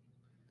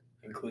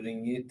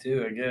 Including you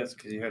too, I guess,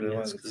 because you had a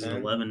Yes, because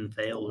 11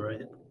 failed,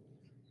 right?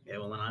 Yeah,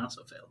 well, then I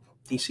also failed.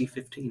 DC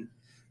 15.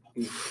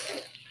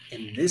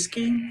 In this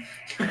game?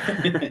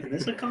 In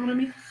this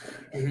economy?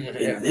 In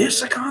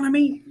this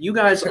economy, you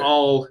guys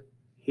all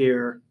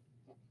hear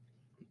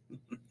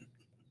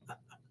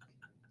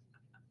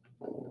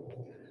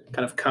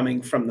kind of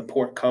coming from the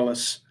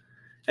portcullis,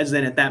 as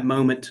then at that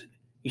moment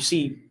you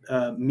see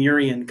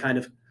Mirian kind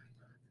of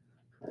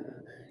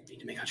need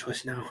to make our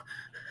choice now.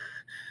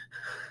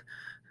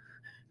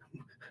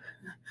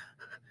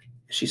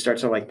 She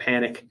starts to like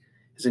panic,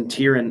 as in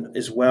Tyrion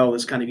as well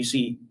as kind of you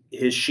see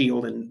his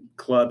shield and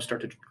club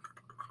start to.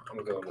 I'm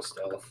gonna go into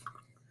stealth.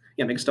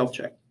 Yeah, make a stealth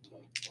check.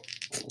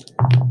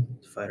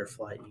 Fight or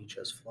flight, you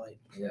chose flight.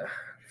 Yeah.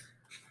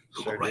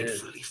 Sure did.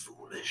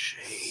 Foolish.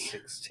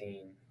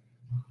 16.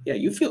 Yeah,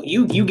 you feel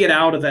you get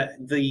out of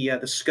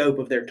the scope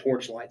of their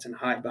torchlights and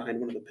hide behind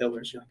one of the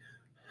pillars. You're like,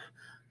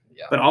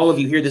 Yeah. but all of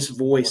you hear this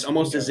voice,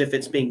 almost as if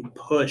it's being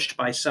pushed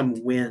by some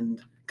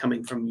wind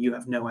coming from you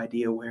have no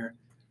idea where.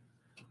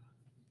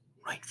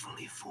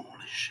 Rightfully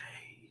foolish,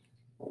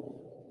 eh?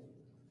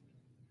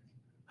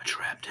 A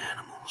trapped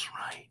animal's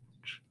right.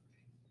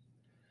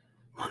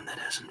 One that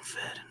hasn't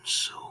fed in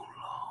so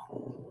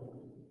long.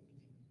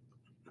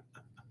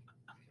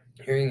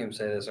 Hearing him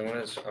say this, I'm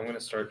gonna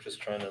start just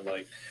trying to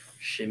like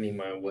shimmy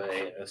my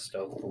way as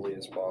stealthily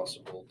as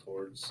possible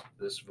towards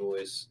this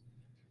voice,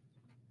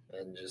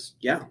 and just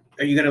Yeah.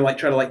 Are you gonna like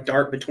try to like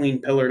dart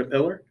between pillar to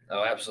pillar?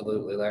 oh,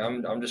 absolutely. Like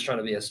I'm just trying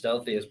to be as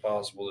stealthy as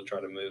possible to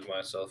try to move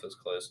myself as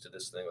close to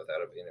this thing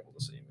without it being able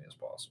to see me as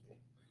possible.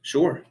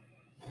 Sure.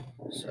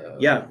 So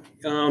Yeah.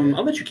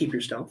 I'll let you keep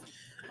your stealth.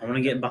 I want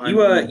to get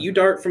behind You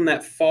dart from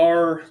that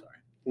far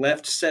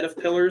left set of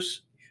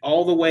pillars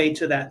all the way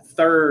to that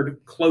third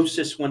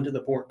closest one to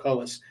the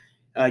portcullis.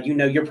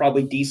 You're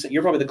probably decent.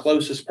 You're probably the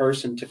closest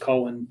person to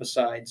Cullen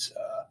besides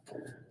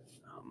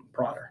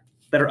Prodder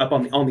that are up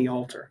on the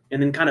altar.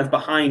 And then kind of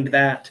behind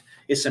that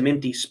is some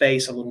empty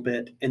space a little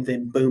bit, and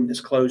then boom, this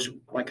closed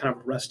like kind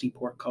of rusty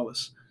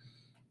portcullis.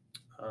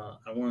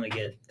 I want to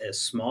get as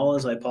small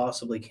as I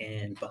possibly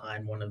can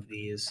behind one of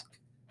these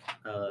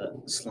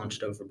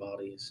slunched over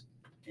bodies.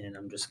 and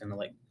I'm just gonna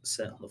like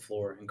sit on the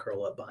floor and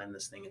curl up behind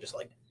this thing and just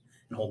like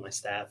and hold my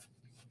staff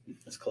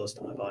as close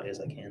to my body as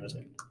I can. Just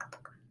like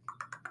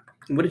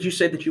What did you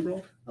say that you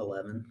rolled?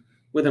 11.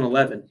 With an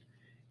 11.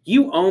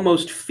 You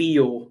almost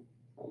feel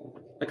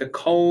like a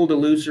cold,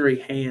 illusory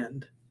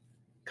hand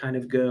kind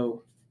of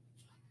go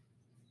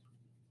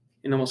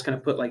and almost kind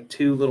of put like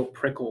two little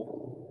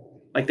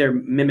prickle, like they're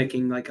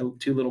mimicking like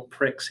two little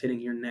pricks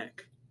hitting your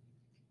neck.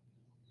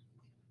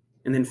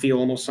 And then feel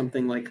almost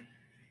something like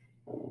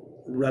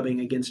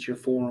rubbing against your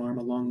forearm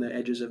along the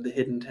edges of the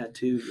hidden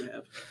tattoo you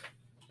have.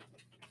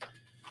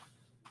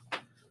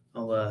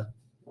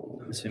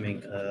 I'm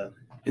assuming,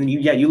 And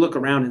you look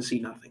around and see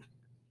nothing.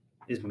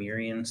 is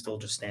Miriam still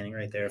just standing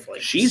right there for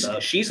like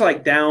She's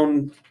like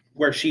down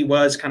where she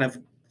was, kind of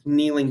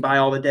kneeling by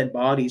all the dead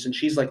bodies, and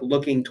she's like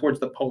looking towards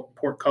the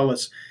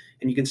portcullis,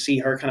 and you can see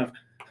her kind of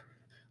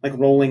like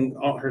rolling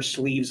all her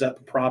sleeves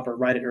up proper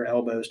right at her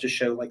elbows to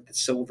show like the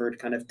silvered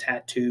kind of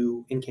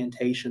tattoo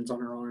incantations on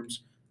her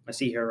arms. I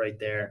see her right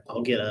there.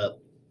 I'll get up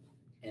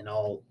and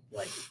I'll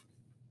like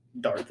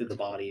dart through the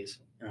bodies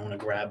and I'm gonna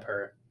grab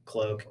her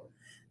cloak and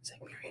say,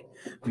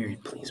 Miriam,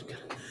 please,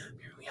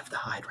 we have to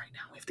hide right now.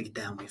 We have to get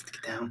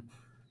down.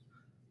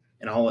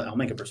 And I'll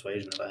make a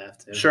persuasion if I have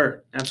to.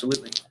 Sure,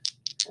 absolutely.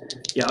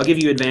 Yeah, I'll give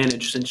you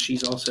advantage since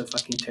she's also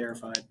fucking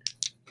terrified.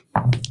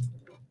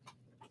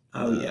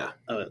 Oh yeah.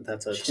 Oh,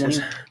 that's a She 20,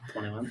 says,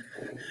 21.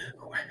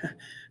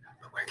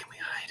 Where can we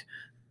hide?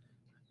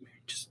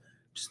 Just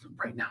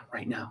right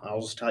now. I'll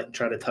just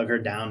try to tug her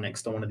down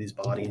next to one of these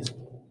bodies.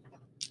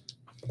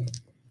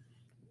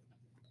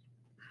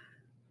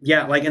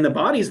 Yeah, like in the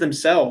bodies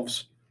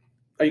themselves,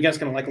 are you guys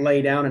gonna like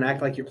lay down and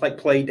act like you're like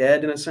play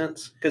dead in a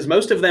sense? Because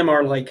most of them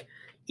are like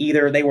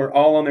either they were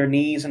all on their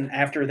knees and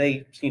after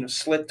they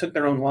took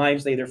their own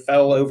lives, they either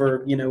fell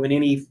over in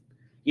any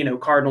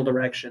cardinal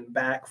direction,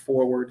 back,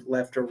 forward,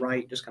 left, or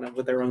right, just kind of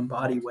with their own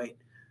body weight.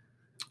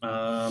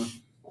 Well,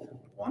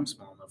 I'm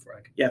small enough,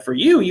 right? Yeah, for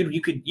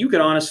you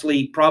could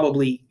honestly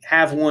probably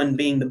have one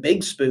being the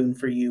big spoon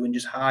for you and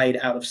just hide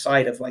out of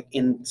sight of like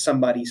in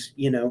somebody's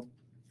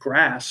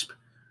grasp.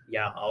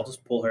 Yeah, I'll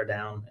just pull her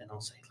down and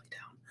I'll say,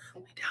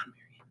 lay down,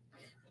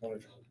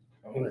 Miriam.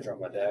 I'm gonna drop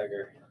my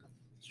dagger.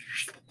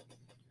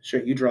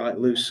 Sure, you draw it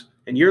loose,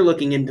 and you're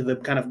looking into the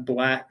kind of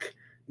black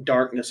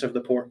darkness of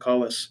the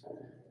portcullis.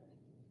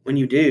 When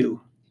you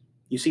do,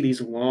 you see these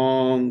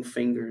long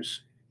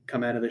fingers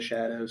come out of the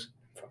shadows.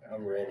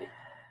 I'm ready.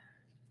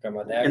 Got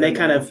my dagger And they in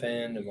kind my of left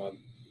hand and my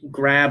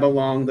grab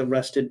along the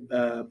rusted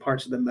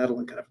parts of the metal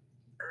and kind of.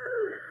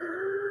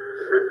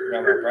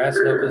 got my brass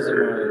knuckles in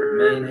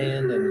my main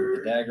hand and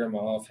the dagger in my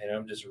off hand.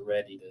 I'm just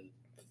ready to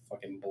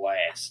fucking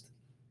blast.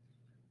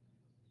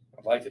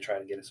 I'd like to try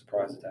to get a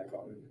surprise attack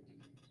on him.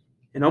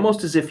 And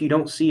almost as if you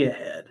don't see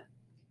ahead,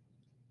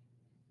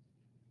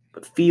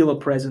 but feel a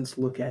presence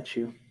look at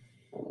you.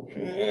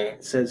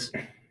 It says,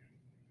 "Hero,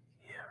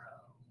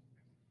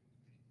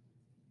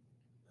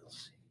 we'll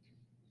see.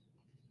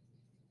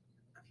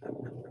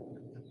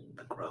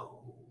 The grove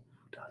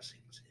does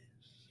exist."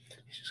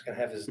 He's just gonna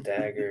have his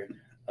dagger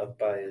up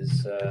by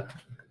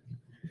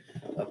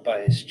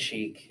his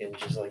cheek and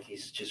just like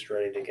he's just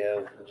ready to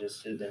go, and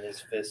just in his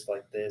fist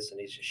like this,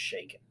 and he's just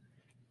shaking.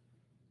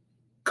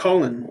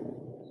 Colin,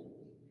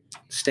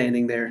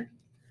 standing there.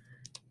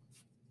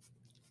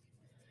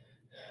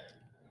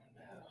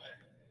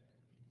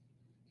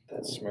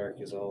 That smirk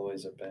is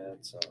always a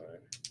bad sign.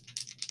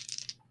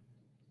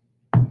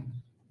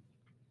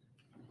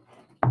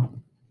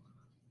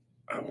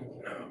 Oh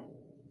no.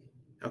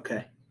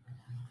 Okay.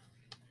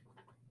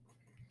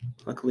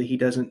 Luckily, he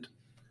doesn't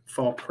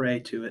fall prey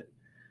to it.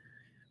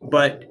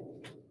 But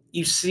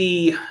you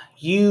see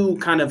you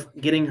kind of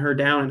getting her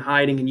down and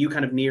hiding, and you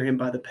kind of near him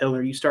by the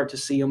pillar. You start to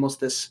see almost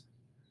this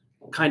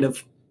kind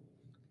of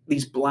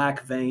these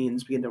black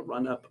veins begin to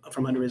run up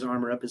from under his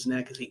armor up his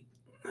neck as he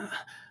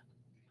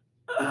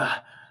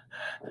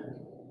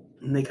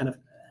and they kind of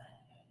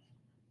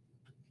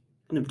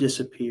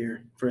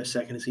disappear for a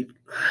second as he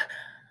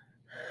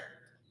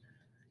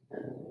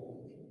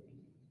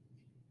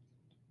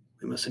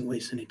we mustn't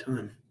waste any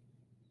time.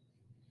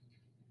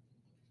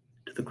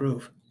 To the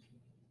grove.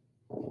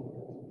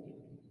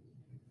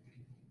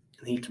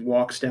 And he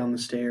walks down the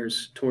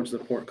stairs towards the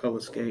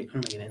portcullis gate.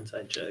 I'm gonna make an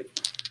inside check.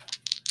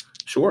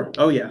 Sure.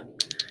 Oh yeah.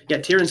 Yeah,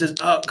 Tyrion says,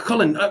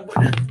 Cullen,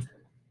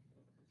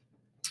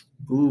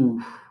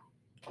 ooh.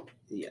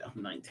 Yeah,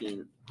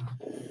 19.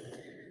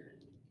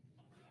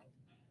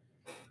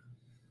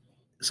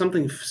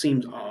 Something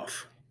seems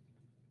off.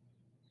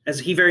 As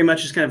he very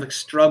much just kind of like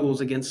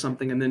struggles against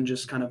something and then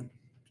just kind of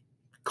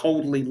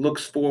coldly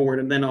looks forward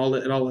and then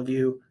at all of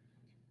you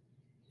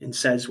and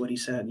says what he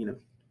said,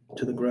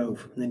 to the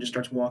grove, and then just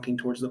starts walking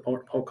towards the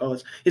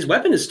portcullis. His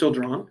weapon is still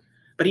drawn,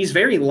 but he's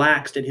very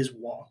laxed in his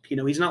walk.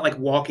 He's not like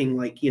walking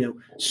like,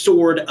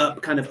 sword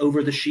up kind of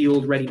over the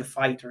shield, ready to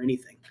fight or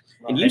anything.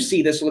 And you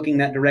see this looking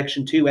that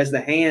direction too, as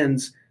the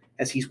hands,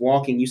 as he's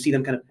walking, you see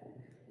them kind of.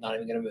 Not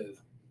even gonna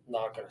move.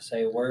 Not gonna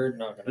say a word.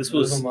 Not gonna This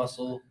move was- a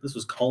muscle. This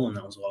was Colin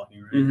that was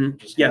walking, right? Mm-hmm.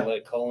 Just Yeah. gonna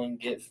let Cullen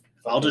get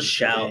I'll just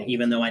shout, thing.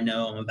 even though I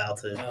know I'm about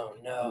to. Oh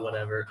no!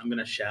 Whatever. I'm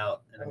gonna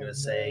shout, and I'm gonna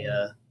say,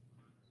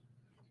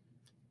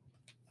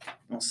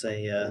 I'll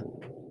say,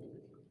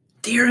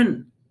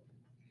 Deeren,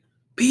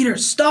 Peter,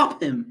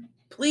 stop him,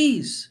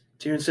 please.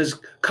 Tyrion says,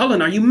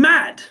 Cullen, are you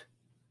mad?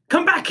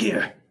 Come back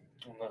here.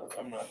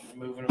 I'm not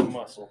moving a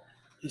muscle.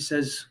 He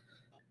says,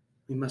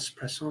 we must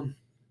press on.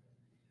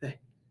 We'll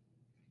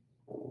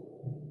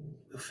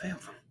fail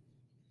them.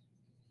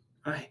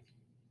 I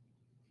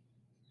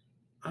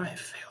have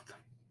failed them.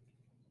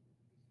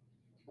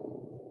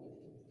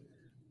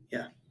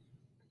 Yeah.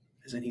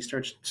 As then he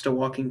starts still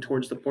walking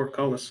towards the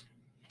portcullis.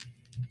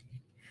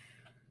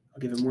 I'll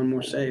give him one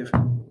more save.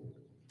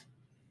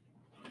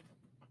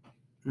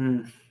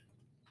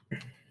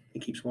 He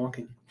keeps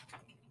walking.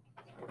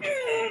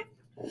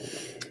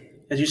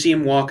 As you see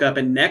him walk up,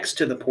 and next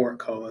to the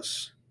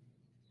portcullis,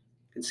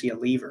 you can see a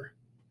lever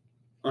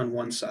on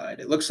one side.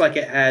 It looks like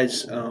it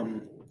has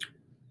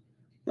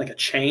like a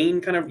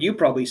chain kind of. You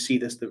probably see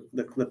this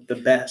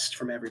the best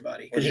from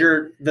everybody because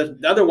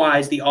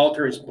otherwise the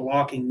altar is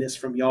blocking this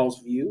from y'all's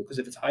view because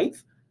of its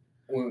height.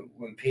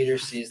 When Peter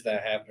sees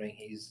that happening,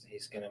 he's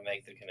gonna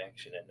make the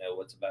connection and know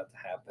what's about to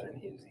happen,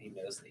 and he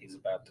knows that he's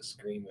about to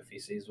scream if he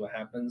sees what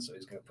happens. So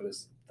he's gonna put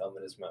his thumb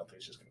in his mouth and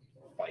he's just gonna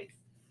bite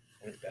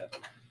like that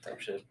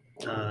type shit.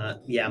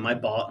 Yeah,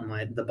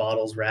 the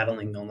bottle's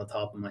rattling on the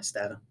top of my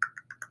staff.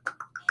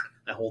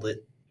 I hold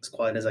it as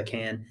quiet as I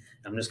can.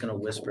 I'm just gonna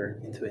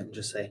whisper into it and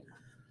just say,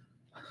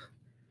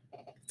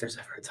 "If there's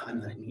ever a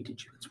time that I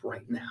needed you, it's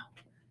right now."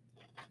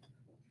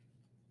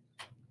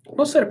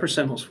 Roll set of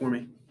percentiles for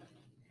me.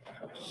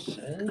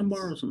 Can I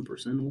borrow some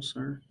percentiles,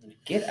 sir?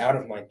 Get out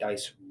of my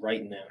dice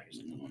right now.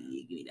 Give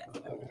me that.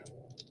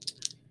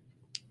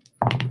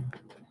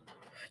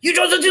 You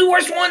chose the two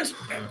worst ones.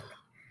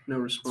 No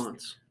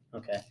response.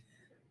 Okay.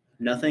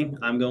 Nothing.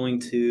 I'm going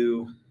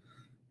to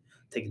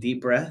take a deep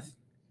breath.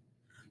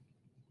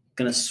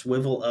 Gonna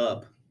swivel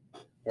up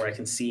where I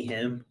can see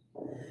him.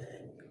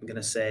 I'm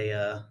gonna say,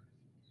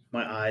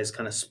 my eyes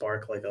kind of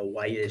spark like a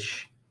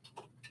whitish,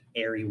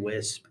 airy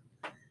wisp.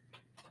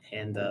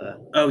 And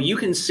you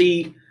can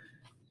see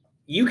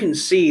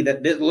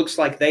that it looks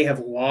like they have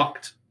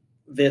locked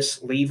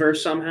this lever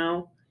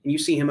somehow. And you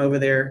see him over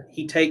there.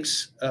 He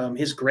takes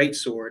his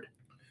greatsword.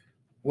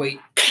 Wait.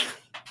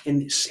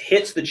 And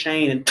hits the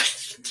chain and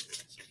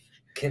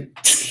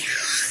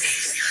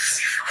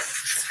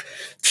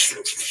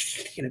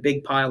in a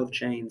big pile of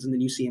chains, and then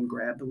you see him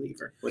grab the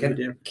lever. What do you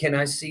do? Can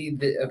I see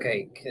the?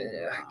 Okay.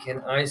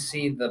 Can I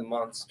see the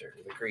monster,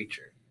 the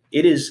creature?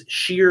 It is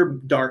sheer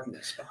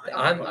darkness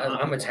behind.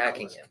 I'm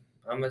attacking him.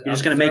 You're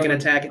just going to make an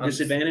attack at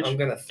disadvantage? I'm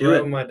going to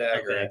throw my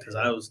dagger. Okay, because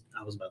I was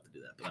about to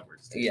do that, but that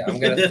works. Yeah, I'm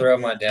going to throw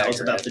my dagger. I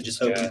was about to just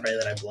hope and pray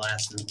that I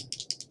blast him.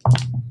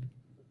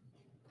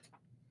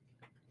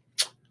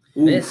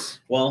 Miss.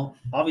 Well,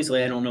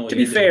 obviously I don't know what to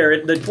be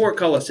fair, the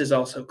portcullis is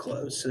also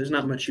closed, so there's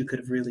not much you could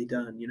have really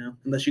done,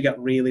 unless you got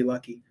really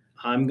lucky.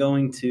 I'm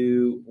going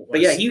to...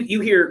 But yeah,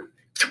 you hear...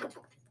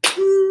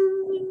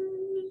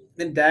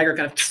 Then dagger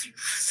kind of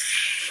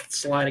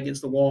slide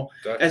against the wall.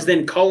 Gotcha. As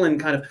then Cullen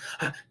kind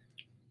of...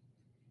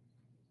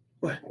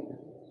 What?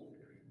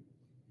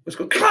 What's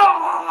going... Do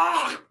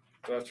I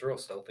have to roll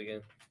stealth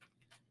again?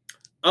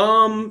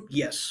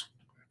 Yes.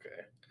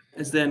 Okay.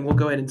 As then we'll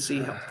go ahead and see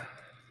how...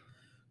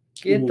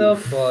 Get the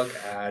fuck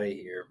out of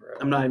here, bro.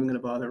 I'm not even going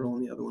to bother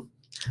rolling the other one.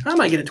 I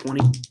might get a 20.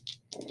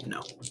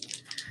 No.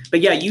 But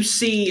yeah, you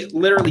see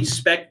literally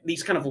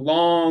these kind of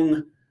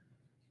long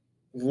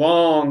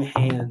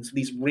hands,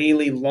 these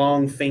really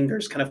long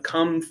fingers kind of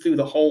come through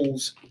the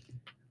holes,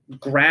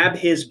 grab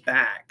his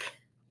back.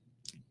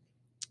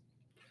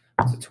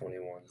 It's a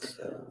 21.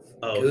 So.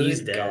 Oh, Good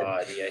he's dead.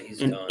 God, yeah,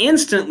 he's And done.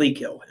 instantly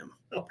kill him.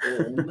 Oh,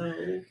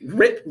 no.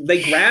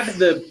 They grab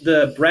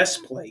the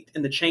breastplate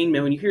and the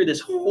chainmail, and you hear this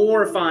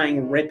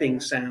horrifying ripping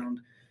sound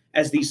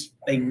as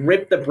they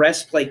rip the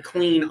breastplate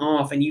clean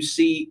off, and you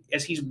see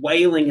as he's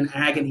wailing in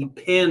agony,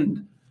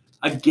 pinned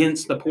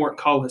against the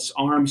portcullis,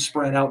 arms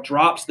spread out,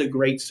 drops the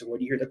greatsword.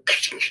 You hear the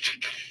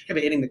of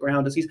it hitting the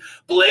ground as he's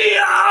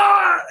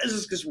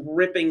just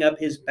ripping up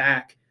his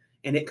back,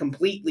 and it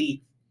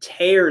completely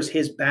tears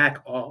his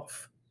back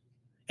off,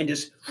 and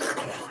just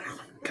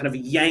kind of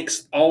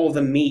yanks all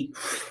the meat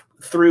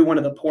through one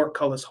of the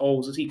portcullis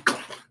holes as he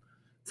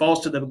falls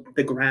to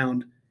the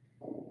ground,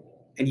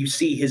 and you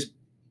see his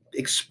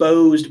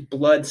exposed,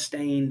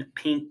 blood-stained,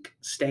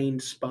 pink-stained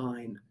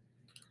spine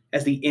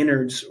as the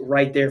innards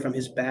right there from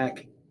his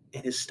back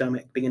and his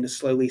stomach begin to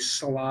slowly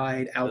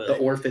slide out the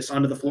orifice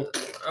onto the floor.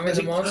 I mean,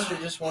 the monster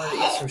just wanted to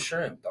eat some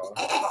shrimp, dog.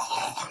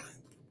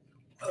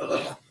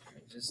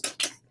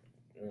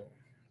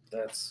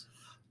 That's...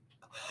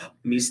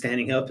 Me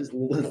standing up, is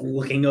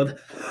looking up.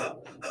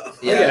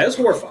 Yeah, it's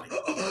horrifying.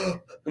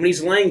 When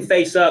he's laying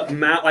face up,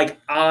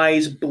 like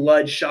eyes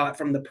bloodshot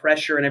from the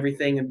pressure and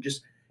everything, and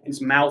just his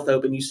mouth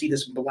open, you see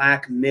this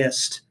black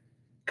mist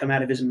come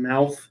out of his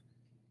mouth,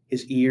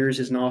 his ears,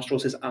 his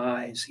nostrils, his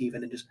eyes,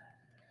 even, and just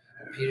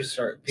Peter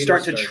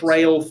start to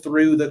trail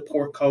through the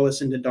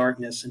portcullis into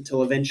darkness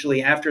until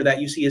eventually, after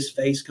that, you see his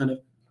face kind of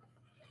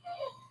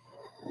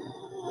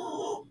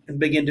and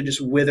begin to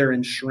just wither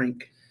and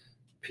shrink.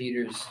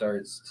 Peter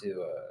starts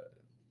to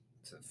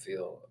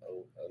feel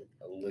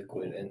a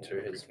liquid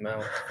enter his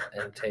mouth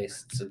and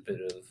tastes a bit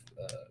of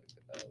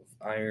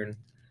iron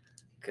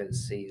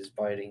because he's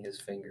biting his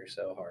finger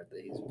so hard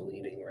that he's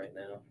bleeding right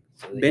now.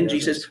 So that he Benji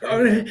doesn't says,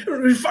 scream.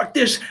 "Oh, fuck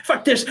this,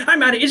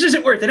 I'm out of this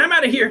isn't worth it, I'm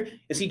out of here,"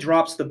 as he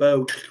drops the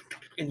bow,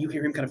 and you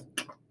hear him kind of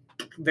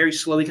very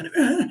slowly kind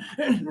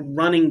of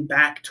running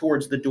back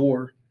towards the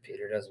door.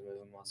 Peter doesn't move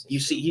a muscle. You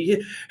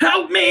see,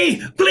 help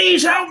me,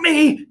 please help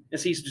me,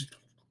 as he's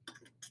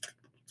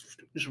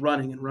just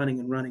running and running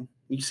and running.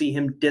 You see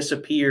him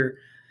disappear.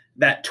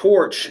 That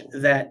torch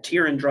that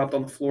Tyrion dropped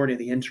on the floor near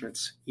the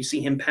entrance, you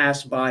see him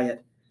pass by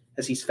it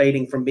as he's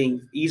fading from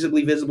being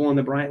easily visible in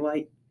the bright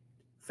light,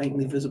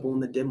 faintly visible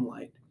in the dim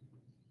light,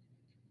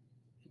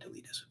 until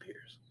he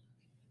disappears.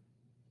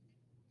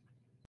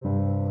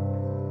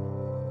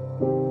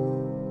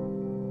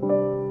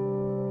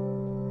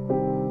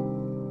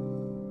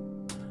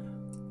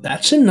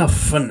 That's enough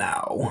for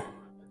now.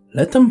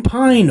 Let them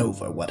pine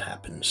over what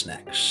happens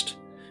next.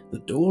 The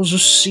doors are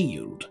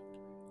sealed,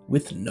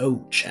 with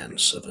no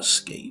chance of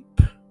escape.